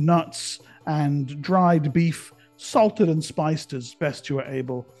baked nuts and dried beef, salted and spiced as best you are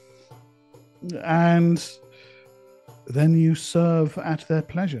able. And then you serve at their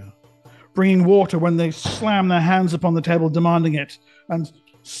pleasure, bringing water when they slam their hands upon the table demanding it, and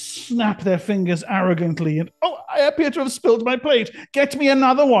snap their fingers arrogantly, and, oh, I appear to have spilled my plate. Get me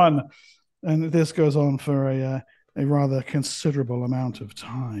another one. And this goes on for a rather considerable amount of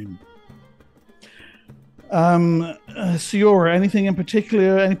time. Siora, anything in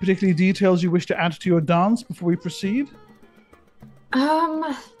particular, any particular details you wish to add to your dance before we proceed?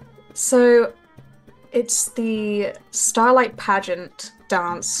 So it's the Starlight Pageant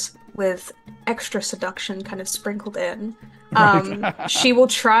dance with extra seduction kind of sprinkled in. She will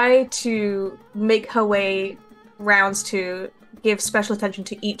try to make her way rounds to give special attention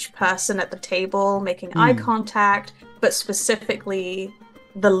to each person at the table, making eye contact, but specifically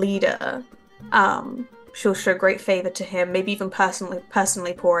the leader. She'll show great favor to him, maybe even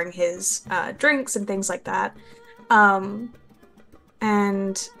personally pouring his drinks and things like that.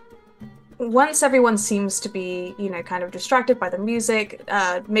 And once everyone seems to be, kind of distracted by the music,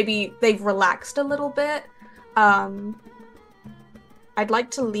 maybe they've relaxed a little bit, I'd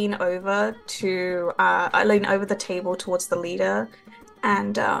like to lean over the table towards the leader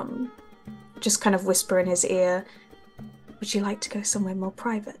and just kind of whisper in his ear, "Would you like to go somewhere more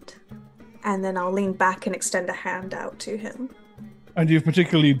private?" And then I'll lean back and extend a hand out to him. And you've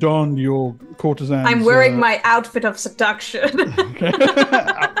particularly donned your courtesan's... I'm wearing my outfit of seduction. Okay.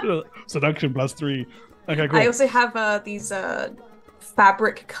 Seduction +3. Okay, cool. I also have these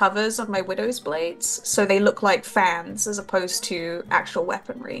fabric covers on my widow's blades, so they look like fans as opposed to actual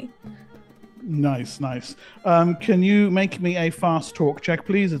weaponry. Nice. Can you make me a fast talk check,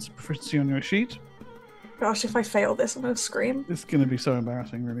 please? It's a proficiency on your sheet. Gosh, if I fail this, I'm going to scream. It's going to be so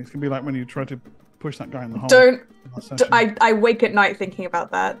embarrassing, really. It's going to be like when you try to push that guy in the hole. I wake at night thinking about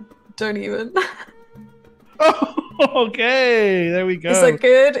that. Don't even. Oh, okay, there we go. Is that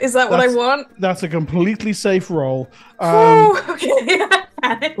good? Is that what I want? That's a completely safe roll. Okay.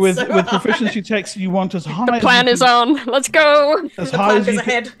 With proficiency checks, you want as high. The plan is on. Let's go. As high as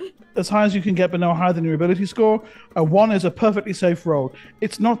you can get, but no higher than your ability score. A 1 is a perfectly safe roll.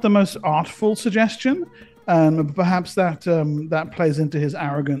 It's not the most artful suggestion. Perhaps that plays into his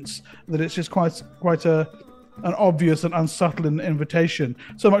arrogance. That it's just quite an obvious and unsubtle invitation.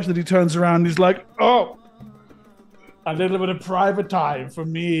 So much that he turns around and he's like, "Oh, a little bit of private time for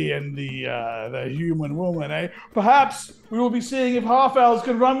me and the human woman, eh? Perhaps we will be seeing if half-elves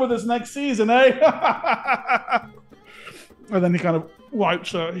can run with us next season, eh?" And then he kind of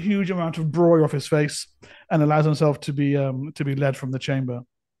wipes a huge amount of broy off his face and allows himself to be led from the chamber.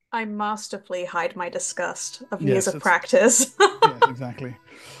 I masterfully hide my disgust of years of practice. Yes, exactly.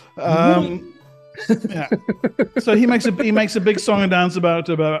 Yeah. So he makes a big song and dance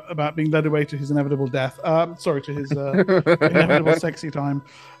about being led away to his inevitable death. To his inevitable sexy time,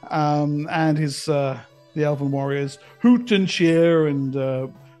 and his the elven warriors hoot and cheer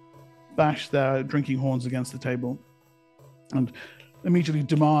and bash their drinking horns against the table, and immediately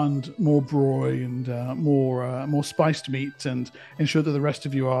demand more broy and more spiced meat, and ensure that the rest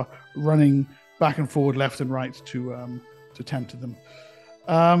of you are running back and forward, left and right to tend to them.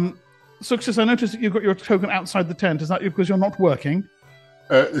 Success, I noticed that you've got your token outside the tent. Is that because you're not working?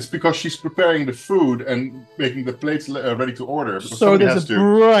 It's because she's preparing the food and making the plates ready to order. So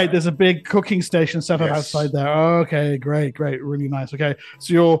there's a big cooking station set up outside there. Okay, great, really nice. Okay,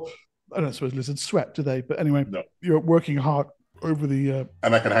 so I don't suppose lizards sweat, do they? But anyway, you're working hard over the...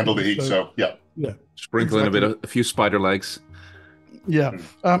 and I can handle the heat, so yeah. Sprinkle in a few spider legs. Yeah.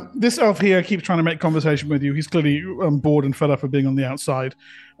 This elf here keeps trying to make conversation with you. He's clearly bored and fed up of being on the outside.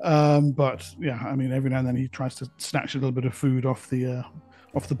 But yeah, I mean, every now and then he tries to snatch a little bit of food off the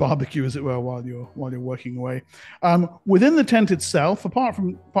barbecue, as it were, while you're working away. Within the tent itself, apart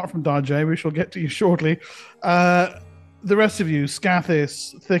from Darjay, we shall get to you shortly. The rest of you,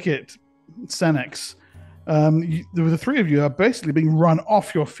 Scathis, Thicket, Senex, the three of you are basically being run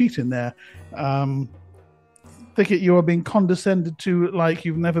off your feet in there. Thicket, you are being condescended to like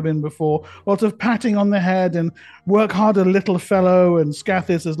you've never been before. Lots of patting on the head and work harder, little fellow. And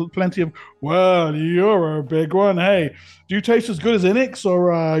Scathis, there's plenty of, well, you're a big one. Hey, do you taste as good as Inix,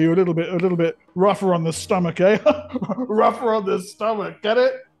 or are you a little bit rougher on the stomach, eh? Rougher on the stomach, get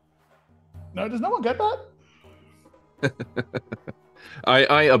it? No, does no one get that?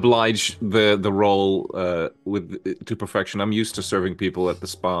 I oblige the role to perfection. I'm used to serving people at the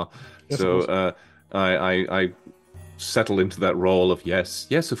spa, so I settle into that role of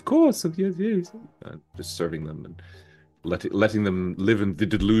yes, of course, yes. Just serving them and letting them live in the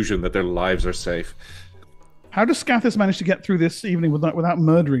delusion that their lives are safe. How does Scathis manage to get through this evening without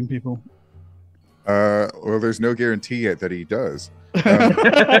murdering people? Well, there's no guarantee yet that he does.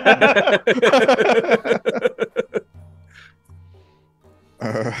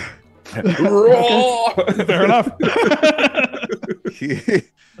 Fair enough.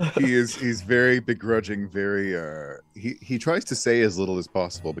 He's very begrudging, very he tries to say as little as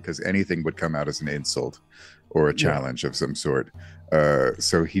possible because anything would come out as an insult or a challenge of some sort.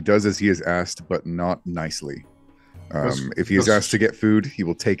 So he does as he is asked, but not nicely. If he is asked to get food, he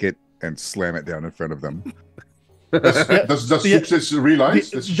will take it and slam it down in front of them. Does Success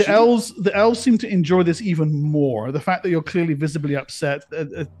realize the elves seem to enjoy this even more? The fact that you're clearly visibly upset,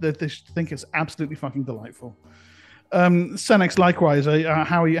 that they think it's absolutely fucking delightful. Senex, likewise,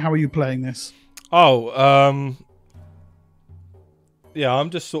 how are you playing this? Yeah, I'm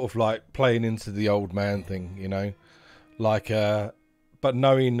just sort of like playing into the old man thing, you know, like, but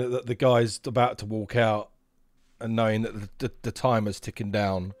knowing that the guy's about to walk out and knowing that the timer's ticking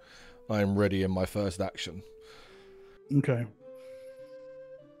down, I am ready in my first action. Okay.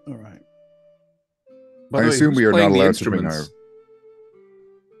 All right. I assume we are not allowed to bring our...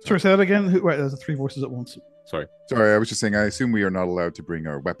 Sorry, say that again? Right, there's 3 voices at once. Sorry, I was just saying, I assume we are not allowed to bring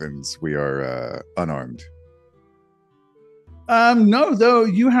our weapons. We are unarmed. No, though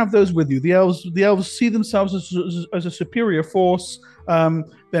you have those with you. The elves see themselves as a superior force.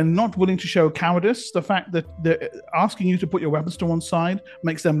 They're not willing to show cowardice. The fact that they're asking you to put your weapons to one side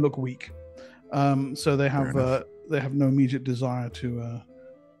makes them look weak. So they have no immediate desire to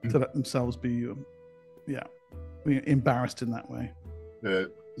let themselves be embarrassed in that way.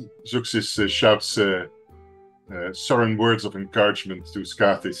 Zuxis shouts solemn words of encouragement to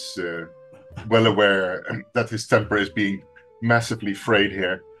Skathis, well aware that his temper is being massively frayed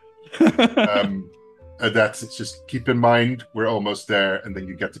here. That's just keep in mind, we're almost there, and then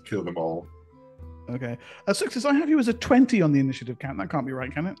you get to kill them all. Okay. Success, I have you as a 20 on the initiative count. That can't be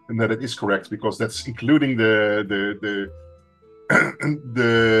right, can it? And that it is correct, because that's including the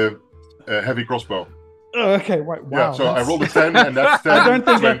heavy crossbow. Oh, okay, right. Wow. Yeah, so I rolled a 10, and that's 10. I don't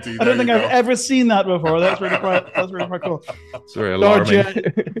think 20. I don't think I've ever seen that before. That's really quite cool. It's very alarming.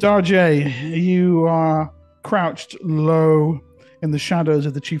 Darjay, you are crouched low in the shadows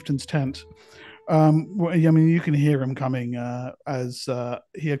of the chieftain's tent. I mean, you can hear him coming as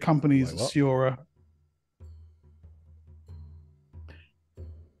he accompanies Siora.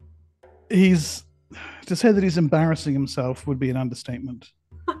 To say that he's embarrassing himself would be an understatement.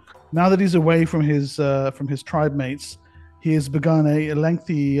 Now that he's away from his tribe mates, he has begun a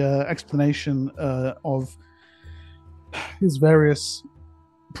lengthy explanation of his various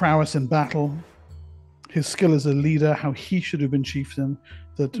prowess in battle, his skill as a leader, how he should have been chieftain,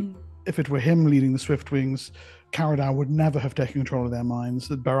 that if it were him leading the Swiftwings, Caradar would never have taken control of their minds,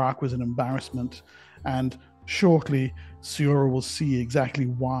 that Barak was an embarrassment, and shortly Siora will see exactly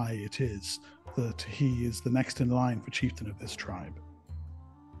why it is that he is the next in line for chieftain of this tribe.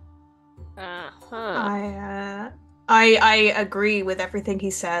 I agree with everything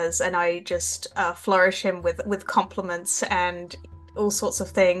he says, and I just flourish him with compliments and all sorts of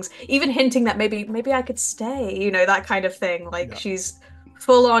things, even hinting that maybe I could stay, you know, that kind of thing. Like, she's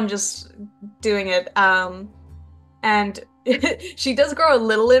full on just doing it, and she does grow a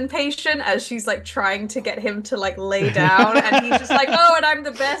little impatient as she's like trying to get him to like lay down, and he's just like, oh, and I'm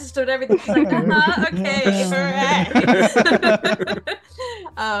the best and everything. She's like, okay, hooray.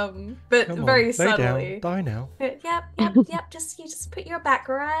 But very subtly. Die now. Yep. Just put your back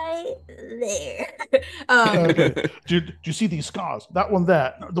right there. Okay. Do you see these scars? That one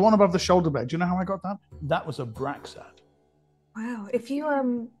there, the one above the shoulder blade. Do you know how I got that? That was a Braxad. Wow. If you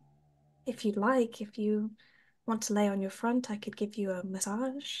want to lay on your front, I could give you a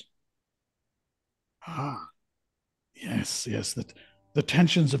massage. Yes. The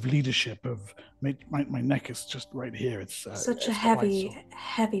tensions of leadership of my neck is just right here. It's such a heavy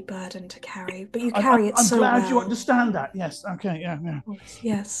burden to carry, but you I'm carry it so well. glad you understand that. Yes. Okay. Yeah.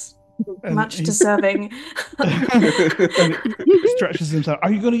 Yes. And Much deserving. And he stretches himself.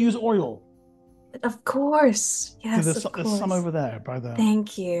 Are you going to use oil? Of course. Yes. There's some over there by the.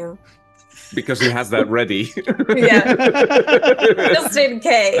 Thank you. Because he has that ready. Yeah. Just in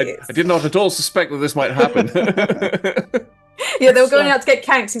case. I did not at all suspect that this might happen. Yeah, they were going out to get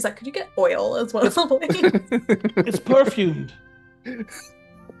kanks. He's like, could you get oil as well? It's perfumed.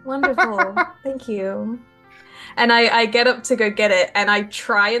 Wonderful. Thank you. And I get up to go get it, and I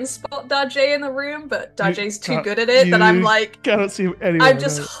try and spot Darjay in the room, but Darjay's too good at it that I'm like, cannot see him anywhere. I'm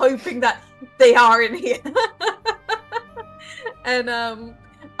just hoping that they are in here. And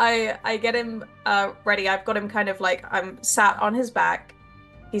I get him ready. I've got him kind of like, I'm sat on his back.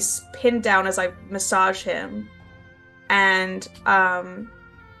 He's pinned down as I massage him. And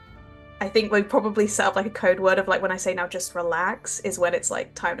I think we probably set up like a code word of like when I say now just relax is when it's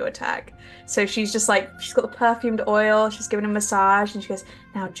like time to attack. So she's just like, she's got the perfumed oil, she's giving a massage, and she goes,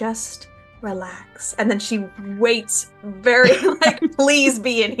 now just relax. And then she waits very like, please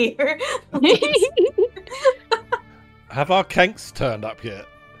be in here. Have our kanks turned up yet?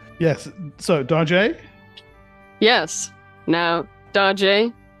 Yes. So, Darjay? Yes. Now,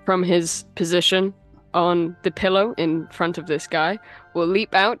 Darjay, from his position on the pillow in front of this guy, will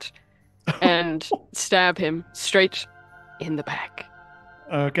leap out and stab him straight in the back.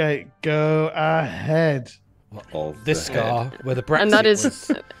 Okay, go ahead. Of This the head. scar where the Brexit And that is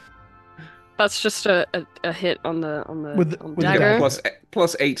was. that's just a hit on the With the dagger. dagger.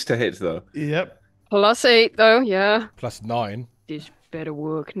 Plus 8 to hit though. Yep. Plus 8 though, yeah. Plus 9. This better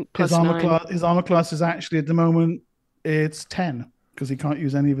work. His Plus armor 9. class. His armor class is actually at the moment it's 10 because he can't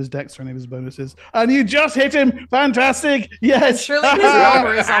use any of his dex or any of his bonuses. And you just hit him. Fantastic. Yes. Surely his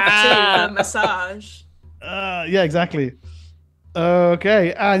armor is up too for massage. Yeah, exactly.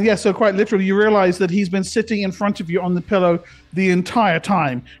 Okay, and yeah, so quite literally, you realize that he's been sitting in front of you on the pillow the entire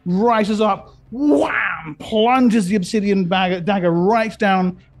time. Rises up, wham! Plunges the obsidian dagger right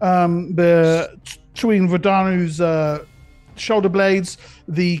down between Verdanu's shoulder blades.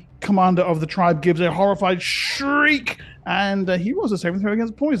 The commander of the tribe gives a horrified shriek, and he rolls a saving throw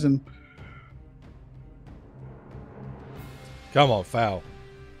against poison. Come on, foul.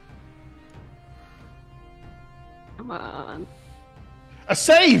 Come on. A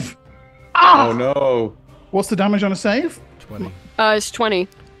save! Oh no. What's the damage on a save? 20. It's 20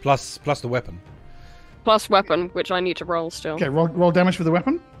 Plus the weapon. plus weapon, which I need to roll still. Okay, roll damage for the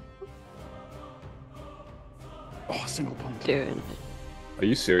weapon. Oh, single point. Doing. Are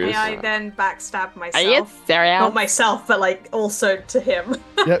you serious? I then backstab myself. Are you serious? Not myself, but like also to him.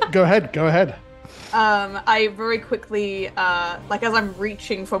 Yep, go ahead. Go ahead. I very quickly, like as I'm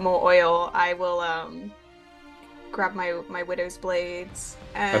reaching for more oil, I will grab my widow's blades.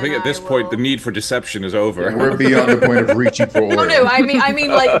 And I think at this point the need for deception is over. We're beyond the point of reaching for oil. Oh no, I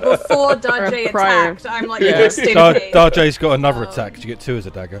mean like before Darjay Prior. attacked, I'm like Yeah. just in case. Darjay's got another attack. You get 2 as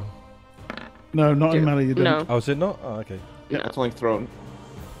a dagger. No, not in melee. You don't. No. Oh, is it not? Oh, okay. It's only thrown.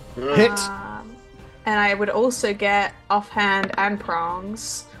 Hit. And I would also get offhand and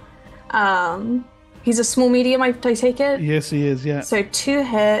prongs. He's a small medium, I take it. Yes, he is. Yeah. So 2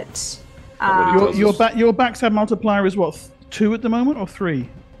 hits. What Your backstab multiplier is what, 2 at the moment or 3?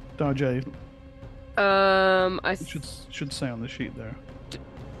 Darjay, I it should say on the sheet there.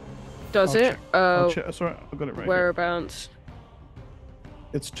 does I'll it? check- I'll Oh, check. Sorry, I've got it right. Here. whereabouts?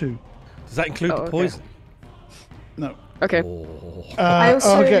 It's 2. Does that include Oh, the okay. poison? No. Okay. Oh. I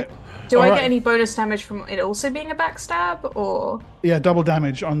also okay. do I Alright. get any bonus damage from it also being a backstab or Yeah, double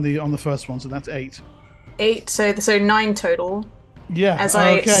damage on the first one, so that's 8. 8? So 9 total. Yeah. As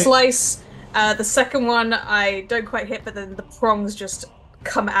I okay. slice the second one, I don't quite hit, but then the prongs just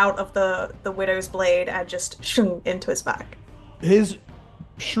come out of the widow's blade and just shing into his back. His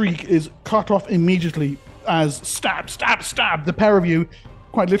shriek is cut off immediately as stab, stab, stab. The pair of you,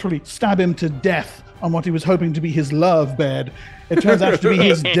 quite literally, stab him to death on what he was hoping to be his love bed. It turns out to be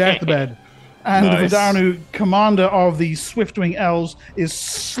his deathbed. And Nice. Vidanu, commander of the Swiftwing Elves, is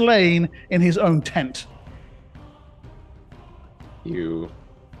slain in his own tent. You.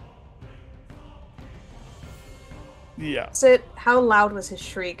 Yeah. So how loud was his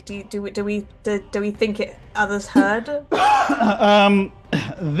shriek? Do we think others heard?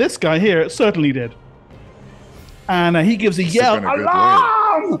 This guy here certainly did. And he gives a Must've yell, been a good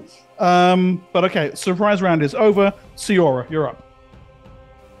alarm! But okay, surprise round is over. Siora, you're up.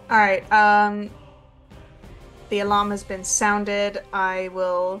 All right. The alarm has been sounded. I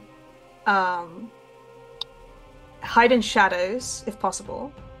will hide in shadows if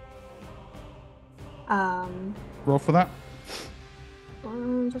possible. Roll for that.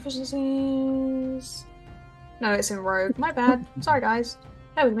 Proficiencies. No, it's in rogue. My bad. Sorry, guys.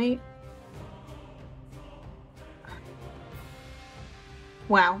 Bear with me.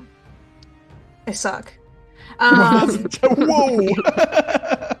 Wow. I suck. Whoa!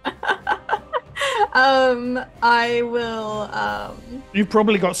 I will. You've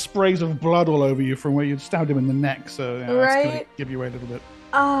probably got sprays of blood all over you from where you stabbed him in the neck, so yeah, that's gonna Right. give you away a little bit.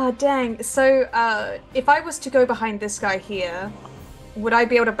 Ah, dang. So, if I was to go behind this guy here, would I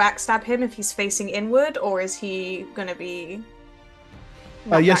be able to backstab him if he's facing inward, or is he gonna be?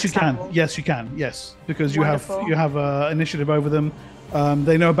 not Yes, you can. backstabbable? Yes, you can. Yes, because Wonderful. you have initiative over them.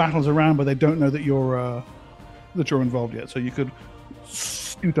 They know battle's around, but they don't know that you're involved yet. So you could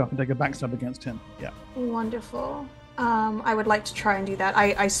scoot up and take a backstab against him. Yeah. Wonderful. I would like to try and do that.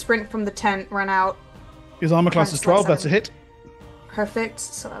 I sprint from the tent, run out. His armor class is 12. That's a hit. Perfect.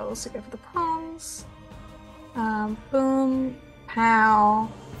 So I'll also go for the prongs. Boom. Pow.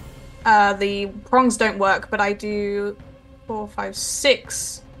 The prongs don't work, but I do 4, 5,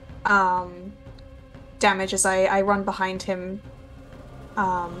 6 damage as I run behind him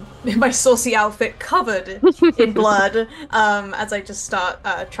in my saucy outfit covered in blood as I just start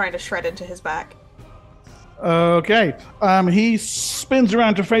trying to shred into his back. Okay. He spins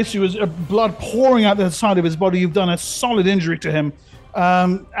around to face you as blood pouring out the side of his body. You've done a solid injury to him.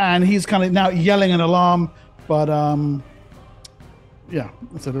 And he's kind of now yelling an alarm, but yeah,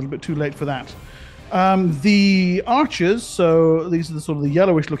 it's a little bit too late for that. The archers, so these are the sort of the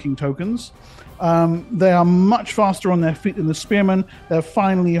yellowish looking tokens. They are much faster on their feet than the spearmen. Their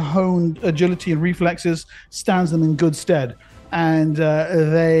finely honed agility and reflexes stands them in good stead. And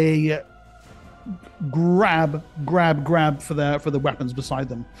they grab for the weapons beside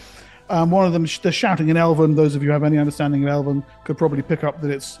them. One of them, they're shouting in Elven. Those of you who have any understanding of Elven could probably pick up that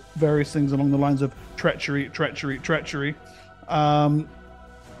it's various things along the lines of treachery.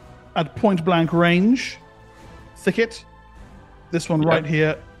 At point blank range, thicket. This one right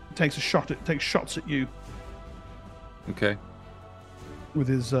here takes shots at you. Okay. With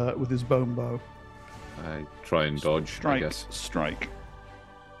his bone bow. I try and dodge. I guess. Strike.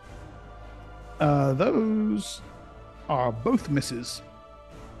 Those are both misses.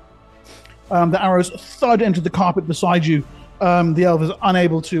 The arrows thud into the carpet beside you. The elf is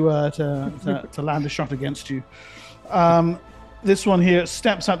unable to land a shot against you. This one here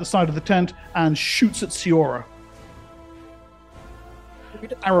steps out the side of the tent and shoots at Siora.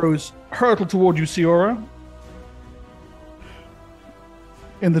 Arrows hurtle toward you, Siora.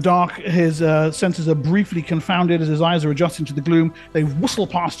 In the dark, his senses are briefly confounded as his eyes are adjusting to the gloom. They whistle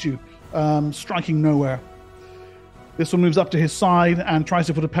past you, striking nowhere. This one moves up to his side and tries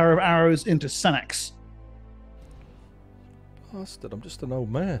to put a pair of arrows into Senex. Bastard, I'm just an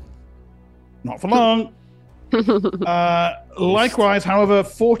old man. Not for long. Likewise, however,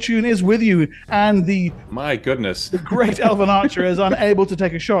 fortune is with you, and my goodness, the great elven archer is unable to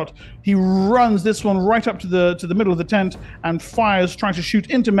take a shot. He runs this one right up to the middle of the tent and fires, trying to shoot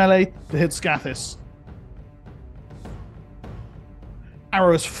into melee to hit Scathis.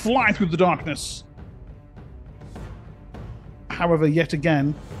 Arrows fly through the darkness. However, yet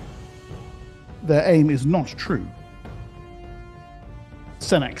again, their aim is not true.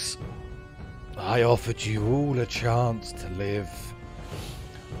 Senex. I offered you all a chance to live.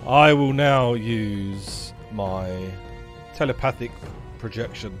 I will now use my telepathic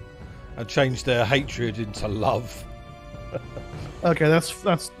projection and change their hatred into love. Okay,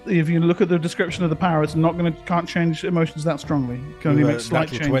 that's if you look at the description of the power, it's can't change emotions that strongly. You can only make slight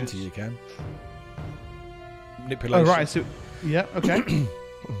changes. 20 you can. Manipulation. Oh right, so yeah, okay.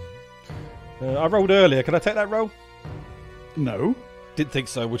 I rolled earlier. Can I take that roll? No. Didn't think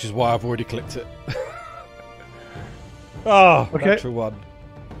so, which is why I've already clicked it. Okay. Natural one.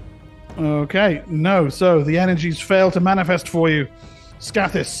 Okay, no. So the energies fail to manifest for you,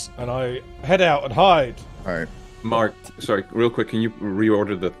 Scathis. And I head out and hide. All right. Mark, sorry, real quick, can you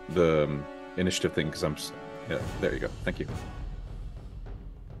reorder the initiative thing? Because there you go. Thank you.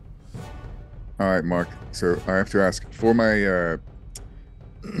 All right, Mark. So I have to ask for my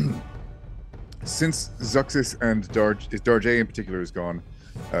since Zuxis and Darjay in particular is gone,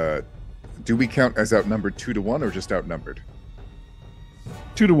 do we count as outnumbered 2-1 or just outnumbered?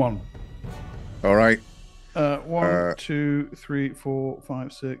 2-1. All right. 1, 2, 3, 4,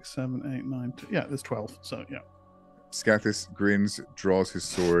 5, 6, 7, 8, 9. Yeah, there's 12. So yeah. Scathis grins, draws his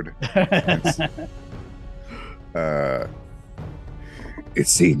sword. It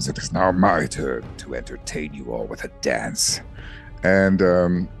seems it is now my turn to entertain you all with a dance, and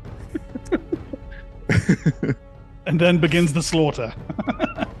and then begins the slaughter.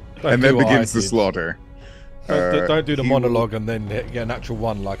 And then begins the slaughter. Don't do the monologue and then get an actual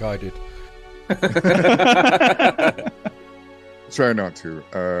one like I did. Try not to.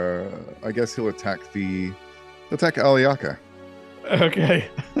 I guess he'll attack Aliaka. Okay.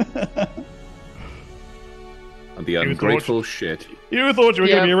 The ungrateful shit. You thought you were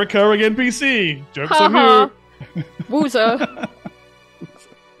going to be a recurring NPC. Joke's on you. Woozer.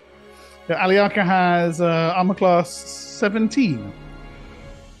 Aliaka has armor class 17.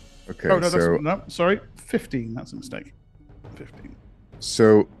 Okay, oh, no, sorry. 15. That's a mistake. 15.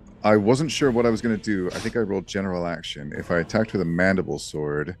 So I wasn't sure what I was going to do. I think I rolled general action. If I attacked with a mandible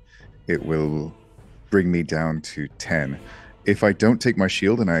sword, it will bring me down to 10. If I don't take my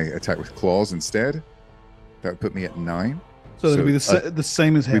shield and I attack with claws instead, that would put me at 9. So it'll be the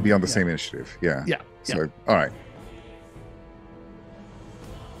same as him. We'd be on the same initiative. Yeah. Yeah. So, all right.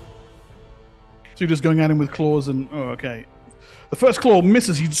 So you're just going at him with claws and... Oh, okay. The first claw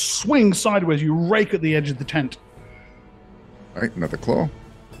misses. You swing sideways. You rake at the edge of the tent. All right, another claw.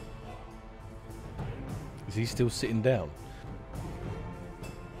 Is he still sitting down?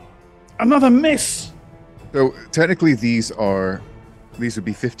 Another miss. So technically, these would be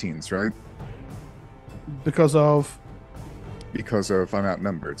 15s, right? Because of I'm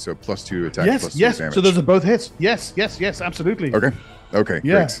outnumbered, so +2 attack, yes, +2 yes. damage. So those are both hits. Yes, absolutely. Okay,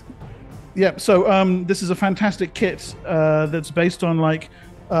 Yeah. great. Yeah. So this is a fantastic kit that's based on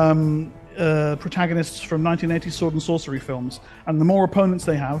protagonists from 1980s sword and sorcery films, and the more opponents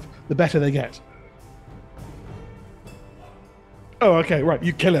they have, the better they get. Oh, okay, right.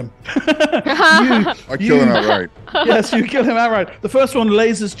 You kill him. I kill him outright. Yes, you kill him outright. The first one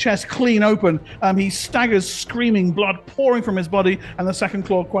lays his chest clean open. He staggers, screaming, blood pouring from his body, and the second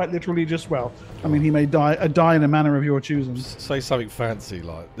claw quite literally he may die in a manner of your choosing. Say something fancy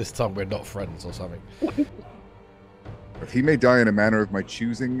like, this time we're not friends or something. If he may die in a manner of my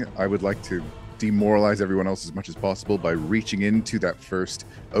choosing, I would like to demoralize everyone else as much as possible by reaching into that first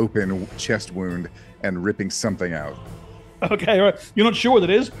open chest wound and ripping something out. Okay, right. You're not sure what it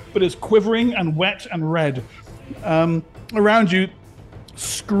is, but it's quivering and wet and red. Around you,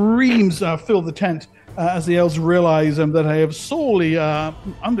 screams fill the tent as the elves realize that they have sorely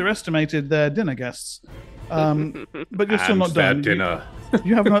underestimated their dinner guests. But you're still not done. Dinner.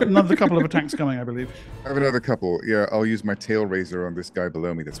 You have another couple of attacks coming, I believe. I have another couple. Yeah, I'll use my tail razor on this guy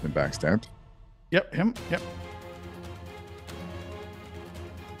below me that's been backstabbed. Yep, him. Yep.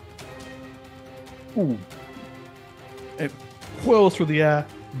 Ooh. It whirls through the air,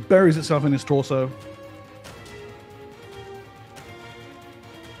 buries itself in his torso.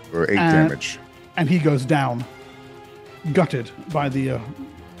 For 8 damage. And he goes down, gutted by the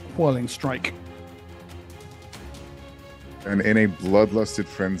whirling strike. And in a bloodlusted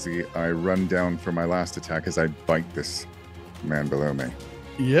frenzy, I run down for my last attack as I bite this man below me.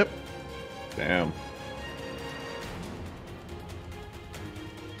 Yep. Damn.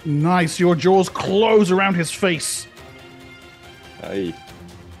 Nice. Your jaws close around his face. Aye.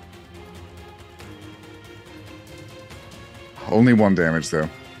 Only 1 damage, though.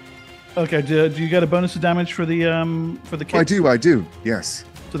 Okay. Do you get a bonus of damage for the kick? I do. Yes.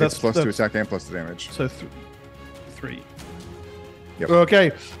 So that's +2 attack and +2 damage. So 3. Yep.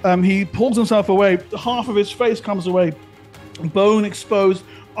 Okay. He pulls himself away. Half of his face comes away, bone exposed,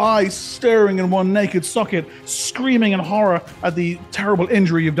 eyes staring in one naked socket, screaming in horror at the terrible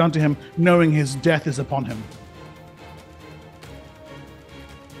injury you've done to him, knowing his death is upon him.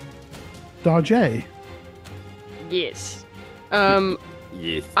 Darjay. Yes.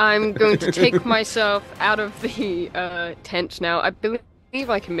 Yes. I'm going to take myself out of the tent now. I believe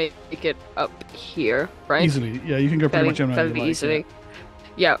I can make it up here, right? Easily. Yeah, you can go pretty much anywhere you fairly like, easily.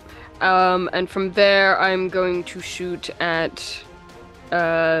 Yeah. And from there, I'm going to shoot at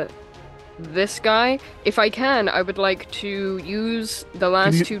this guy. If I can, I would like to use the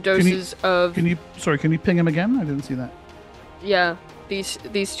last 2 doses of... Can you ping him again? I didn't see that. Yeah,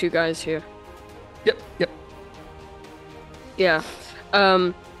 these 2 guys here. Yep. Yeah.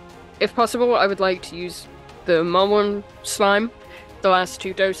 If possible, I would like to use the Malevolence slime, the last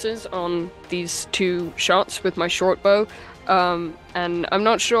 2 doses on these 2 shots with my short bow. And I'm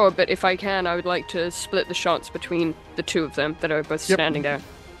not sure, but if I can, I would like to split the shots between the 2 of them that are both standing there.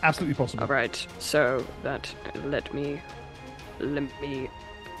 Absolutely possible. All right. So that let me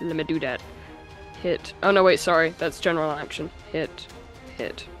do that. Hit. Oh no, wait, sorry. That's general action. Hit.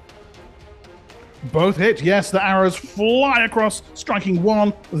 Both hit. Yes, the arrows fly across, striking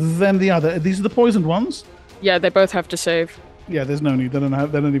one, then the other. These are the poisoned ones. Yeah, they both have to save. Yeah, there's no need. They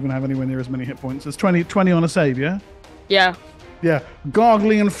don't even have anywhere near as many hit points. It's 20 on a save. Yeah. Yeah. Yeah,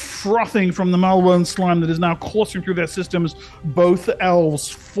 gargling and frothing from the Malevolence slime that is now coursing through their systems, both elves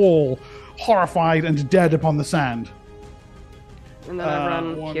fall, horrified and dead upon the sand. And then I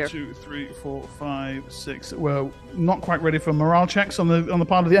run 1, here. 2, 3, 4, 5, 6. Well, not quite ready for morale checks on the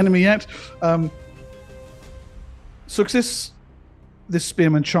part of the enemy yet. Success. This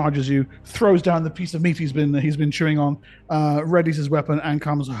spearman charges you, throws down the piece of meat he's been chewing on, readies his weapon, and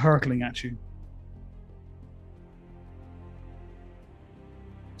comes hurtling at you.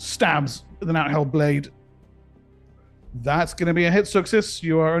 Stabs with an out-held blade. That's going to be a hit success.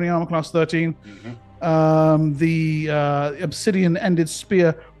 You are only armor class 13. Mm-hmm. The obsidian-ended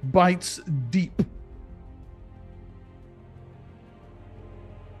spear bites deep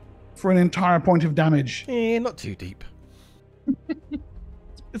for an entire point of damage. Not too deep.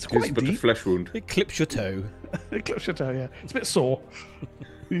 It's quite Just but a deep. flesh wound. It clips your toe. It clips your toe, yeah. It's a bit sore.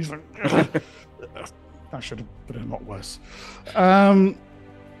 He's like, that should have been a lot worse.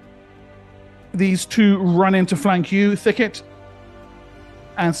 These 2 run in to flank you, Thicket.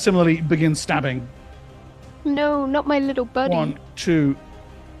 and similarly begin stabbing. No, not my little buddy. 1, 2.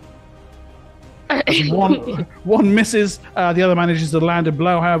 As one misses, the other manages to land a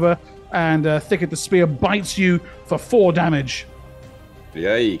blow, however, and Thicket the Spear bites you for 4 damage.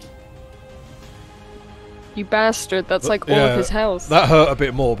 Yay. You bastard, that's like all of his health. That hurt a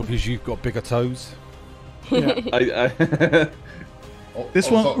bit more because you've got bigger toes. Yeah.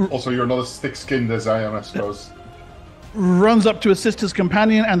 Also, you're not as thick-skinned as I am, I suppose. Runs up to assist his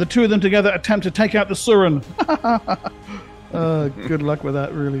companion, and the two of them together attempt to take out the Surin. Good luck with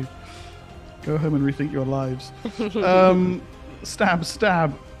that, really. Go home and rethink your lives.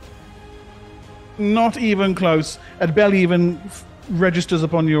 Stab. Not even close. It barely even registers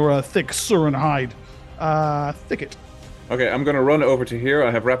upon your thick Surin hide. Thicket. Okay, I'm going to run over to here. I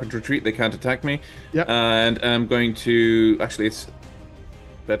have rapid retreat. They can't attack me. Yep. And I'm going to... Actually, it's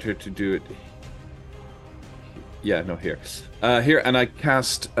better to do it... Yeah, no, here. Here, and I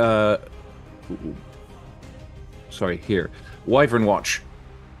cast... Sorry, here. Wyvern Watch.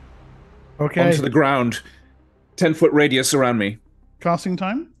 Okay. Onto the ground. 10-foot radius around me. Casting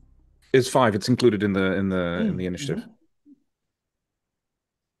time? Is 5. It's included in the initiative.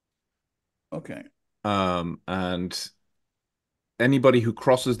 Okay. And anybody who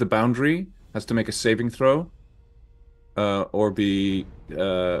crosses the boundary has to make a saving throw, or be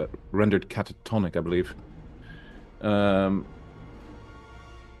rendered catatonic, I believe. Where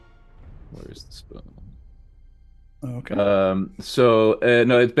is the spell? Okay.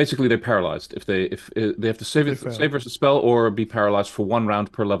 No, it's basically they're paralyzed if they have to save versus a spell or be paralyzed for 1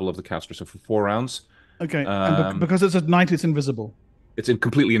 round per level of the caster. So for 4 rounds. Okay. And because it's at night, it's invisible. It's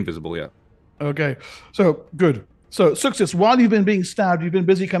completely invisible. Yeah. Okay. So good. So Success, while you've been being stabbed, you've been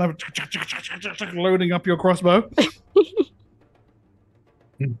busy kind of loading up your crossbow.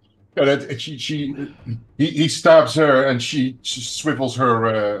 He stabs her, and she swivels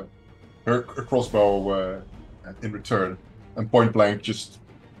her crossbow in return, and point blank just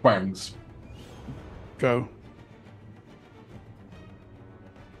bangs. Go.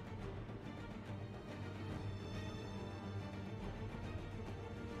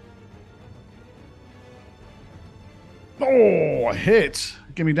 Oh, a hit.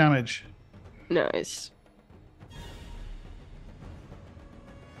 Give me damage. Nice.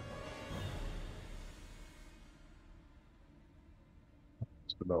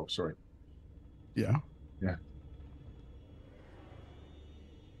 It's below, sorry. Yeah. Yeah.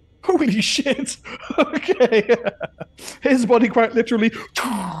 Holy shit. Okay. His body quite literally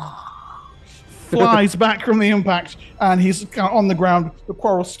flies back from the impact, and he's kind of on the ground, the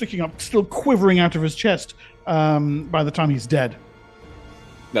quarrel sticking up, still quivering out of his chest by the time he's dead.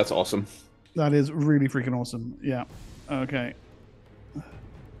 That's awesome. That is really freaking awesome. Yeah. Okay.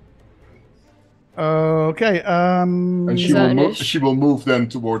 Okay. And she will move then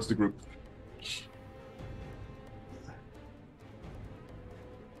towards the group.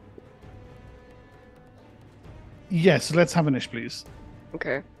 Yes, let's have an ish, please.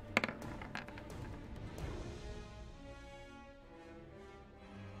 Okay.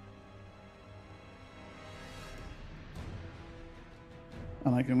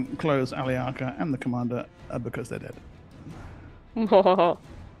 And I can close Aliaka and the commander because they're dead. Have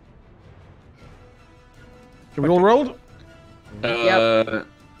we all rolled? Yep.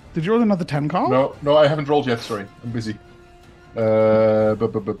 Did you roll another 10, Carl? No, I haven't rolled yet. Sorry, I'm busy. But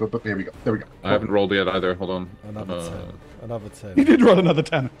here we go. There we go. I haven't rolled yet either. Hold on. Another 10. You did roll another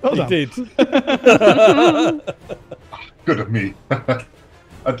 10. Well done. Did. Good of me.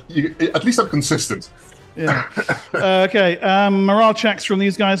 At least I'm consistent. Yeah. Okay. Morale checks from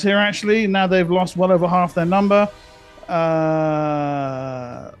these guys here, actually. Now they've lost well over half their number.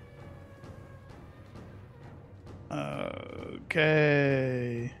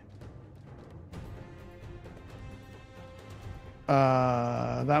 Okay.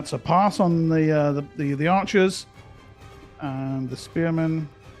 That's a pass on the archers and the spearmen.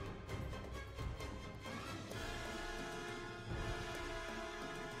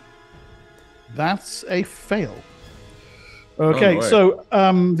 That's a fail. Okay, so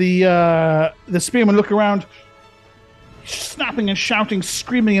the spearmen look around, snapping and shouting,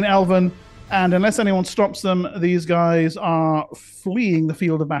 screaming in Elven, and unless anyone stops them, these guys are fleeing the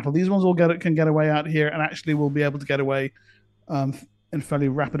field of battle. These ones can get away out here, and actually will be able to get away in fairly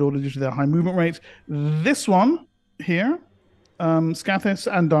rapid order due to their high movement rate. This one here, Scathis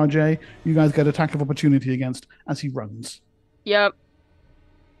and Darjay, you guys get attack of opportunity against as he runs. Yep.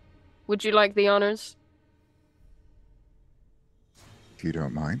 Would you like the honors? If you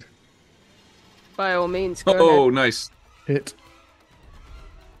don't mind. By all means, go Oh, ahead. nice. Hit.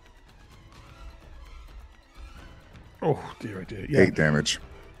 Oh, dear, oh dear. Yeah. 8 damage.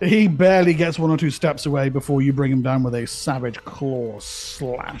 He barely gets 1 or 2 steps away before you bring him down with a savage claw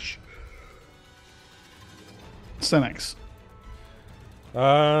slash. Senex.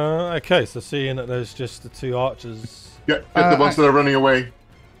 Okay, so seeing that there's just the 2 archers. Get the ones that are running away.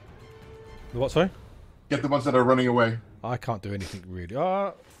 The what, sorry? Get the ones that are running away. I can't do anything really.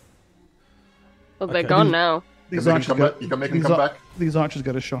 Well, they're Okay. gone now. These You archers can make them come back. These archers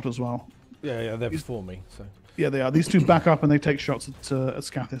get a shot as well. Yeah, they're before me. So Yeah, they are. These 2 back up and they take shots at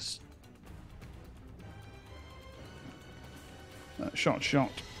Scathis. Shot.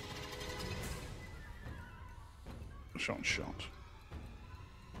 Shot.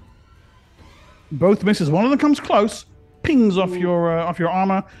 Both misses. One of them comes close, pings off your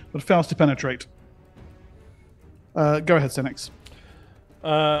armor, but fails to penetrate. Go ahead, Senex.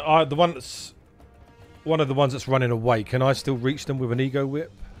 one of the ones that's running away. Can I still reach them with an ego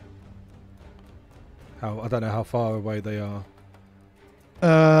whip? I don't know how far away they are.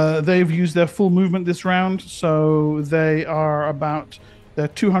 They've used their full movement this round, so they're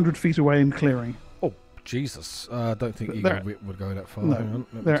 200 feet away in clearing. Oh, Jesus. I don't think ego whip would go that far. No, Hang on,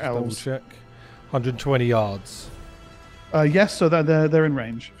 let me they're just double elves. check. 120 yards. Yes, so they're in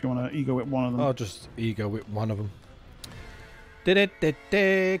range. If you want to ego whip one of them. I'll just ego whip one of them.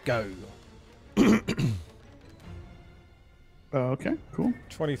 Go. Okay, cool.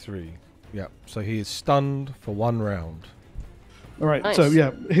 23. Yeah, so he is stunned for 1 round. All right, Nice. so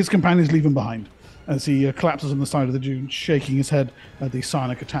yeah, his companions leave him behind as he collapses on the side of the dune, shaking his head at the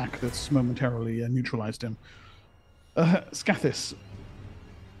psionic attack that's momentarily neutralized him. Scathis.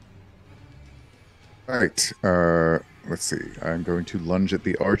 Right. Let's see. I'm going to lunge at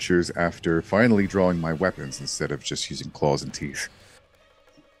the archers after finally drawing my weapons instead of just using claws and teeth.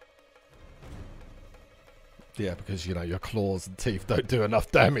 Yeah, because, you know, your claws and teeth don't do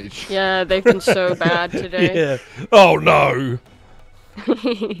enough damage. Yeah, they've been so bad today. Yeah. Oh, no!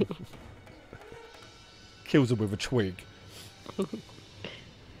 Kills him with a twig.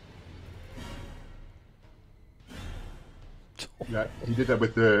 Yeah, he did that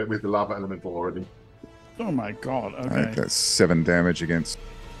with the lava elemental already. Oh my god, okay. Alright, that's 7 damage against.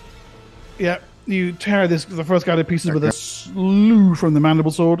 Yeah, you tear the first guy to pieces with a slew from the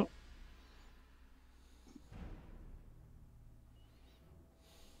mandible sword.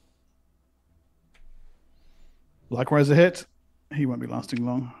 Likewise a hit. He won't be lasting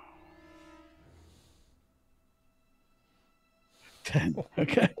long. 10.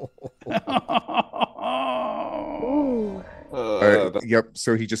 Okay. Yep.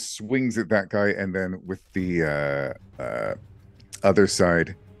 So he just swings at that guy, and then with the other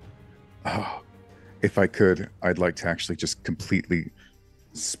side, if I could, I'd like to actually just completely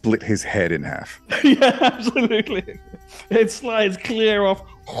split his head in half. Yeah, absolutely. It slides clear off.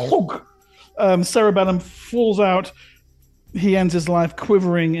 Cerebellum falls out. He ends his life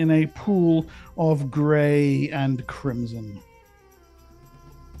quivering in a pool of grey and crimson.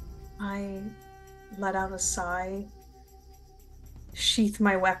 I let out a sigh, sheath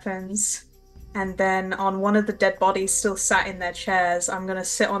my weapons, and then on one of the dead bodies still sat in their chairs, I'm going to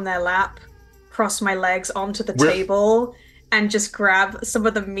sit on their lap, cross my legs onto the table, and just grab some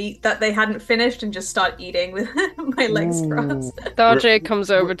of the meat that they hadn't finished and just start eating with my legs crossed. Darjay comes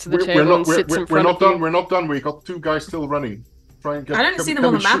over to the table and sits in front of you. We're not done. We got 2 guys still running. Try and get. I don't see them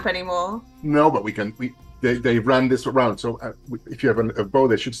on the map anymore. No, but we can. They ran this around. So if you have a bow,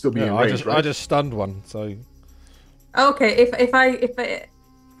 they should still be in range. I just stunned one. So. Okay, if I,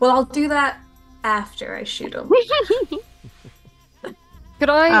 well, I'll do that after I shoot them. Could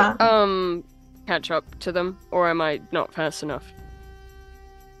I catch up to them, or am I not fast enough?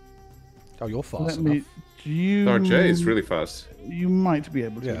 Oh, you're fast Let me. enough. Darjay is really fast. You might be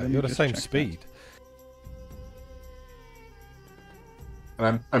able to. Yeah, Let me you're the just same check that. speed.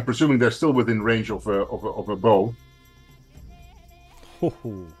 And I'm presuming they're still within range of a bow.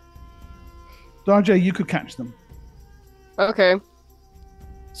 Darjay, you could catch them. Okay.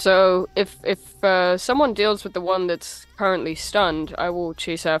 So if someone deals with the one that's currently stunned, I will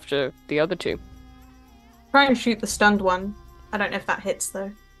chase after the other 2. Try and shoot the stunned one. I don't know if that hits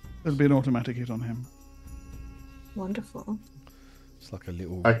though. There'll be an automatic hit on him. Wonderful. It's like a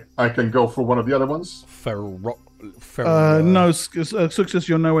little I can go for one of the other ones. feral rock. No, Success,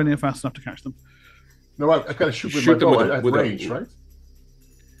 you're nowhere near fast enough to catch them. No, I can shoot with Shoot my them bow with a- at with a- range, right?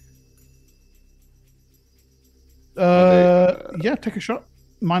 Yeah, take a shot.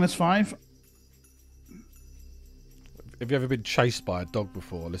 -5. Have you ever been chased by a dog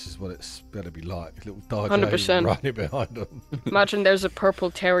before? This is what it's going to be like. Little Darjay 100%. running behind them. Imagine there's a purple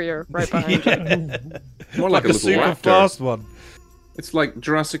terrier right behind you. More like a little super raptor. fast one. It's like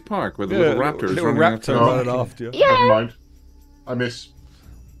Jurassic Park with the little raptors little running raptor after. running after you. Never mind. I miss.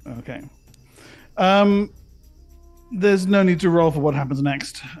 Okay. There's no need to roll for what happens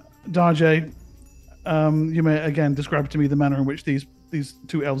next. Darjay, you may again describe to me the manner in which these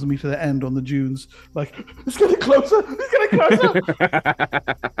two elves meet at the end on the dunes. Like, it's getting closer. It's getting closer.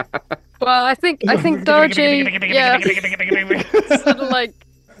 Well, I think Darjay, yeah, sort of like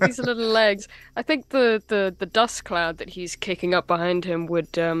these little legs. I think the dust cloud that he's kicking up behind him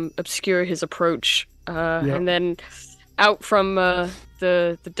would obscure his approach, and then out from the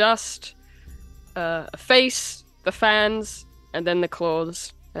dust, a face, the fans, and then the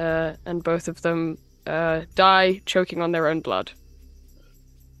claws, and both of them die choking on their own blood.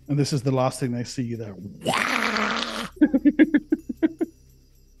 And this is the last thing they see there.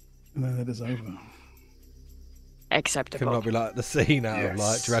 And then it is over. Acceptable. Could not be like the scene out of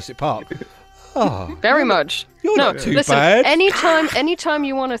like Jurassic Park. Very much. You're not too listen, bad. Anytime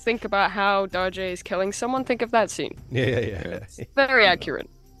you want to think about how Darjay is killing someone, think of that scene. Yeah. Very accurate.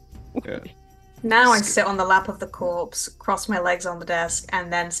 Yeah. Now I sit on the lap of the corpse, cross my legs on the desk,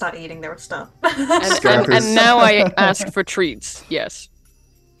 and then start eating their stuff. And now I ask for treats. Yes.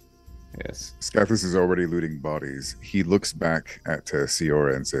 Yes. Scathus is already looting bodies. He looks back at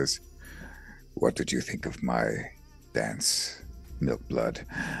Siora and says, "What did you think of my dance, Milkblood?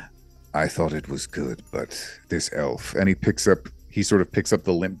 I thought it was good, but this elf," and he sort of picks up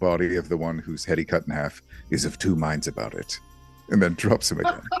the limp body of the one whose head he cut in half, "is of two minds about it," and then drops him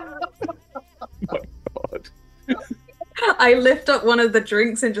again. My God. I lift up one of the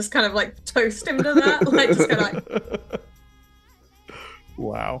drinks and just kind of like toast him to that. Like, just kind of like...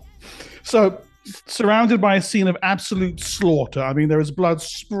 Wow. So, surrounded by a scene of absolute slaughter. I mean, there is blood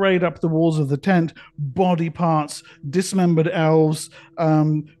sprayed up the walls of the tent, body parts, dismembered elves,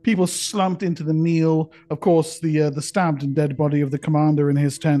 people slumped into the meal. Of course, the stabbed and dead body of the commander in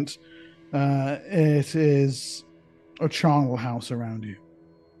his tent. It is a charnel house around you.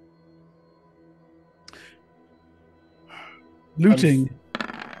 Looting.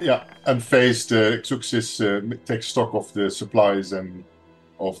 And faced Xuxis takes stock of the supplies and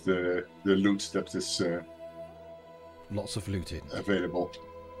of the loot that is Lots of looting available.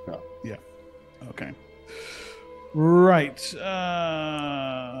 Yeah. Okay. Right. Where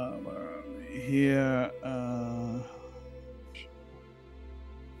are we here?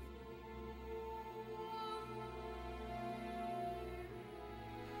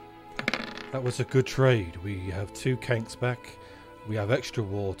 That was a good trade. We have 2 kanks back, we have extra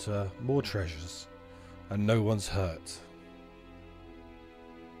water, more treasures, and no one's hurt.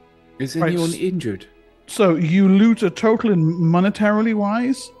 Is Right. anyone injured? So you loot a total, in monetarily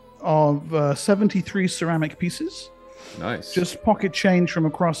wise, of 73 ceramic pieces. Nice. Just pocket change from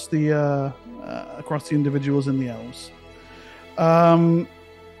across the individuals in the elves.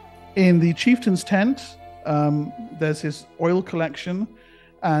 In the chieftain's tent, there's his oil collection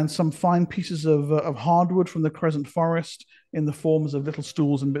and some fine pieces of hardwood from the Crescent Forest in the forms of little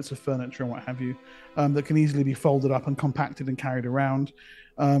stools and bits of furniture and what have you, that can easily be folded up and compacted and carried around.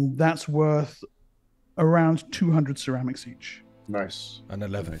 That's worth around 200 ceramics each. Nice. And a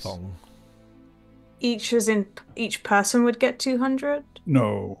leather Nice. thong. Each person would get 200.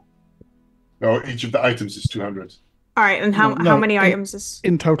 No. No, each of the items is 200. All right, and how No, many in- items is?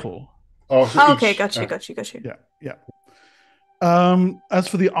 In total. Oh, so Oh, each- okay, got you. Yeah. As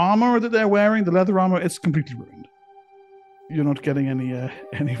for the armor that they're wearing, the leather armor, it's completely ruined. You're not getting any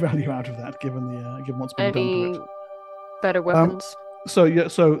value out of that, given what's been done Any to it. better weapons? So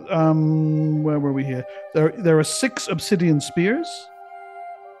where were we here? There are 6 obsidian spears.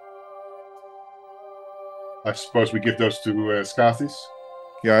 I suppose we give those to Scathis.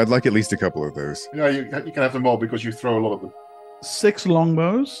 Yeah, I'd like at least a couple of those. Yeah, you can have them all because you throw a lot of them. 6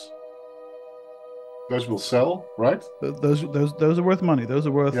 longbows. Those will sell, right? Those are worth money. Those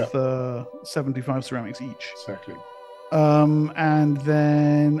are worth Yeah. 75 ceramics each. Exactly. And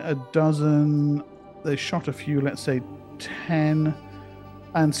then a dozen. They shot a few. Let's say 10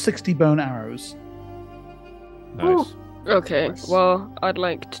 and 60 bone arrows. Nice. Okay, Nice. well, I'd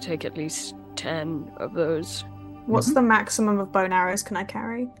like to take at least 10 of those. What's the maximum of bone arrows can I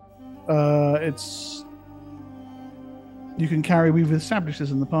carry? It's you can carry. We've established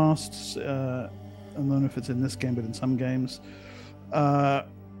this in the past. I don't know if it's in this game, but in some games,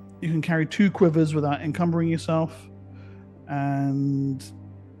 you can carry 2 quivers without encumbering yourself, and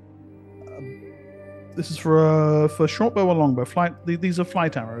this is for short bow or long bow. These are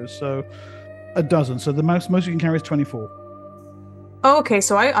flight arrows, so a dozen. So the most you can carry is 24. Oh, okay,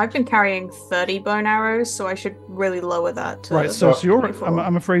 so I've been carrying 30 bone arrows, so I should really lower that to Right, so Siora, 24.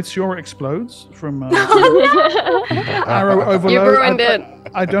 I'm afraid Siora explodes from Oh, arrow overload. You ruined it.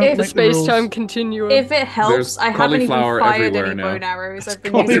 I don't If The make the rules. space-time continuum. If it helps, There's I haven't even cauliflower fired everywhere any now. bone arrows. I've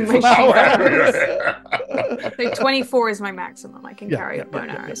been using my Cauliflower sheath arrows. So 24 is my maximum I can Yeah, carry yeah, of bone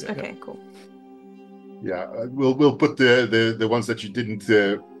yeah, yeah, arrows. yeah, yeah. Okay, cool. Yeah, we'll put the ones that you didn't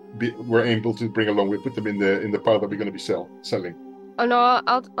were able to bring along. We'll put them in the pile that we're going to be selling. Oh no,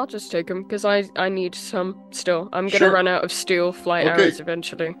 I'll just take them because I need some still. I'm gonna Sure. run out of steel flight Okay. arrows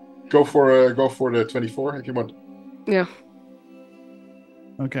eventually. Go for the 24 if you want. Yeah.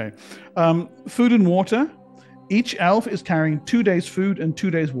 Okay. Food and water. Each elf is carrying 2 days food and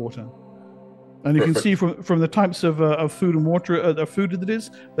 2 days water. And you can Perfect. see from the types of food and water, the food that it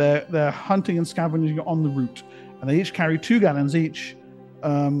is, they're hunting and scavenging on the route, and they each carry 2 gallons each,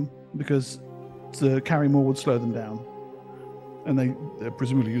 because to carry more would slow them down, and they're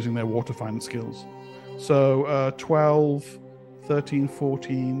presumably using their water finding skills. So 12, 13,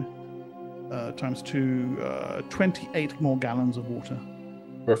 14 times 2, 28 more gallons of water.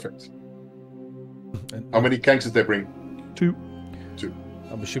 Perfect. And How many kegs did they bring? 2.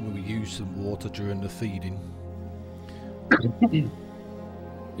 I'm assuming we use some water during the feeding.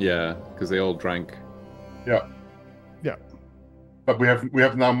 Yeah, because they all drank. Yeah. Yeah. But we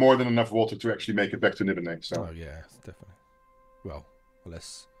have now more than enough water to actually make it back to Nibenay. So Oh yeah, definitely. Well,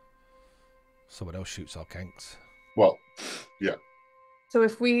 unless someone else shoots our kanks. well, yeah. So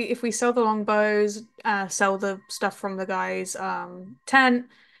if we sell the longbows, sell the stuff from the guy's tent,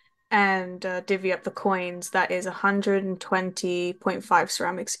 and divvy up the coins, that is 120.5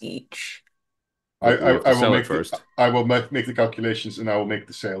 ceramics each. I We have to will sell it make first. I will make the calculations and I will make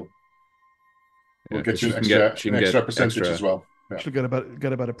the sale. We'll Yeah, get 'cause you she an can get- extra, she can an extra get percentage extra- as well. Yeah. Should get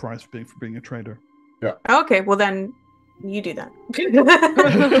about a price for being a trader. Okay, well then you do that.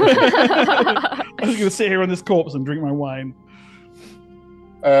 I'm just gonna sit here on this corpse and drink my wine.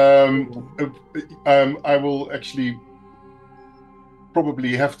 I will actually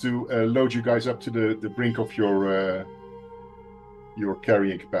probably have to load you guys up to the brink of your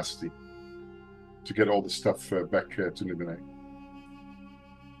carrying capacity to get all the stuff back to Nibenay.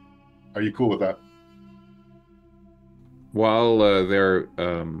 Are you cool with that? While they're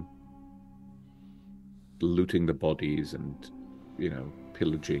looting the bodies and,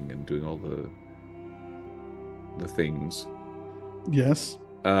 pillaging and doing all the things, Yes.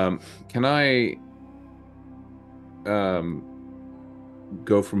 can I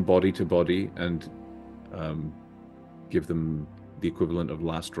go from body to body and give them the equivalent of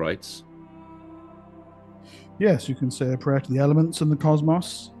last rites? Yes, you can say a prayer to the elements and the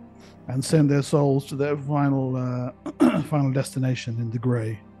cosmos, and send their souls to their final final destination in the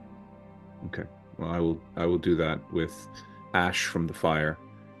grey. Okay. Well, I will do that with ash from the fire,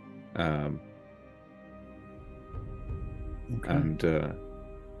 Okay. and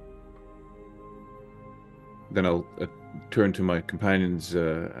then I'll turn to my companions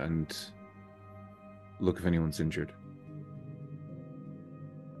and look if anyone's injured.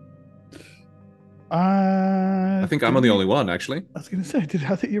 I think I'm the only one, actually. I was going to say, I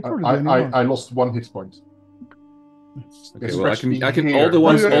think you're probably the only one. I lost 1 hit point. Okay, well, I can Here. all the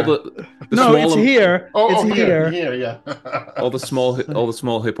ones, Oh, all the no, small it's and- here. Oh, it's here, yeah. all the small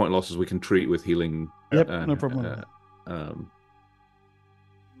hit point losses we can treat with healing. Yep, no problem.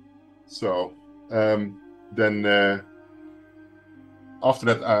 So, then after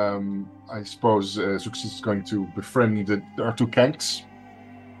that, I suppose Zux is going to befriend our 2 kanks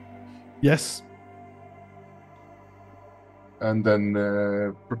Yes. and then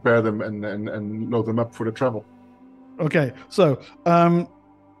prepare them and load them up for the travel. Okay. So,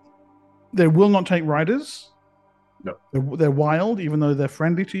 they will not take riders. No. They're wild, even though they're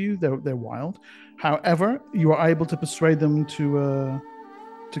friendly to you. They're wild. However, you are able to persuade them to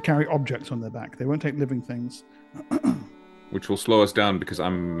carry objects on their back. They won't take living things. Which will slow us down because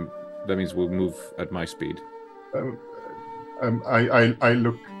that means we'll move at my speed. I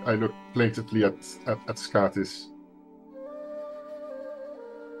look plaintively at Skatis.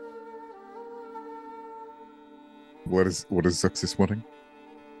 What is Zuxis wanting?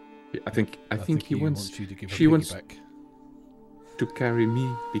 I think he wants you to give she a wants- piggyback. to carry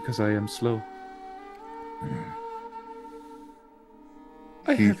me because I am slow.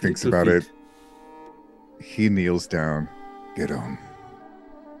 I He have thinks little about feet. it. He kneels down. Get on.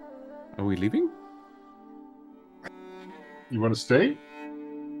 Are we leaving? You want to stay?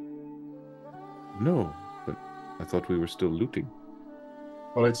 No, but I thought we were still looting.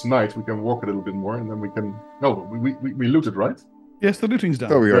 Well, it's night. We can walk a little bit more, and then we can. No, we looted, right? Yes, the looting's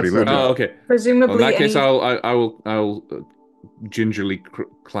done. Oh, we already That's looked. it. Oh, okay. Presumably, Well, in that case, any- I will gingerly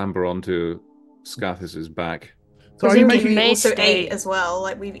clamber onto Scathus's back. So are you Presumably making? we also stay. ate as well.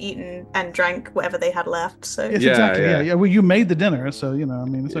 Like we've eaten and drank whatever they had left. So Yes, Yeah, exactly. yeah. Yeah. Well, you made the dinner, so you know. I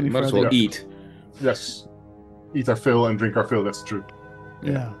mean, it's only Might as fair well that- eat. Yes. Eat our fill and drink our fill, that's true.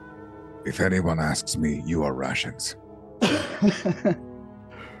 Yeah. If anyone asks me, you are rations.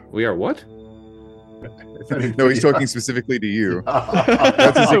 We are what? No, he's talking specifically to you.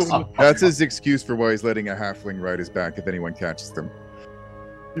 That's his excuse for why he's letting a halfling ride his back if anyone catches them.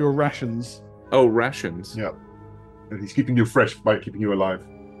 Your rations. Oh, rations. Yeah. And he's keeping you fresh by keeping you alive.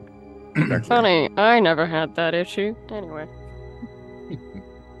 Exactly. Funny, I never had that issue. Anyway.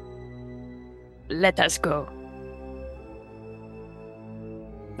 Let us go.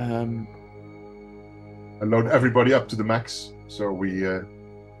 I load everybody up to the max, so we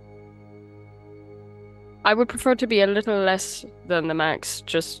I would prefer to be a little less than the max,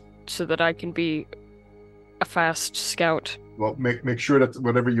 just so that I can be a fast scout. well make sure that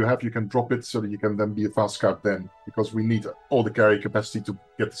whatever you have, you can drop it so that you can then be a fast scout then, because we need all the carry capacity to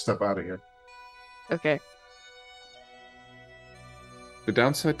get the stuff out of here. Okay. The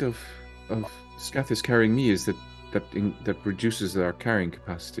downside of Scathus carrying me is that reduces our carrying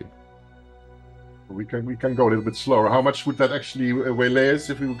capacity. We can go a little bit slower. How much would that actually waylay us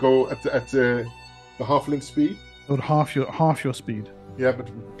if we would go at the halfling speed? It would half your speed. Yeah, but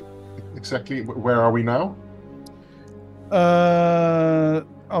exactly where are we now? Let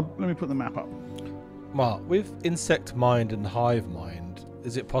me put the map up. Mark, with insect mind and hive mind,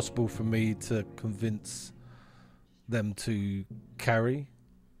 is it possible for me to convince them to carry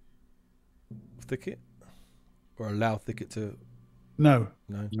Thicket? Or allow Thicket to... No.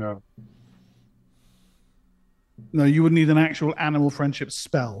 No. No, you would need an actual animal friendship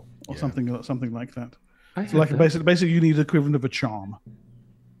spell or Yeah. something like that. I So like basically you need the equivalent of a charm.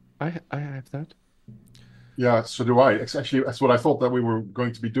 I have that. Yeah, so do I. It's actually, that's what I thought that we were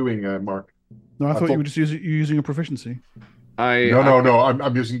going to be doing, Mark. No, I thought you thought- were just using a proficiency. No.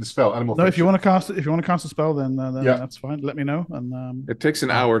 I'm using the spell. Animal. No, if you friendship. want to cast a spell, then Yeah. that's fine. Let me know. And It takes an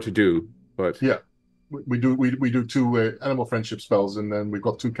hour to do, but Yeah, we do two animal friendship spells, and then we've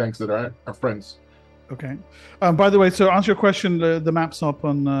got two kanks that are our friends. okay. By the way, so answer your question. The map's up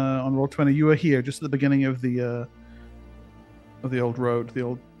on Roll20. You were here just at the beginning of the old road.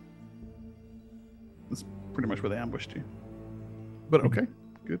 That's pretty much where they ambushed you. But okay,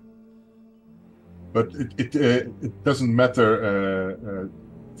 good. But it doesn't matter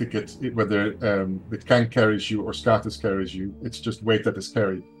Thicket whether it can carries you or Scatus carries you. It's just weight that is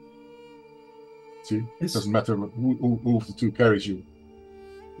carried. See, it Yes. doesn't matter who of the two carries you.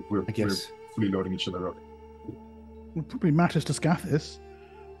 We're fully loading each other up. It probably matters to Scathis.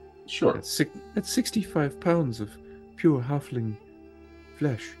 Sure. That's 65 pounds of pure halfling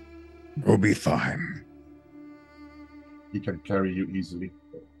flesh. We'll be fine. He can carry you easily.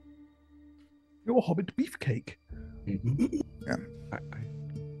 You're a hobbit beefcake.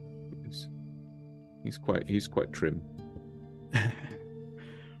 He's quite trim.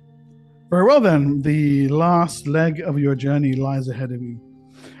 Very well then. The last leg of your journey lies ahead of you.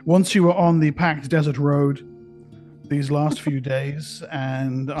 Once you are on the packed desert road, these last few days,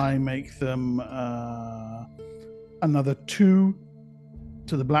 and I make them another 2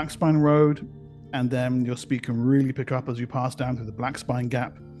 to the Blackspine Road, and then your speed can really pick up as you pass down through the Blackspine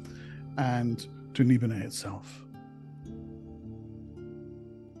Gap and to Nibenay itself.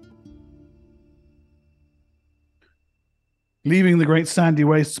 Leaving the great sandy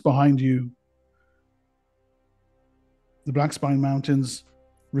wastes behind you, the Blackspine Mountains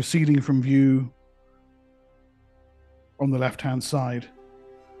receding from view on the left-hand side.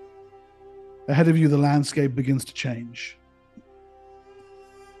 Ahead of you, the landscape begins to change.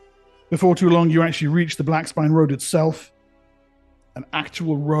 Before too long, you actually reach the Blackspine Road itself, an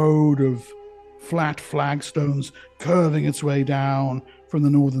actual road of flat flagstones curving its way down from the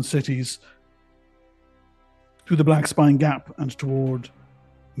northern cities through the Blackspine Gap and toward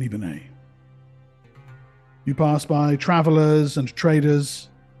Nibenay. You pass by travelers and traders.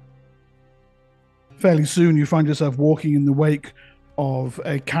 Fairly soon, you find yourself walking in the wake of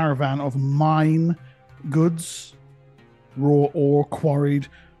a caravan of mine goods, raw ore quarried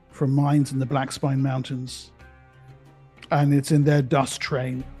from mines in the Blackspine Mountains. And it's in their dust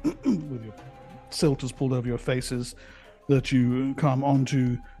train, with your silters pulled over your faces, that you come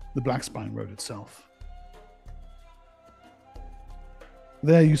onto the Blackspine Road itself.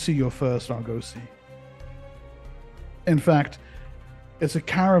 There you see your first Argosy. In fact, it's a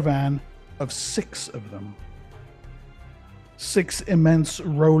caravan of 6 of them. 6 immense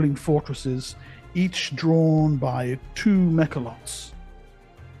rolling fortresses, each drawn by 2 mechalots.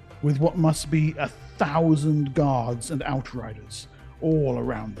 with what must be 1,000 guards and outriders all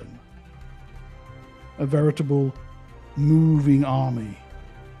around them. A veritable moving army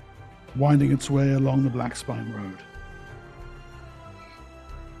winding its way along the Blackspine Road.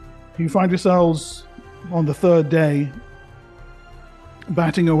 You find yourselves on the third day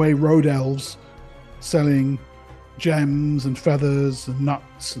batting away road elves selling gems and feathers and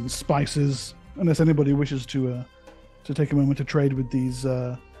nuts and spices, unless anybody wishes to take a moment to trade with these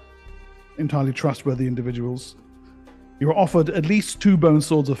entirely trustworthy individuals. You were offered at least 2 bone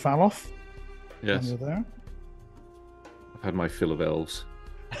swords of Faloth. Yes. You're there. I've had my fill of elves.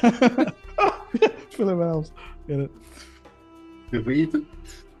 Fill of elves. Get it. Did we eat it?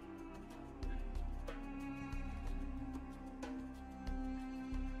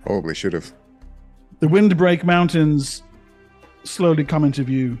 Probably should have. The Windbreak Mountains slowly come into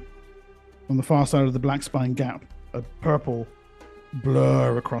view on the far side of the Blackspine Gap, a purple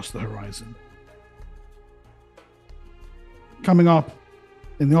blur across the horizon. Coming up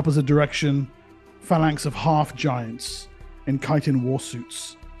in the opposite direction, phalanx of half-giants in chitin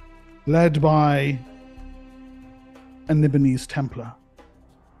warsuits, led by a Nibenay Templar.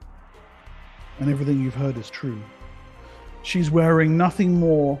 And everything you've heard is true. She's wearing nothing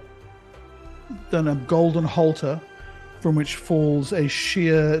more than a golden halter from which falls a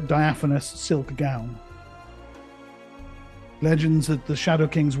sheer diaphanous silk gown. Legends that the Shadow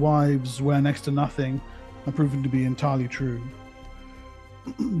King's wives wear next to nothing are proven to be entirely true.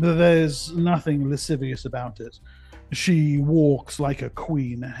 But there's nothing lascivious about it. She walks like a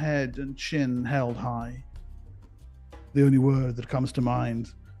queen, head and chin held high. The only word that comes to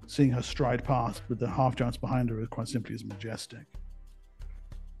mind, seeing her stride past with the half-giants behind her, is quite simply as majestic.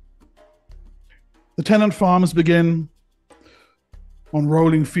 The tenant farms begin on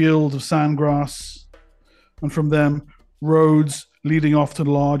rolling fields of sandgrass, and from them, roads leading off to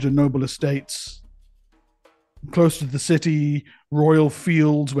large and noble estates. Close to the city, royal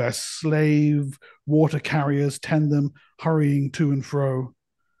fields where slave water carriers tend them, hurrying to and fro.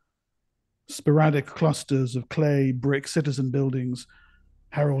 Sporadic clusters of clay brick citizen buildings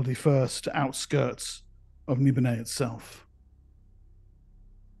herald the first outskirts of Nibenay itself.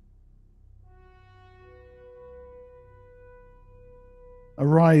 A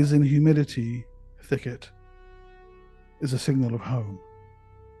rise in humidity thicket is a signal of home.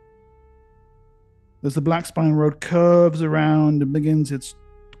 As the Blackspine Road curves around and begins its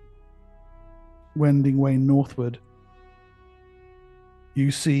wending way northward, you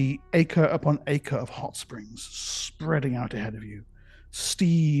see acre upon acre of hot springs spreading out ahead of you,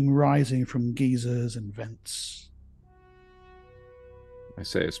 steam rising from geysers and vents. I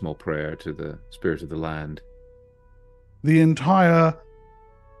say a small prayer to the spirit of the land. The entire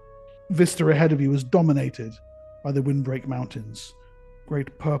vista ahead of you is dominated by the Windbreak Mountains.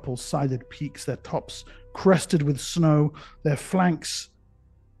 Great purple-sided peaks, their tops crested with snow, their flanks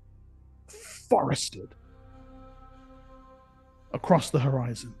forested across the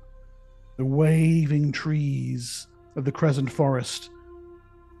horizon. The waving trees of the Crescent Forest.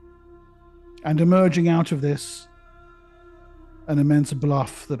 And emerging out of this, an immense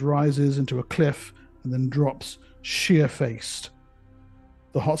bluff that rises into a cliff and then drops sheer-faced,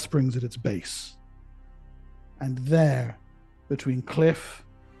 the hot springs at its base. And there, between cliff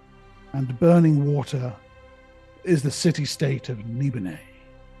and burning water, is the city-state of Nibenay.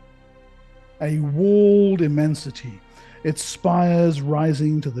 A walled immensity, its spires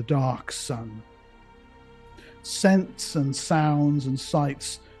rising to the dark sun. Scents and sounds and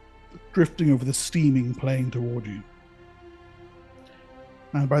sights drifting over the steaming plain toward you.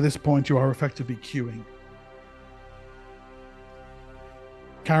 And by this point, you are effectively queuing.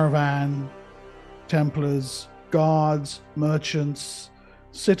 Caravan, Templars, guards, merchants,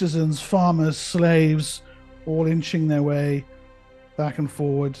 citizens, farmers, slaves, all inching their way back and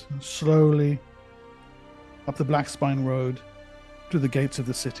forward, slowly up the Blackspine Road to the gates of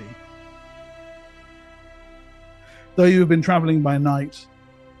the city. Though you have been traveling by night,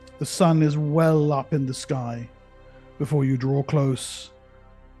 the sun is well up in the sky before you draw close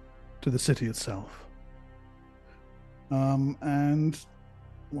to the city itself. And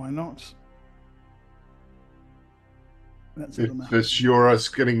why not? Let's have a map. If Yora's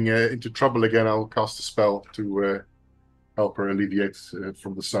getting into trouble again, I'll cast a spell to help her alleviate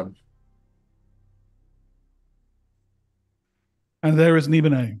from the sun. And there is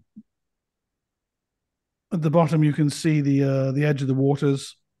Nibenay. At the bottom, you can see the edge of the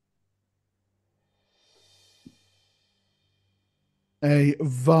waters. A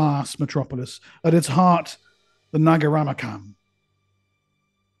vast metropolis. At its heart, the Nagaramakam,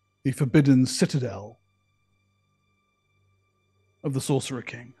 the forbidden citadel of the Sorcerer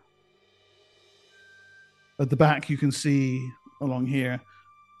King. At the back, you can see along here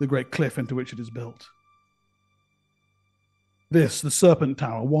the great cliff into which it is built. This, the Serpent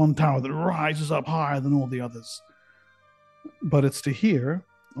Tower, one tower that rises up higher than all the others. But it's to here,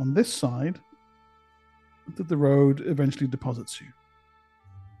 on this side, that the road eventually deposits you.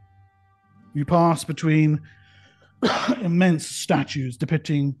 You pass between immense statues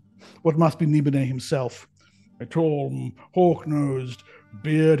depicting what must be Nibenay himself, a tall, hawk-nosed,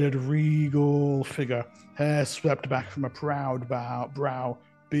 bearded, regal figure, hair swept back from a proud brow,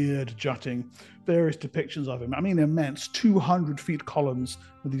 beard jutting, various depictions of him. I mean, immense 200-feet columns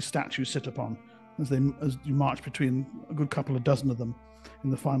that these statues sit upon as you march between a good couple of dozen of them in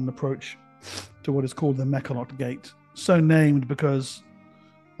the final approach to what is called the Mechalot Gate. So named because,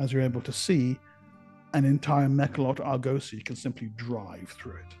 as you're able to see, an entire Mechalot Argosy can simply drive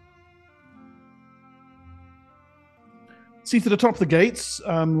through it. See to the top of the gates,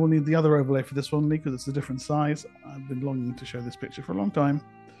 we'll need the other overlay for this one, Lee, because it's a different size. I've been longing to show this picture for a long time.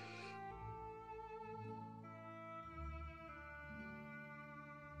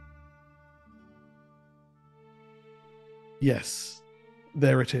 Yes,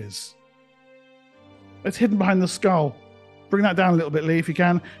 there it is. It's hidden behind the skull. Bring that down a little bit, Lee, if you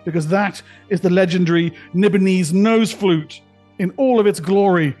can, because that is the legendary Nibenay's nose flute in all of its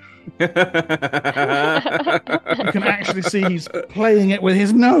glory. You can actually see he's playing it with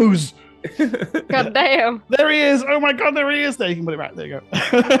his nose. God damn. There he is. Oh my God, there he is. There, you can put it back. There you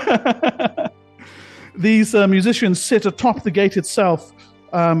go. These musicians sit atop the gate itself,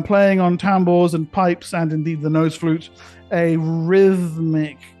 playing on tambours and pipes and indeed the nose flute, a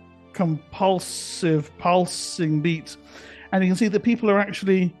rhythmic, compulsive, pulsing beat. And you can see that people are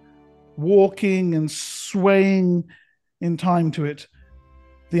actually walking and swaying in time to it.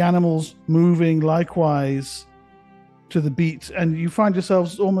 The animals moving likewise to the beat, and you find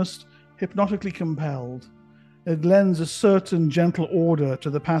yourselves almost hypnotically compelled. It lends a certain gentle order to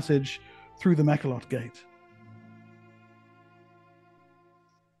the passage through the Mechalot Gate.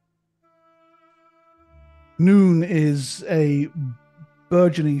 Noon is a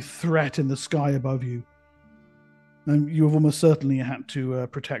burgeoning threat in the sky above you. And you have almost certainly had to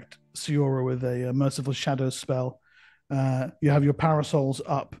protect Siora with a merciful shadow spell. You have your parasols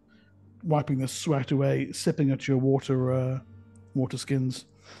up, wiping the sweat away, sipping at your water skins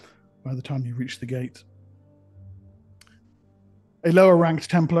by the time you reach the gate. A lower ranked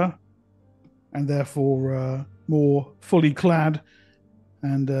Templar, and therefore more fully clad,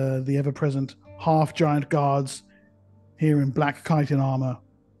 and the ever-present half-giant guards here in black chitin armor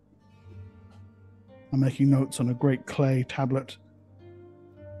are making notes on a great clay tablet.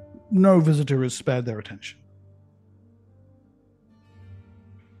 No visitor is spared their attention.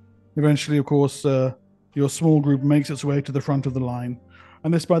 Eventually, of course, your small group makes its way to the front of the line.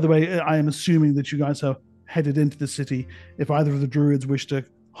 And this, by the way, I am assuming that you guys are headed into the city. If either of the druids wish to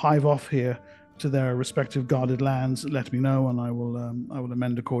hive off here to their respective guarded lands, let me know, and I will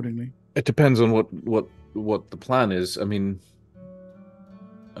amend accordingly. It depends on what the plan is. I mean,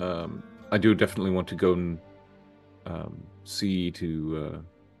 I do definitely want to go and see to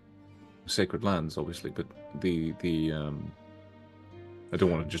sacred lands, obviously, but the I don't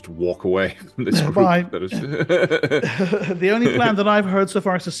want to just walk away from this group. That is... The only plan that I've heard so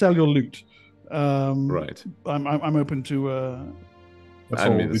far is to sell your loot. Right. I'm open to. That's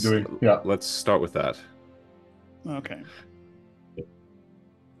what we'll be doing. Yeah. Let's start with that. Okay.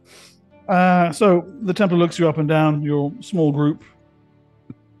 So the Templar looks you up and down, your small group.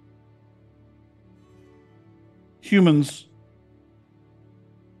 Humans.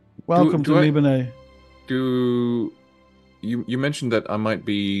 Welcome to Nibenay. You mentioned that I might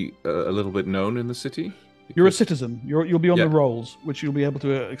be a little bit known in the city? You're a citizen. You'll be on the rolls, which you'll be able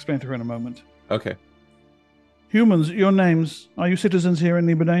to explain to her in a moment. Okay. Humans, your names. Are you citizens here in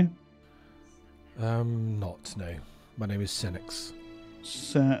Nibenay? Not, no. My name is Senex.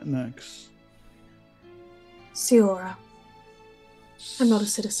 Senex. Siora. I'm not a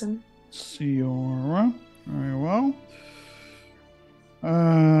citizen. Siora. Very well.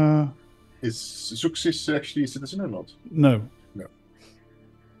 Is Zuxis actually a citizen or not? No. No.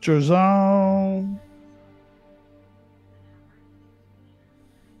 Jozal.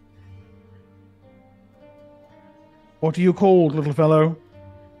 What are you called, little fellow?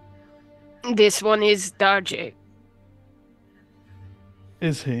 This one is Darje.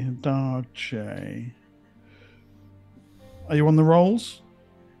 Is he? Darje. Are you on the rolls?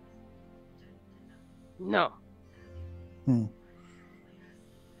 No.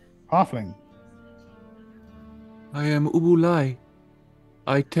 Halfling. I am Ubulai.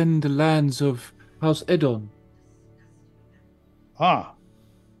 I tend the lands of House Edon. Ah.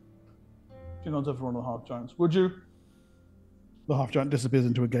 She nods over to one of the half giants. Would you? The half giant disappears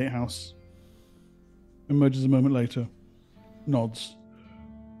into a gatehouse. Emerges a moment later. Nods.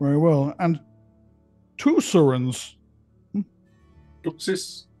 Very well. And 2 Surans.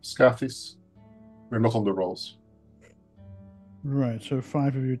 Duxis, Scathis. We're not on the rolls. Right, so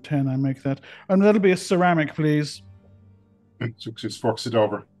 5 of you, 10, I make that. And that'll be a ceramic, please. Duxis forks it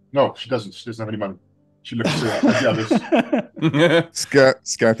over. No, she doesn't. She doesn't have any money. She looks at the others.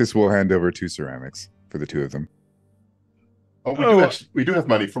 Scathis will hand over 2 ceramics for the 2 of them. Oh, we do have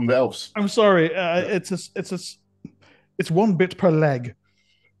money from the elves. I'm sorry. It's 1 bit per leg.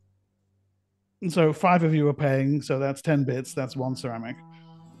 And so 5 of you are paying, so that's 10 bits. That's 1 ceramic.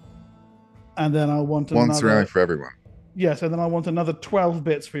 And then I'll want another... 1 ceramic for everyone. Yes, and then I want another 12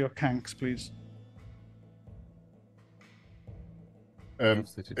 bits for your kanks, please.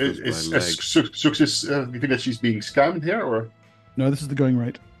 Is Suxis, you think that she's being scammed here, or? No, this is the going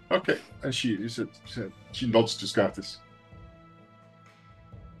rate. Okay, and she nods to Scathis.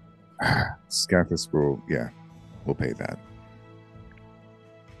 Scathis will pay that.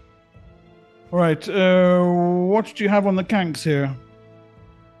 All right, what do you have on the kanks here?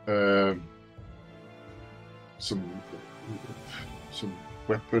 Some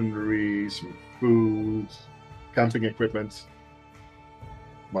weaponry, some food, camping equipment.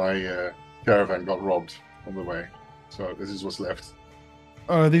 My caravan got robbed on the way, so this is what's left.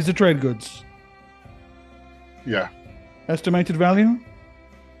 These are trade goods. Yeah. Estimated value?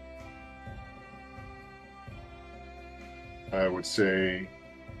 I would say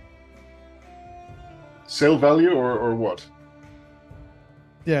sale value or what?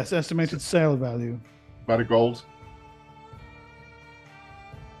 Yes, estimated sale value. About a gold.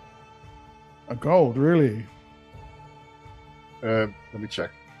 A gold, really? Let me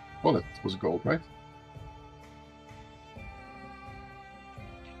check. Well, it was gold, right?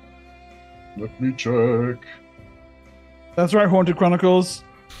 Let me check. That's right, Haunted Chronicles.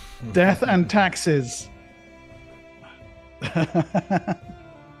 Death and taxes.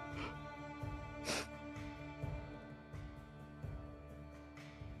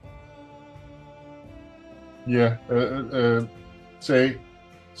 Yeah, say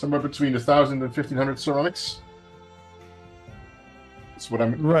somewhere between 1,000 and 1,500 ceramics. That's what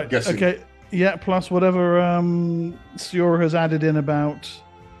I'm guessing. Okay, yeah, plus whatever Sior has added in about...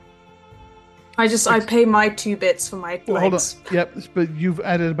 I pay my 2 bits for my legs. Hold on. Yep, but you've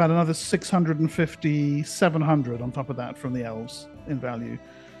added about another 650, 700 on top of that from the elves in value.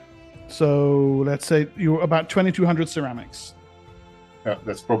 So let's say you're about 2,200 ceramics. Yeah,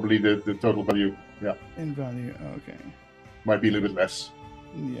 that's probably the total value. Yeah. In value, okay. Might be a little bit less.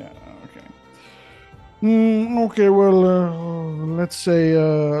 Yeah, okay. Okay, well, let's say,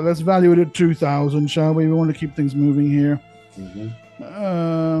 let's value it at 2,000, shall we? We want to keep things moving here. Mm-hmm.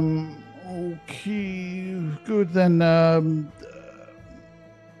 Okay, good. Then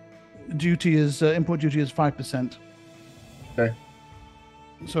duty is import duty is 5%. Okay.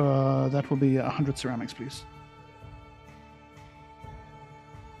 So that will be 100 ceramics, please.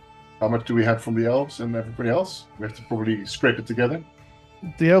 How much do we have from the elves and everybody else? We have to probably scrape it together.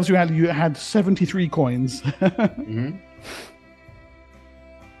 The elves you had 73 coins. Mm-hmm.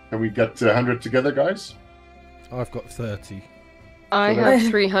 Can we get 100 together, guys? I've got 30. I have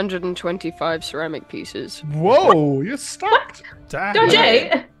 325 ceramic pieces. Whoa, you're stacked. Damn.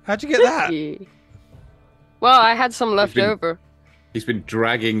 Jay! How'd you get that? Yeah. Well, I had some left over. He's been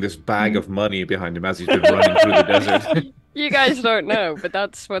dragging this bag of money behind him as he's been running through the desert. You guys don't know, but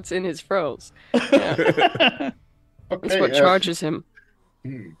that's what's in his frills. Yeah. Okay, That's what charges him.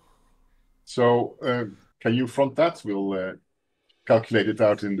 So, can you front that? We'll calculate it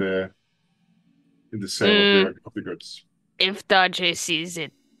out in the sale of the goods. If Dodge sees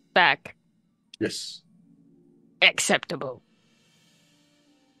it back, Yes. acceptable.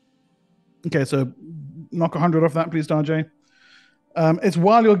 Okay, so knock 100 off that, please, Darjay. It's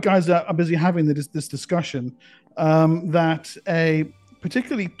while you guys are busy having this discussion that a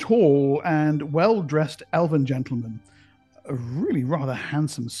particularly tall and well-dressed elven gentleman, a really rather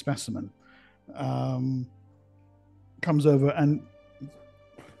handsome specimen, comes over and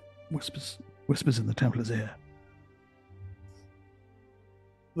whispers in the Templar's ear.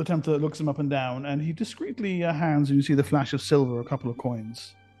 The Templar looks him up and down, and he discreetly hands, and you see the flash of silver, a couple of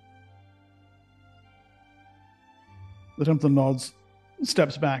coins. The Templar nods,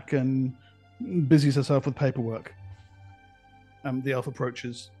 steps back, and busies herself with paperwork. The elf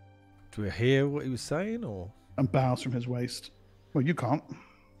approaches. Do we hear what he was saying, or? And bows from his waist. Well, you can't.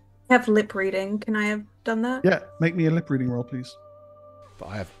 I have lip reading. Can I have done that? Yeah, make me a lip reading roll, please. But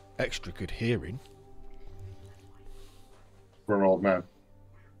I have extra good hearing. For an old man.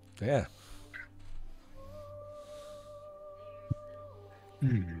 Yeah.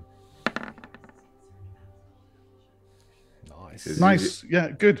 Nice. Yeah,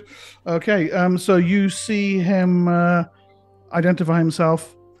 good. Okay, so you see him identify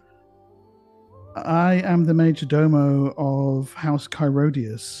himself. I am the major domo of House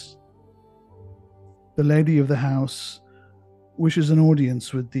Chirodius. The lady of the house wishes an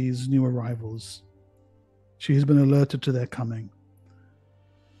audience with these new arrivals. She has been alerted to their coming.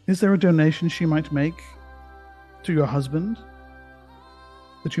 Is there a donation she might make to your husband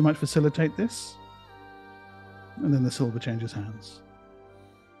that you might facilitate this? And then the silver changes hands.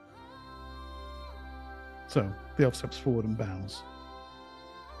 So the elf steps forward and bows.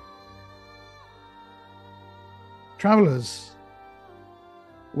 Travelers,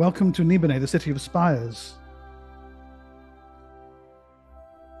 welcome to Nibenay, the city of spires.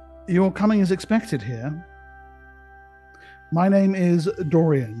 Your coming is expected here. My name is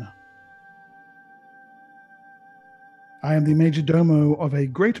Dorian. I am the major domo of a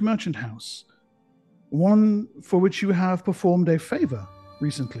great merchant house, one for which you have performed a favor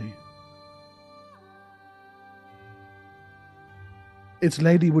recently. Its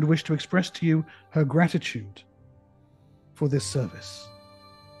lady would wish to express to you her gratitude for this service.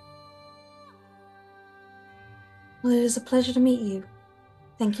 Well, it is a pleasure to meet you.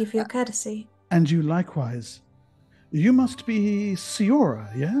 Thank you for your courtesy. And you likewise. You must be Siora,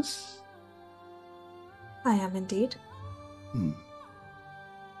 yes? I am indeed.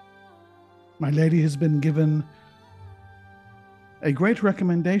 My lady has been given a great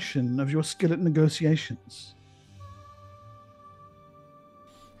recommendation of your skill at negotiations.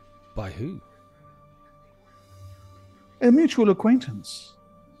 By who? A mutual acquaintance.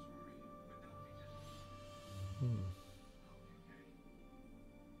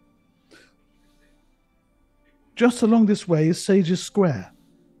 Just along this way is Sage's Square,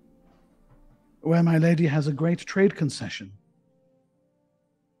 where my lady has a great trade concession.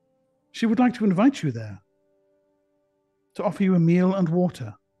 She would like to invite you there to offer you a meal and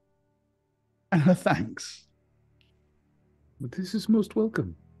water, and her thanks. But this is most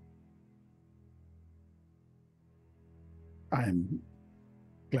welcome. I'm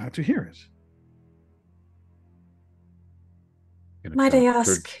glad to hear it. Might I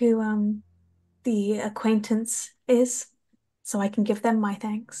ask who the acquaintance is, so I can give them my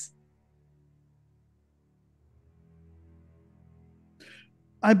thanks?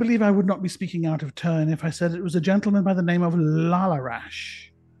 I believe I would not be speaking out of turn if I said it was a gentleman by the name of Lalarash.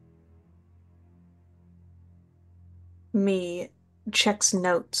 Me checks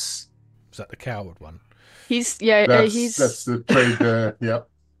notes. Was that the coward one? He's That's the trade. Yeah.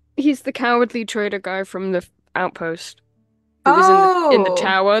 He's the cowardly trader guy from the outpost. Who was in the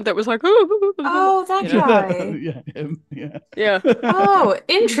tower that was like, oh, that guy. Yeah, him. Yeah. Yeah. Oh,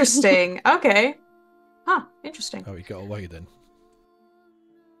 interesting. Okay. Huh, interesting. Oh, he got away then.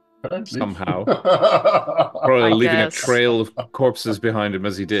 Somehow. Probably leaving guess. a trail of corpses behind him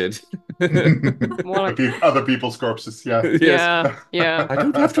as he did. Other people's corpses, yeah. Yeah, yeah. I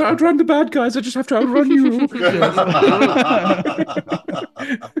don't have to outrun the bad guys, I just have to outrun you.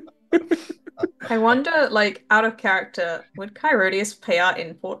 I wonder, like, out of character, would Chirodius pay our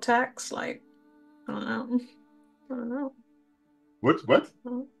import tax? Like, I don't know. What?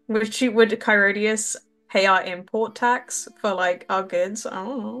 Would Chirodius pay our import tax for, like, our goods? I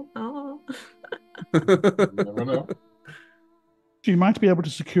don't know. Never know. She might be able to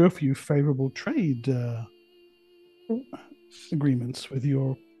secure for you favorable trade agreements with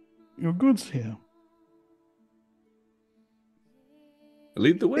your goods here.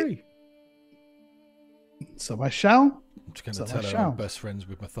 Lead the way. So I shall. I'm just going to tell her I'm best friends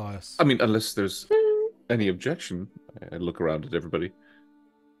with Matthias. I mean, unless there's any objection, I look around at everybody.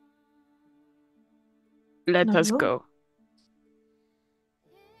 Let us go.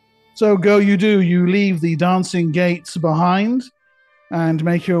 So go you do. You leave the dancing gates behind and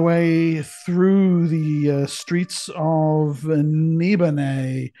make your way through the streets of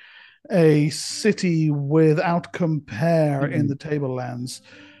Nibenay, a city without compare in the Tablelands.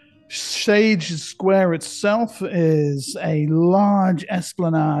 Sage Square itself is a large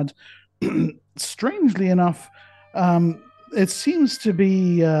esplanade. Strangely enough, it seems to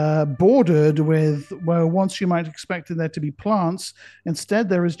be bordered with, where once you might expect there to be plants, instead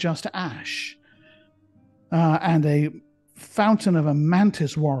there is just ash and a fountain of a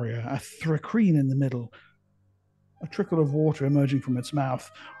mantis warrior, a thrakreen in the middle, a trickle of water emerging from its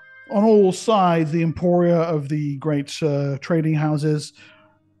mouth. On all sides, the emporia of the great trading houses.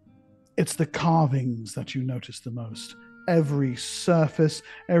 It's the carvings that you notice the most. Every surface,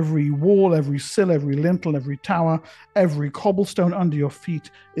 every wall, every sill, every lintel, every tower, every cobblestone under your feet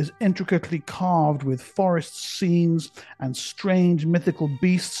is intricately carved with forest scenes and strange mythical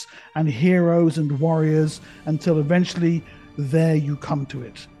beasts and heroes and warriors until eventually there you come to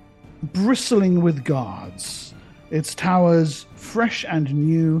it, bristling with guards, its towers fresh and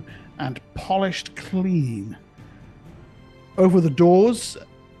new and polished clean. Over the doors,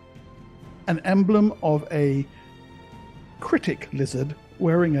 an emblem of a critic lizard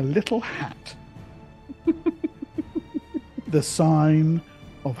wearing a little hat. The sign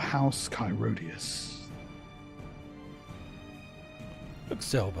of House Chirodius. Look,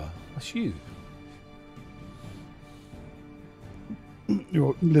 Zelba, that's you.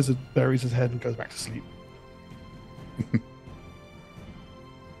 Your lizard buries his head and goes back to sleep.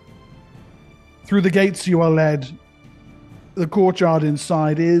 Through the gates you are led. The courtyard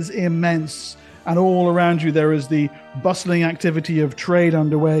inside is immense, and all around you there is the bustling activity of trade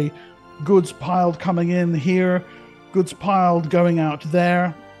underway. Goods piled coming in here, goods piled going out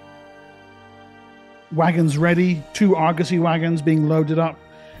there. Wagons ready, 2 Argosy wagons being loaded up,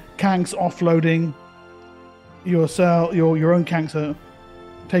 Kanks offloading. Your own Kanks are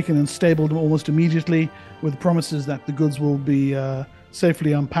taken and stabled almost immediately with promises that the goods will be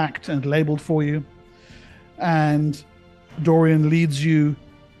safely unpacked and labeled for you. And Dorian leads you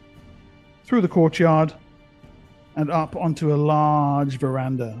through the courtyard and up onto a large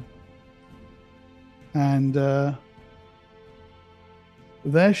veranda. And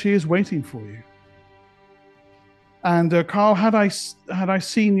there she is waiting for you. And Carl, had I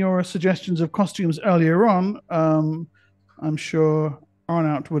seen your suggestions of costumes earlier on, I'm sure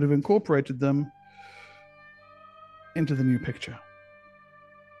Arnout would have incorporated them into the new picture.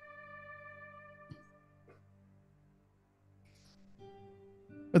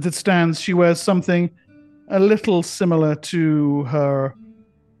 As it stands, she wears something a little similar to her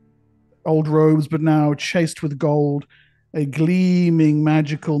old robes, but now chased with gold, a gleaming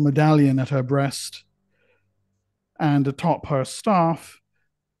magical medallion at her breast, and atop her staff,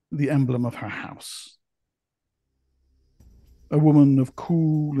 the emblem of her house. A woman of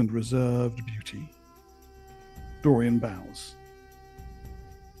cool and reserved beauty. Dorian bows.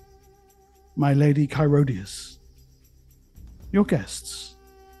 My Lady Chirodius, your guests.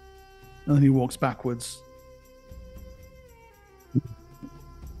 And then he walks backwards,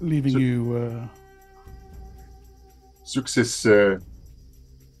 leaving you... Zuxis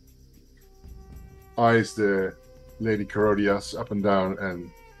eyes the Lady Chirodias up and down and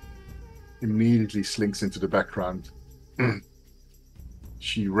immediately slinks into the background.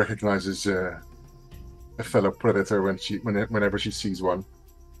 She recognizes a fellow predator whenever she sees one,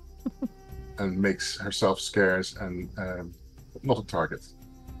 and makes herself scarce and not a target.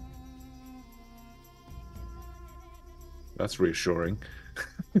 That's reassuring.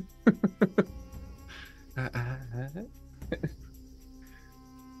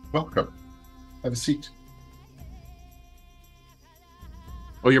 Welcome. Have a seat.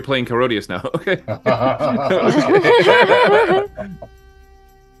 Oh, you're playing Chirodius now. Okay.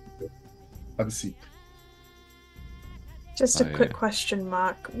 Have a seat. Just a quick question,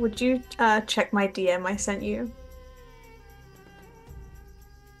 Mark. Would you check my DM I sent you?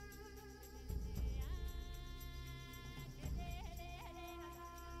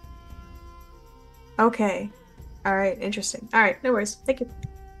 Okay. All right. Interesting. All right. No worries. Thank you.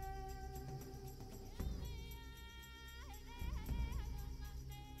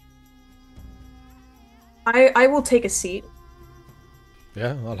 I will take a seat.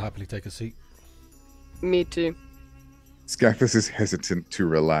 Yeah, I'll happily take a seat. Me too. Scathus is hesitant to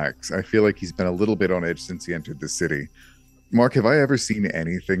relax. I feel like he's been a little bit on edge since he entered the city. Mark, have I ever seen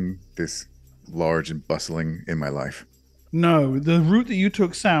anything this large and bustling in my life? No, the route that you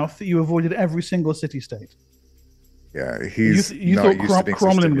took south, you avoided every single city-state. Yeah, he's you not thought used to being so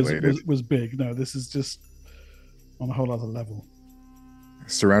Cromlin stimulated. was big. No, this is just on a whole other level.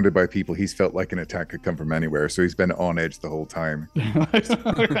 Surrounded by people, he's felt like an attack could come from anywhere, so he's been on edge the whole time.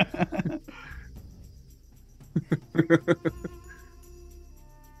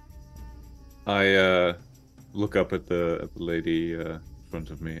 I look up at the lady in front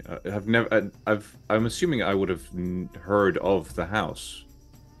of me. I'm assuming I would have heard of the house.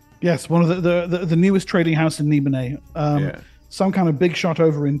 Yes, one of the newest trading house in Nibenay. Some kind of big shot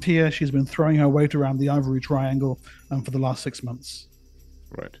over in Tyr. She's been throwing her weight around the Ivory Triangle for the last 6 months.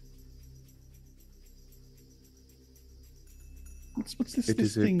 Right. What's this? It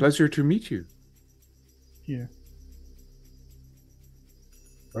this is a thing pleasure to meet you. here?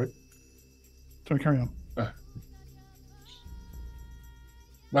 Right. Sorry, carry on.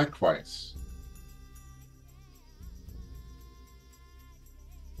 Likewise.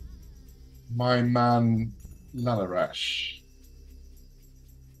 My man, Lalarash.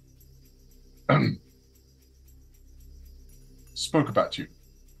 Spoke about you.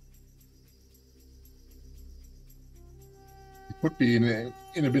 He put me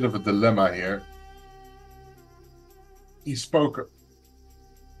in a bit of a dilemma here. He spoke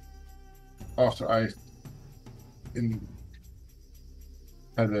after I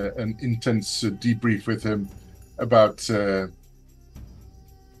had an intense debrief with him about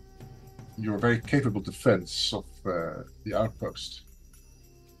your very capable defense of the outpost.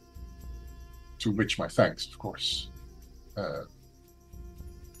 To which my thanks, of course.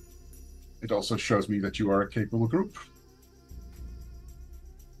 It also shows me that you are a capable group.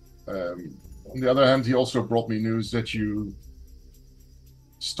 On the other hand, he also brought me news that you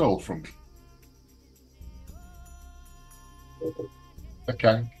stole from me. A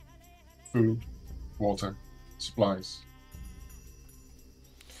tank, food, water, supplies.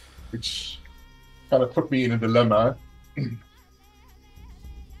 Which kind of put me in a dilemma.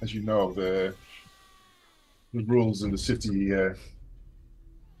 As you know, the rules in the city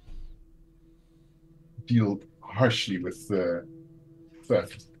deal harshly with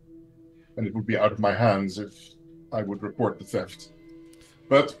theft. And it would be out of my hands if I would report the theft.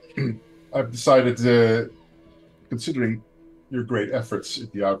 But I've decided, considering your great efforts at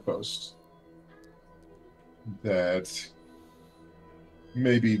the outpost, that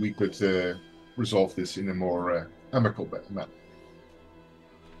maybe we could resolve this in a more amicable manner.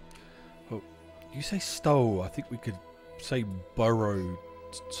 Well, you say stole. I think we could say burrowed,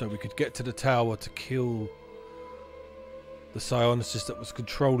 so we could get to the tower to kill the psionicist that was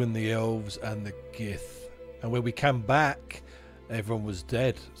controlling the elves and the Gith. And when we came back, everyone was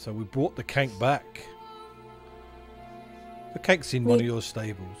dead. So we brought the Kank back. The Kank's in one of your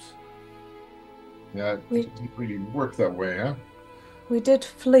stables. Yeah, it didn't really work that way, huh? We did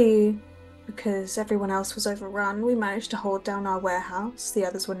flee because everyone else was overrun. We managed to hold down our warehouse. The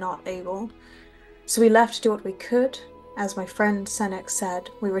others were not able. So we left to do what we could. As my friend Senex said,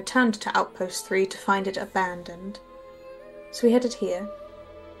 we returned to Outpost 3 to find it abandoned. So we headed here.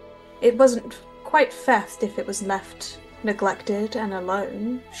 It wasn't quite theft if it was left neglected and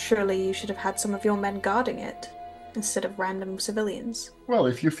alone. Surely you should have had some of your men guarding it, instead of random civilians. Well,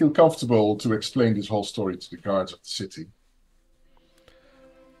 if you feel comfortable to explain this whole story to the guards of the city.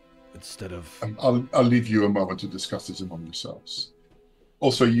 Instead of... I'll leave you a moment to discuss this among yourselves.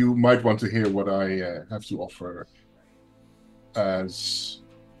 Also, you might want to hear what I have to offer as...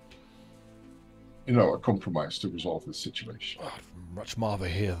 a compromise to resolve this situation. I'd much rather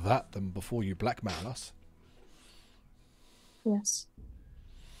hear that than before you blackmail us. Yes.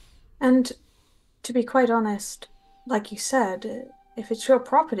 And to be quite honest, like you said, if it's your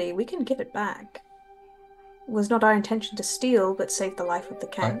property, we can give it back. It was not our intention to steal, but save the life of the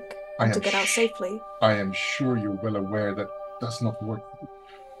Kank, and to get out safely. I am sure you're well aware that does not work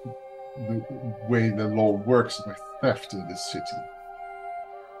the way the law works with theft in this city.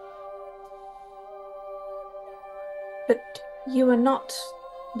 But you are not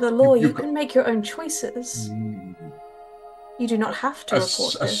the law. You can make your own choices. You do not have to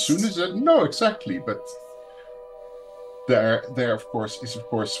report this. As soon as no, exactly. But there, of course, is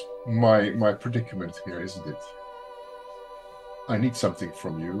my predicament here, isn't it? I need something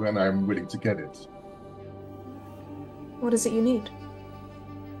from you, and I'm willing to get it. What is it you need?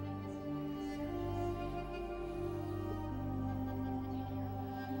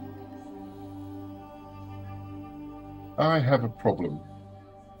 I have a problem.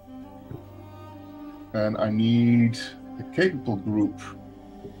 And I need a capable group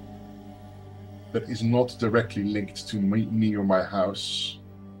that is not directly linked to me or my house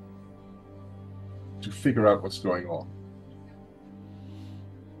to figure out what's going on.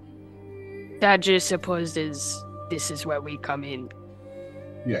 That just supposes this is where we come in.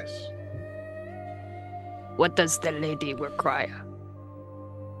 Yes. What does the lady require?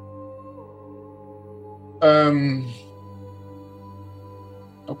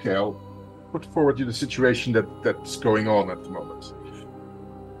 Okay, I'll put forward you the situation that's going on at the moment.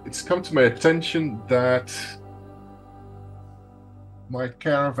 It's come to my attention that my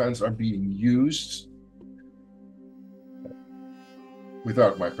caravans are being used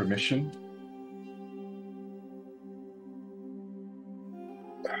without my permission.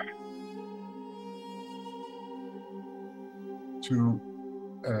 To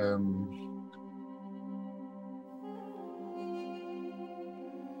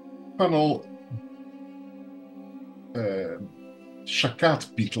funnel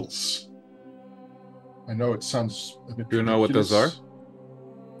shakat beetles. I know it sounds a bit. Do you know what those are?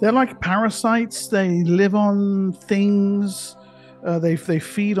 They're like parasites. They live on things They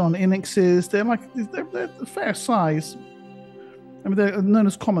feed on inixes. They're fair size. I mean, they're known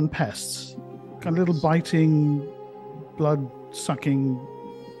as common pests, kind of little biting, blood-sucking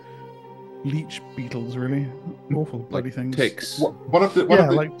leech beetles. Really awful bloody things. Ticks. One of the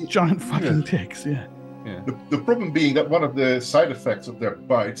like giant fucking ticks. Yeah. Yeah. The problem being that one of the side effects of their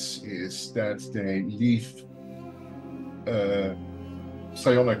bites is that they leave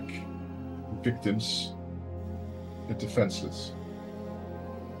psionic victims defenseless.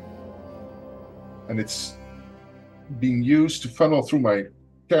 And it's being used to funnel through my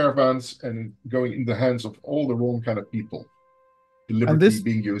caravans and going in the hands of all the wrong kind of people. Deliberately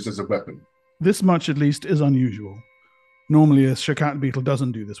being used as a weapon. This much, at least, is unusual. Normally, a Shakat beetle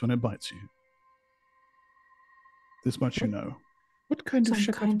doesn't do this when it bites you. This much you know. What kind of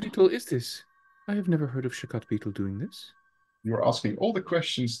Shakat beetle is this? I have never heard of Shakat beetle doing this. You are asking all the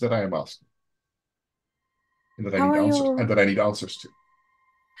questions that I am asking. And that I need answers to.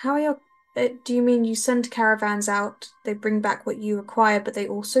 How are your... do you mean you send caravans out, they bring back what you require, but they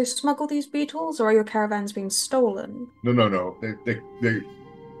also smuggle these beetles, or are your caravans being stolen? No. They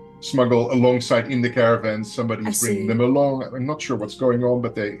smuggle alongside in the caravans. Somebody's bringing them along. I'm not sure what's going on,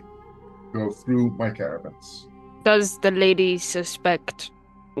 but they go through my caravans. Does the lady suspect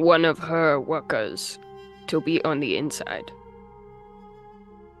one of her workers to be on the inside?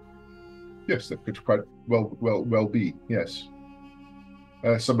 Yes, that could quite well be, yes.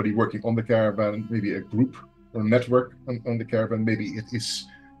 Somebody working on the caravan, maybe a group or network on the caravan. Maybe it is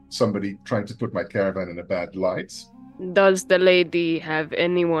somebody trying to put my caravan in a bad light. Does the lady have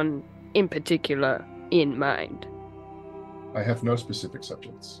anyone in particular in mind? I have no specific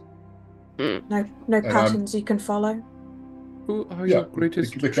subjects. No patterns you can follow? Who are your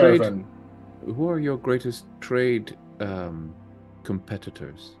greatest the caravan. Who are your greatest trade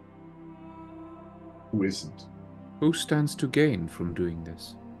competitors? Who isn't? Who stands to gain from doing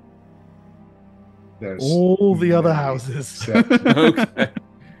this? There's all the other houses. Okay.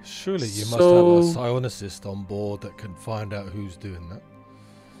 Surely you must have a psionicist on board that can find out who's doing that.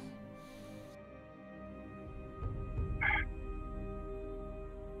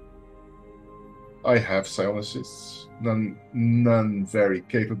 I have psionicists, none very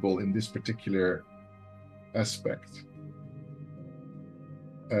capable in this particular aspect.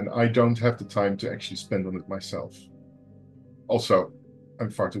 And I don't have the time to actually spend on it myself. Also, I'm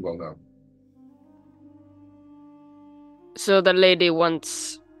far too well known. So the lady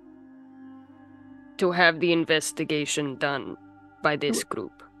wants to have the investigation done by this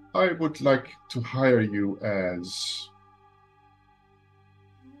group. I would like to hire you as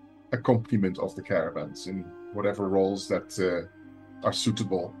a complement of the caravans in whatever roles that are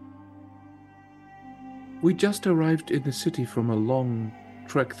suitable. We just arrived in the city from a long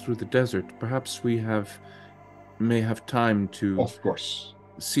trek through the desert. Perhaps we may have time to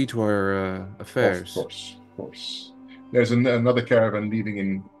see to our affairs. Of course. There's another caravan leaving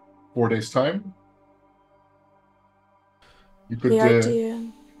in 4 days' time. You could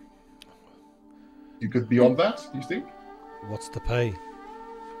you could be on that, do you think? What's the pay?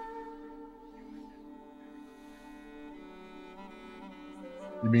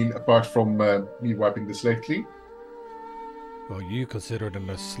 You mean apart from me wiping the slate clean? Well, you consider them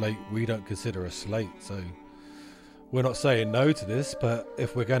a slate. We don't consider a slate, so we're not saying no to this, but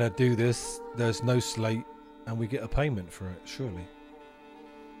if we're going to do this, there's no slate and we get a payment for it, surely.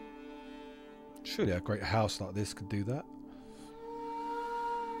 Surely a great house like this could do that.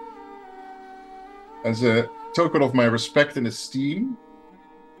 As a token of my respect and esteem,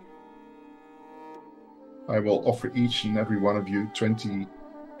 I will offer each and every one of you 20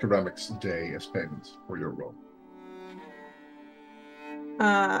 ceramics a day as payment for your role.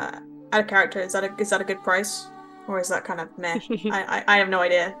 Out of character, is that a good price? Or is that kind of meh? I have no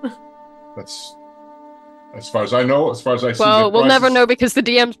idea. That's as far as I know, as far as I see. Well, we'll never know because the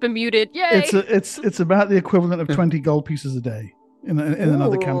DM's been muted. Yay! It's about the equivalent of 20 gold pieces a day in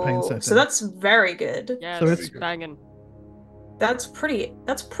another campaign setting. So that's very good. Yeah, so it's banging. That's pretty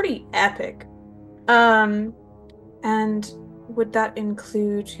epic. And would that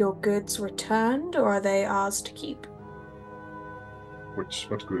include your goods returned, or are they ours to keep?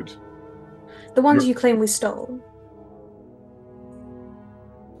 What good? The ones you claim we stole.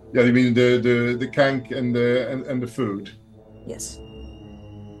 Yeah, you mean the kank and the food? Yes.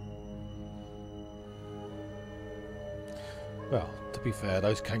 Well, to be fair,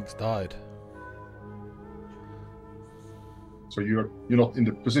 those kanks died. So you're not in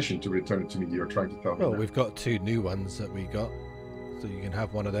the position to return it to me. You're trying to tell me. Well, we've got 2 new ones that we got, so you can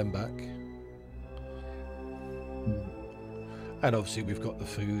have one of them back. And obviously we've got the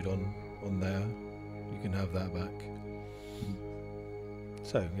food on there. You can have that back.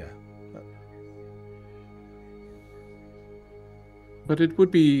 So yeah. But it would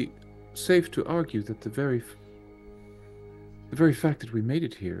be safe to argue that the very fact that we made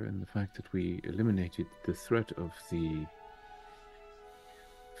it here and the fact that we eliminated the threat of the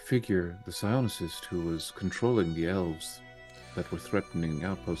figure, the psionicist, who was controlling the elves that were threatening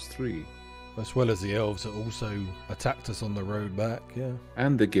Outpost 3. As well as the elves that also attacked us on the road back, yeah.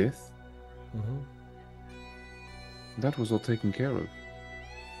 And the Gith. Mm-hmm. That was all taken care of.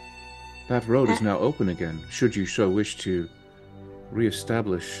 That road is now open again, should you so wish to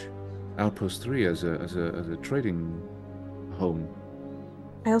re-establish Outpost 3 as a trading home.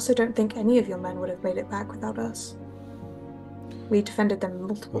 I also don't think any of your men would have made it back without us. We defended them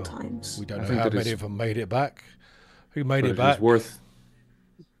multiple times. We don't know how many of them made it back. Who made it back? It's worth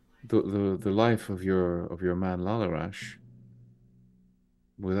the life of your man Lalarash.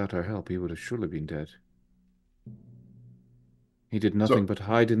 Without our help, he would have surely been dead. He did nothing but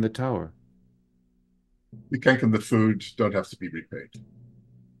hide in the tower. The cank and the food don't have to be repaid.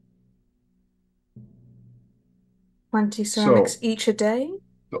 20 ceramics each a day?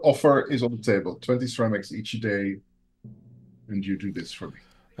 The offer is on the table. 20 ceramics each a day, and you do this for me.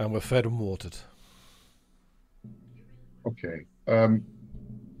 And we're fed and watered. Okay.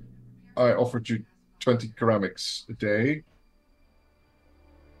 I offered you 20 ceramics a day.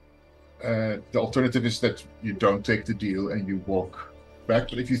 The alternative is that you don't take the deal and you walk back.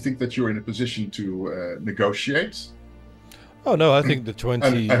 But if you think that you're in a position to negotiate... Oh, no, I think the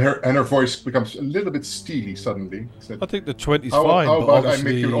 20... And her voice becomes a little bit steely suddenly. Said, I think the 20 is fine, but about obviously...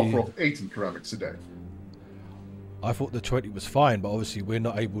 I make you an offer of 18 ceramics a day? I thought the 20 was fine, but obviously we're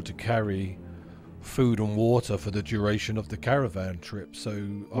not able to carry food and water for the duration of the caravan trip, so...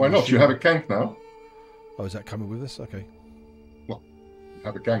 Why not? You have a cank now. Oh, is that coming with us? Okay. Well, you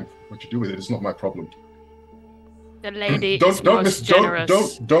have a cank. What you do with it is not my problem. The lady is most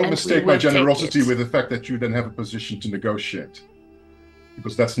generous. Don't mistake my generosity with the fact that you then have a position to negotiate.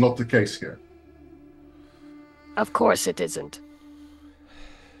 Because that's not the case here. Of course it isn't.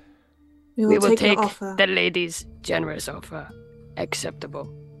 We will take the lady's generous offer.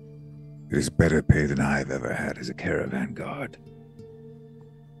 Acceptable. It is better pay than I've ever had as a caravan guard.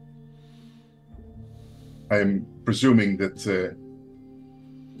 I am presuming that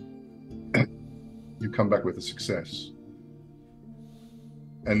you come back with a success.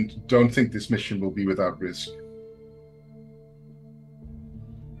 And don't think this mission will be without risk.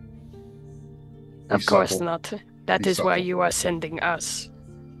 Of course not. That is why you are sending us.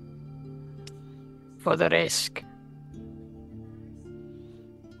 For the risk.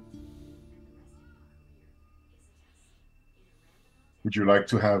 Would you like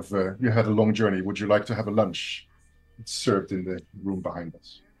to have, you had a long journey, would you like to have a lunch? It's served in the room behind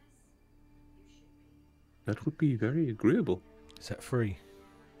us. That would be very agreeable. Is that free?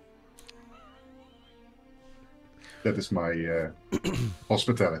 That is my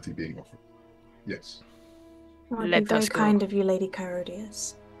hospitality being offered. Yes. Well, it'd be very kind of you, Lady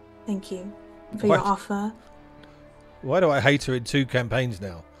Chirodius. Thank you for your offer. Why do I hate her in 2 campaigns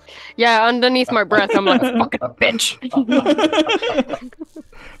now? Yeah, underneath my breath, I'm like, fucking bitch.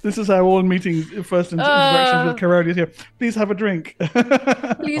 This is how all meetings, first interactions with Chirodius here. Please have a drink.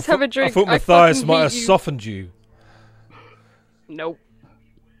 Please have a drink. I thought Matthias might have softened you. Nope.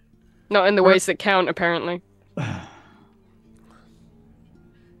 Not in the ways that count, apparently.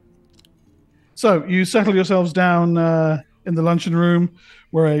 So you settle yourselves down in the luncheon room,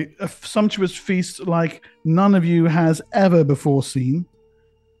 where a sumptuous feast like none of you has ever before seen.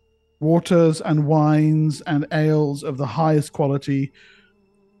 Waters and wines and ales of the highest quality.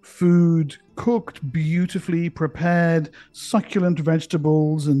 Food cooked beautifully, prepared, succulent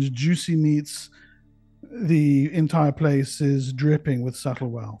vegetables and juicy meats. The entire place is dripping with subtle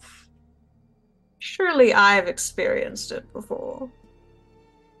wealth. Surely I've experienced it before.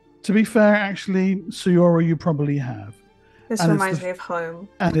 To be fair, actually, Sayora, you probably have. This reminds me of home.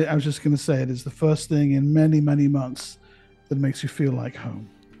 And I was just going to say, it is the first thing in many, many months that makes you feel like home.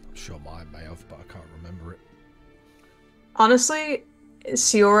 I'm sure mine may have, but I can't remember it. Honestly,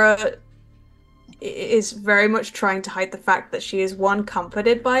 Sayora is very much trying to hide the fact that she is, one,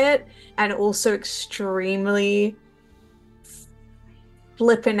 comforted by it, and also extremely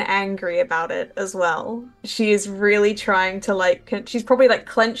flippin' angry about it as well. She is really trying to, she's probably,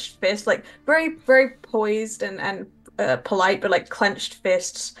 clenched fist, very, very poised and polite, but, clenched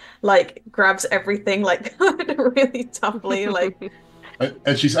fists, grabs everything, really toughly,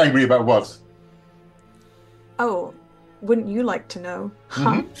 And she's angry about what? Oh, wouldn't you like to know?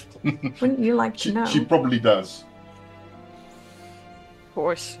 Huh? Wouldn't you like to know? She probably does. Of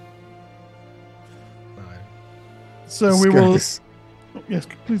course. So we will... Yes,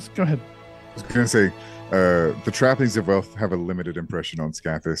 please go ahead. I was going to say, the trappings of wealth have a limited impression on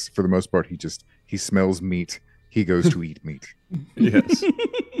Scathis. For the most part, he smells meat. He goes to eat meat. Yes.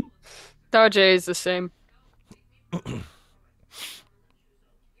 Darjay is the same.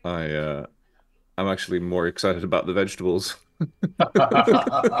 I'm actually more excited about the vegetables.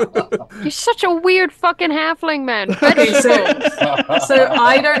 You're such a weird fucking halfling, man. Okay, Vegetables. so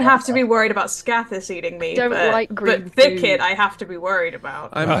I don't have to be worried about Scathis eating me, Don't like green but Thicket food. I have to be worried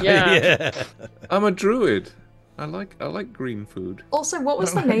about. Yeah. I'm a druid. I like green food. Also, what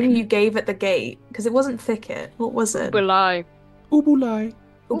was the name you gave at the gate? Because it wasn't Thicket. What was it? Belai. Ubulai.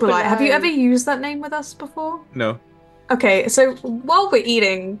 Ubulai. Have you ever used that name with us before? No. Okay, so while we're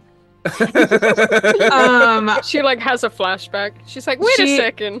eating, She like has a flashback. She's like, wait a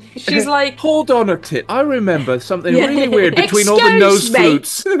second. she's like, Hold on a tit. I remember something Yeah. really weird between all the nose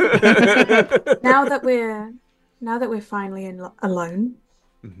Excuse me. flutes. now that we're finally alone,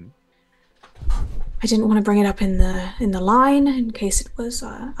 Mhm. I didn't want to bring it up in the line in case it was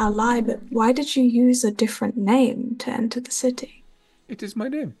a lie, but why did you use a different name to enter the city? It is my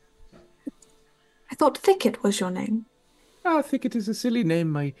name. I thought Thicket was your name. I think it is a silly name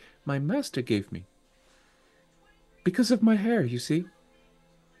my master gave me. Because of my hair, you see.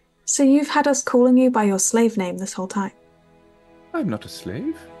 So you've had us calling you by your slave name this whole time. I'm not a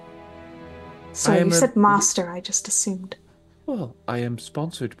slave. So I you am said master, I just assumed. Well, I am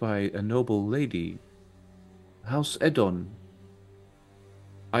sponsored by a noble lady, House Edon.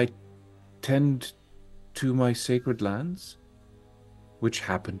 I tend to my sacred lands, which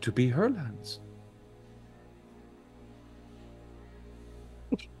happen to be her lands.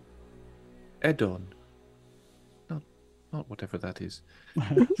 Edon. Not whatever that is.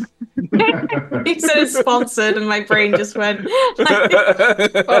 He said it's sponsored, and my brain just went.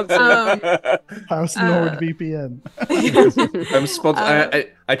 House Lord VPN. I'm sponsored.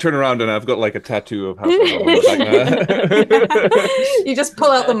 I turn around and I've got like a tattoo of House Lord on my back. You just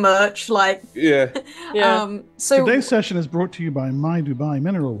pull out the merch, like. Yeah. So Today's session is brought to you by My Dubai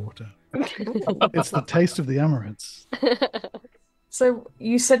Mineral Water. It's the taste of the Emirates. So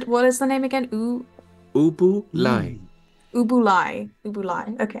you said, what is the name again? Ubulai.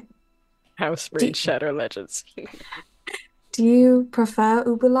 Ubulai. Okay. House Raid Shadow Legends. Do you prefer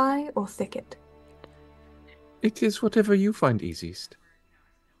Ubulai or Thicket? It is whatever you find easiest.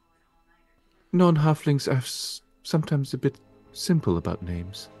 Non-halflings are sometimes a bit simple about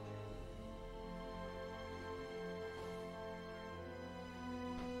names.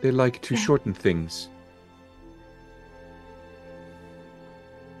 They like to shorten things.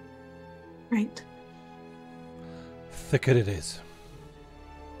 Right. Thicket it is.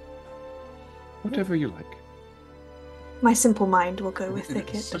 Whatever you like. My simple mind will go with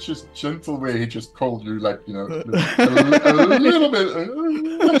Thicket. Such a gentle way he just called you, like, you know, a little bit.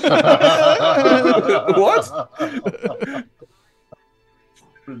 What?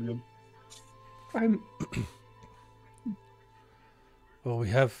 Brilliant. Well, we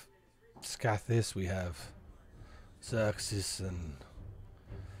have Scathis, we have Xerxes, and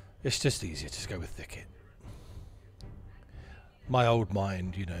it's just easier to just go with Thicket. My old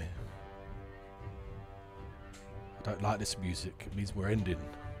mind, you know. I don't like this music. It means we're ending.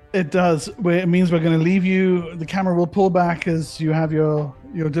 It does. It means we're going to leave you. The camera will pull back as you have your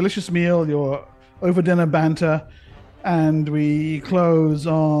delicious meal, your over dinner banter, and we close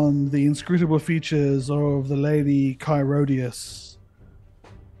on the inscrutable features of the Lady Chirodius,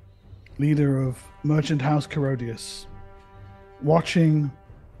 leader of Merchant House Chirodius, watching,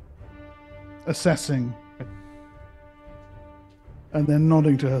 assessing, and then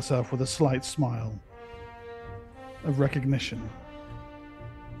nodding to herself with a slight smile of recognition.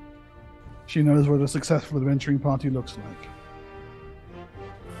 She knows what a successful adventuring party looks like.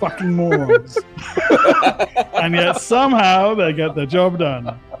 Fucking morons. And yet somehow they get the job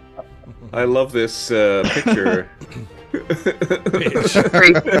done. I love this picture.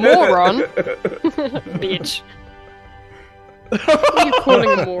 Moron. Bitch. What are you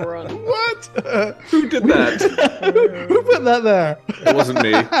calling a moron? What? Who did that? Who put that there? It wasn't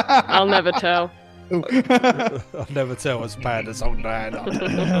me. I'll never tell. I'll never tell as bad as old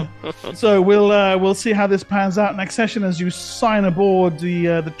man. So we'll see how this pans out next session as you sign aboard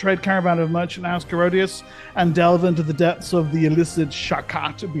the trade caravan of Merchant House Chirodius and delve into the depths of the illicit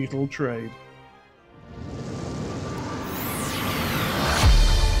Shakat beetle trade.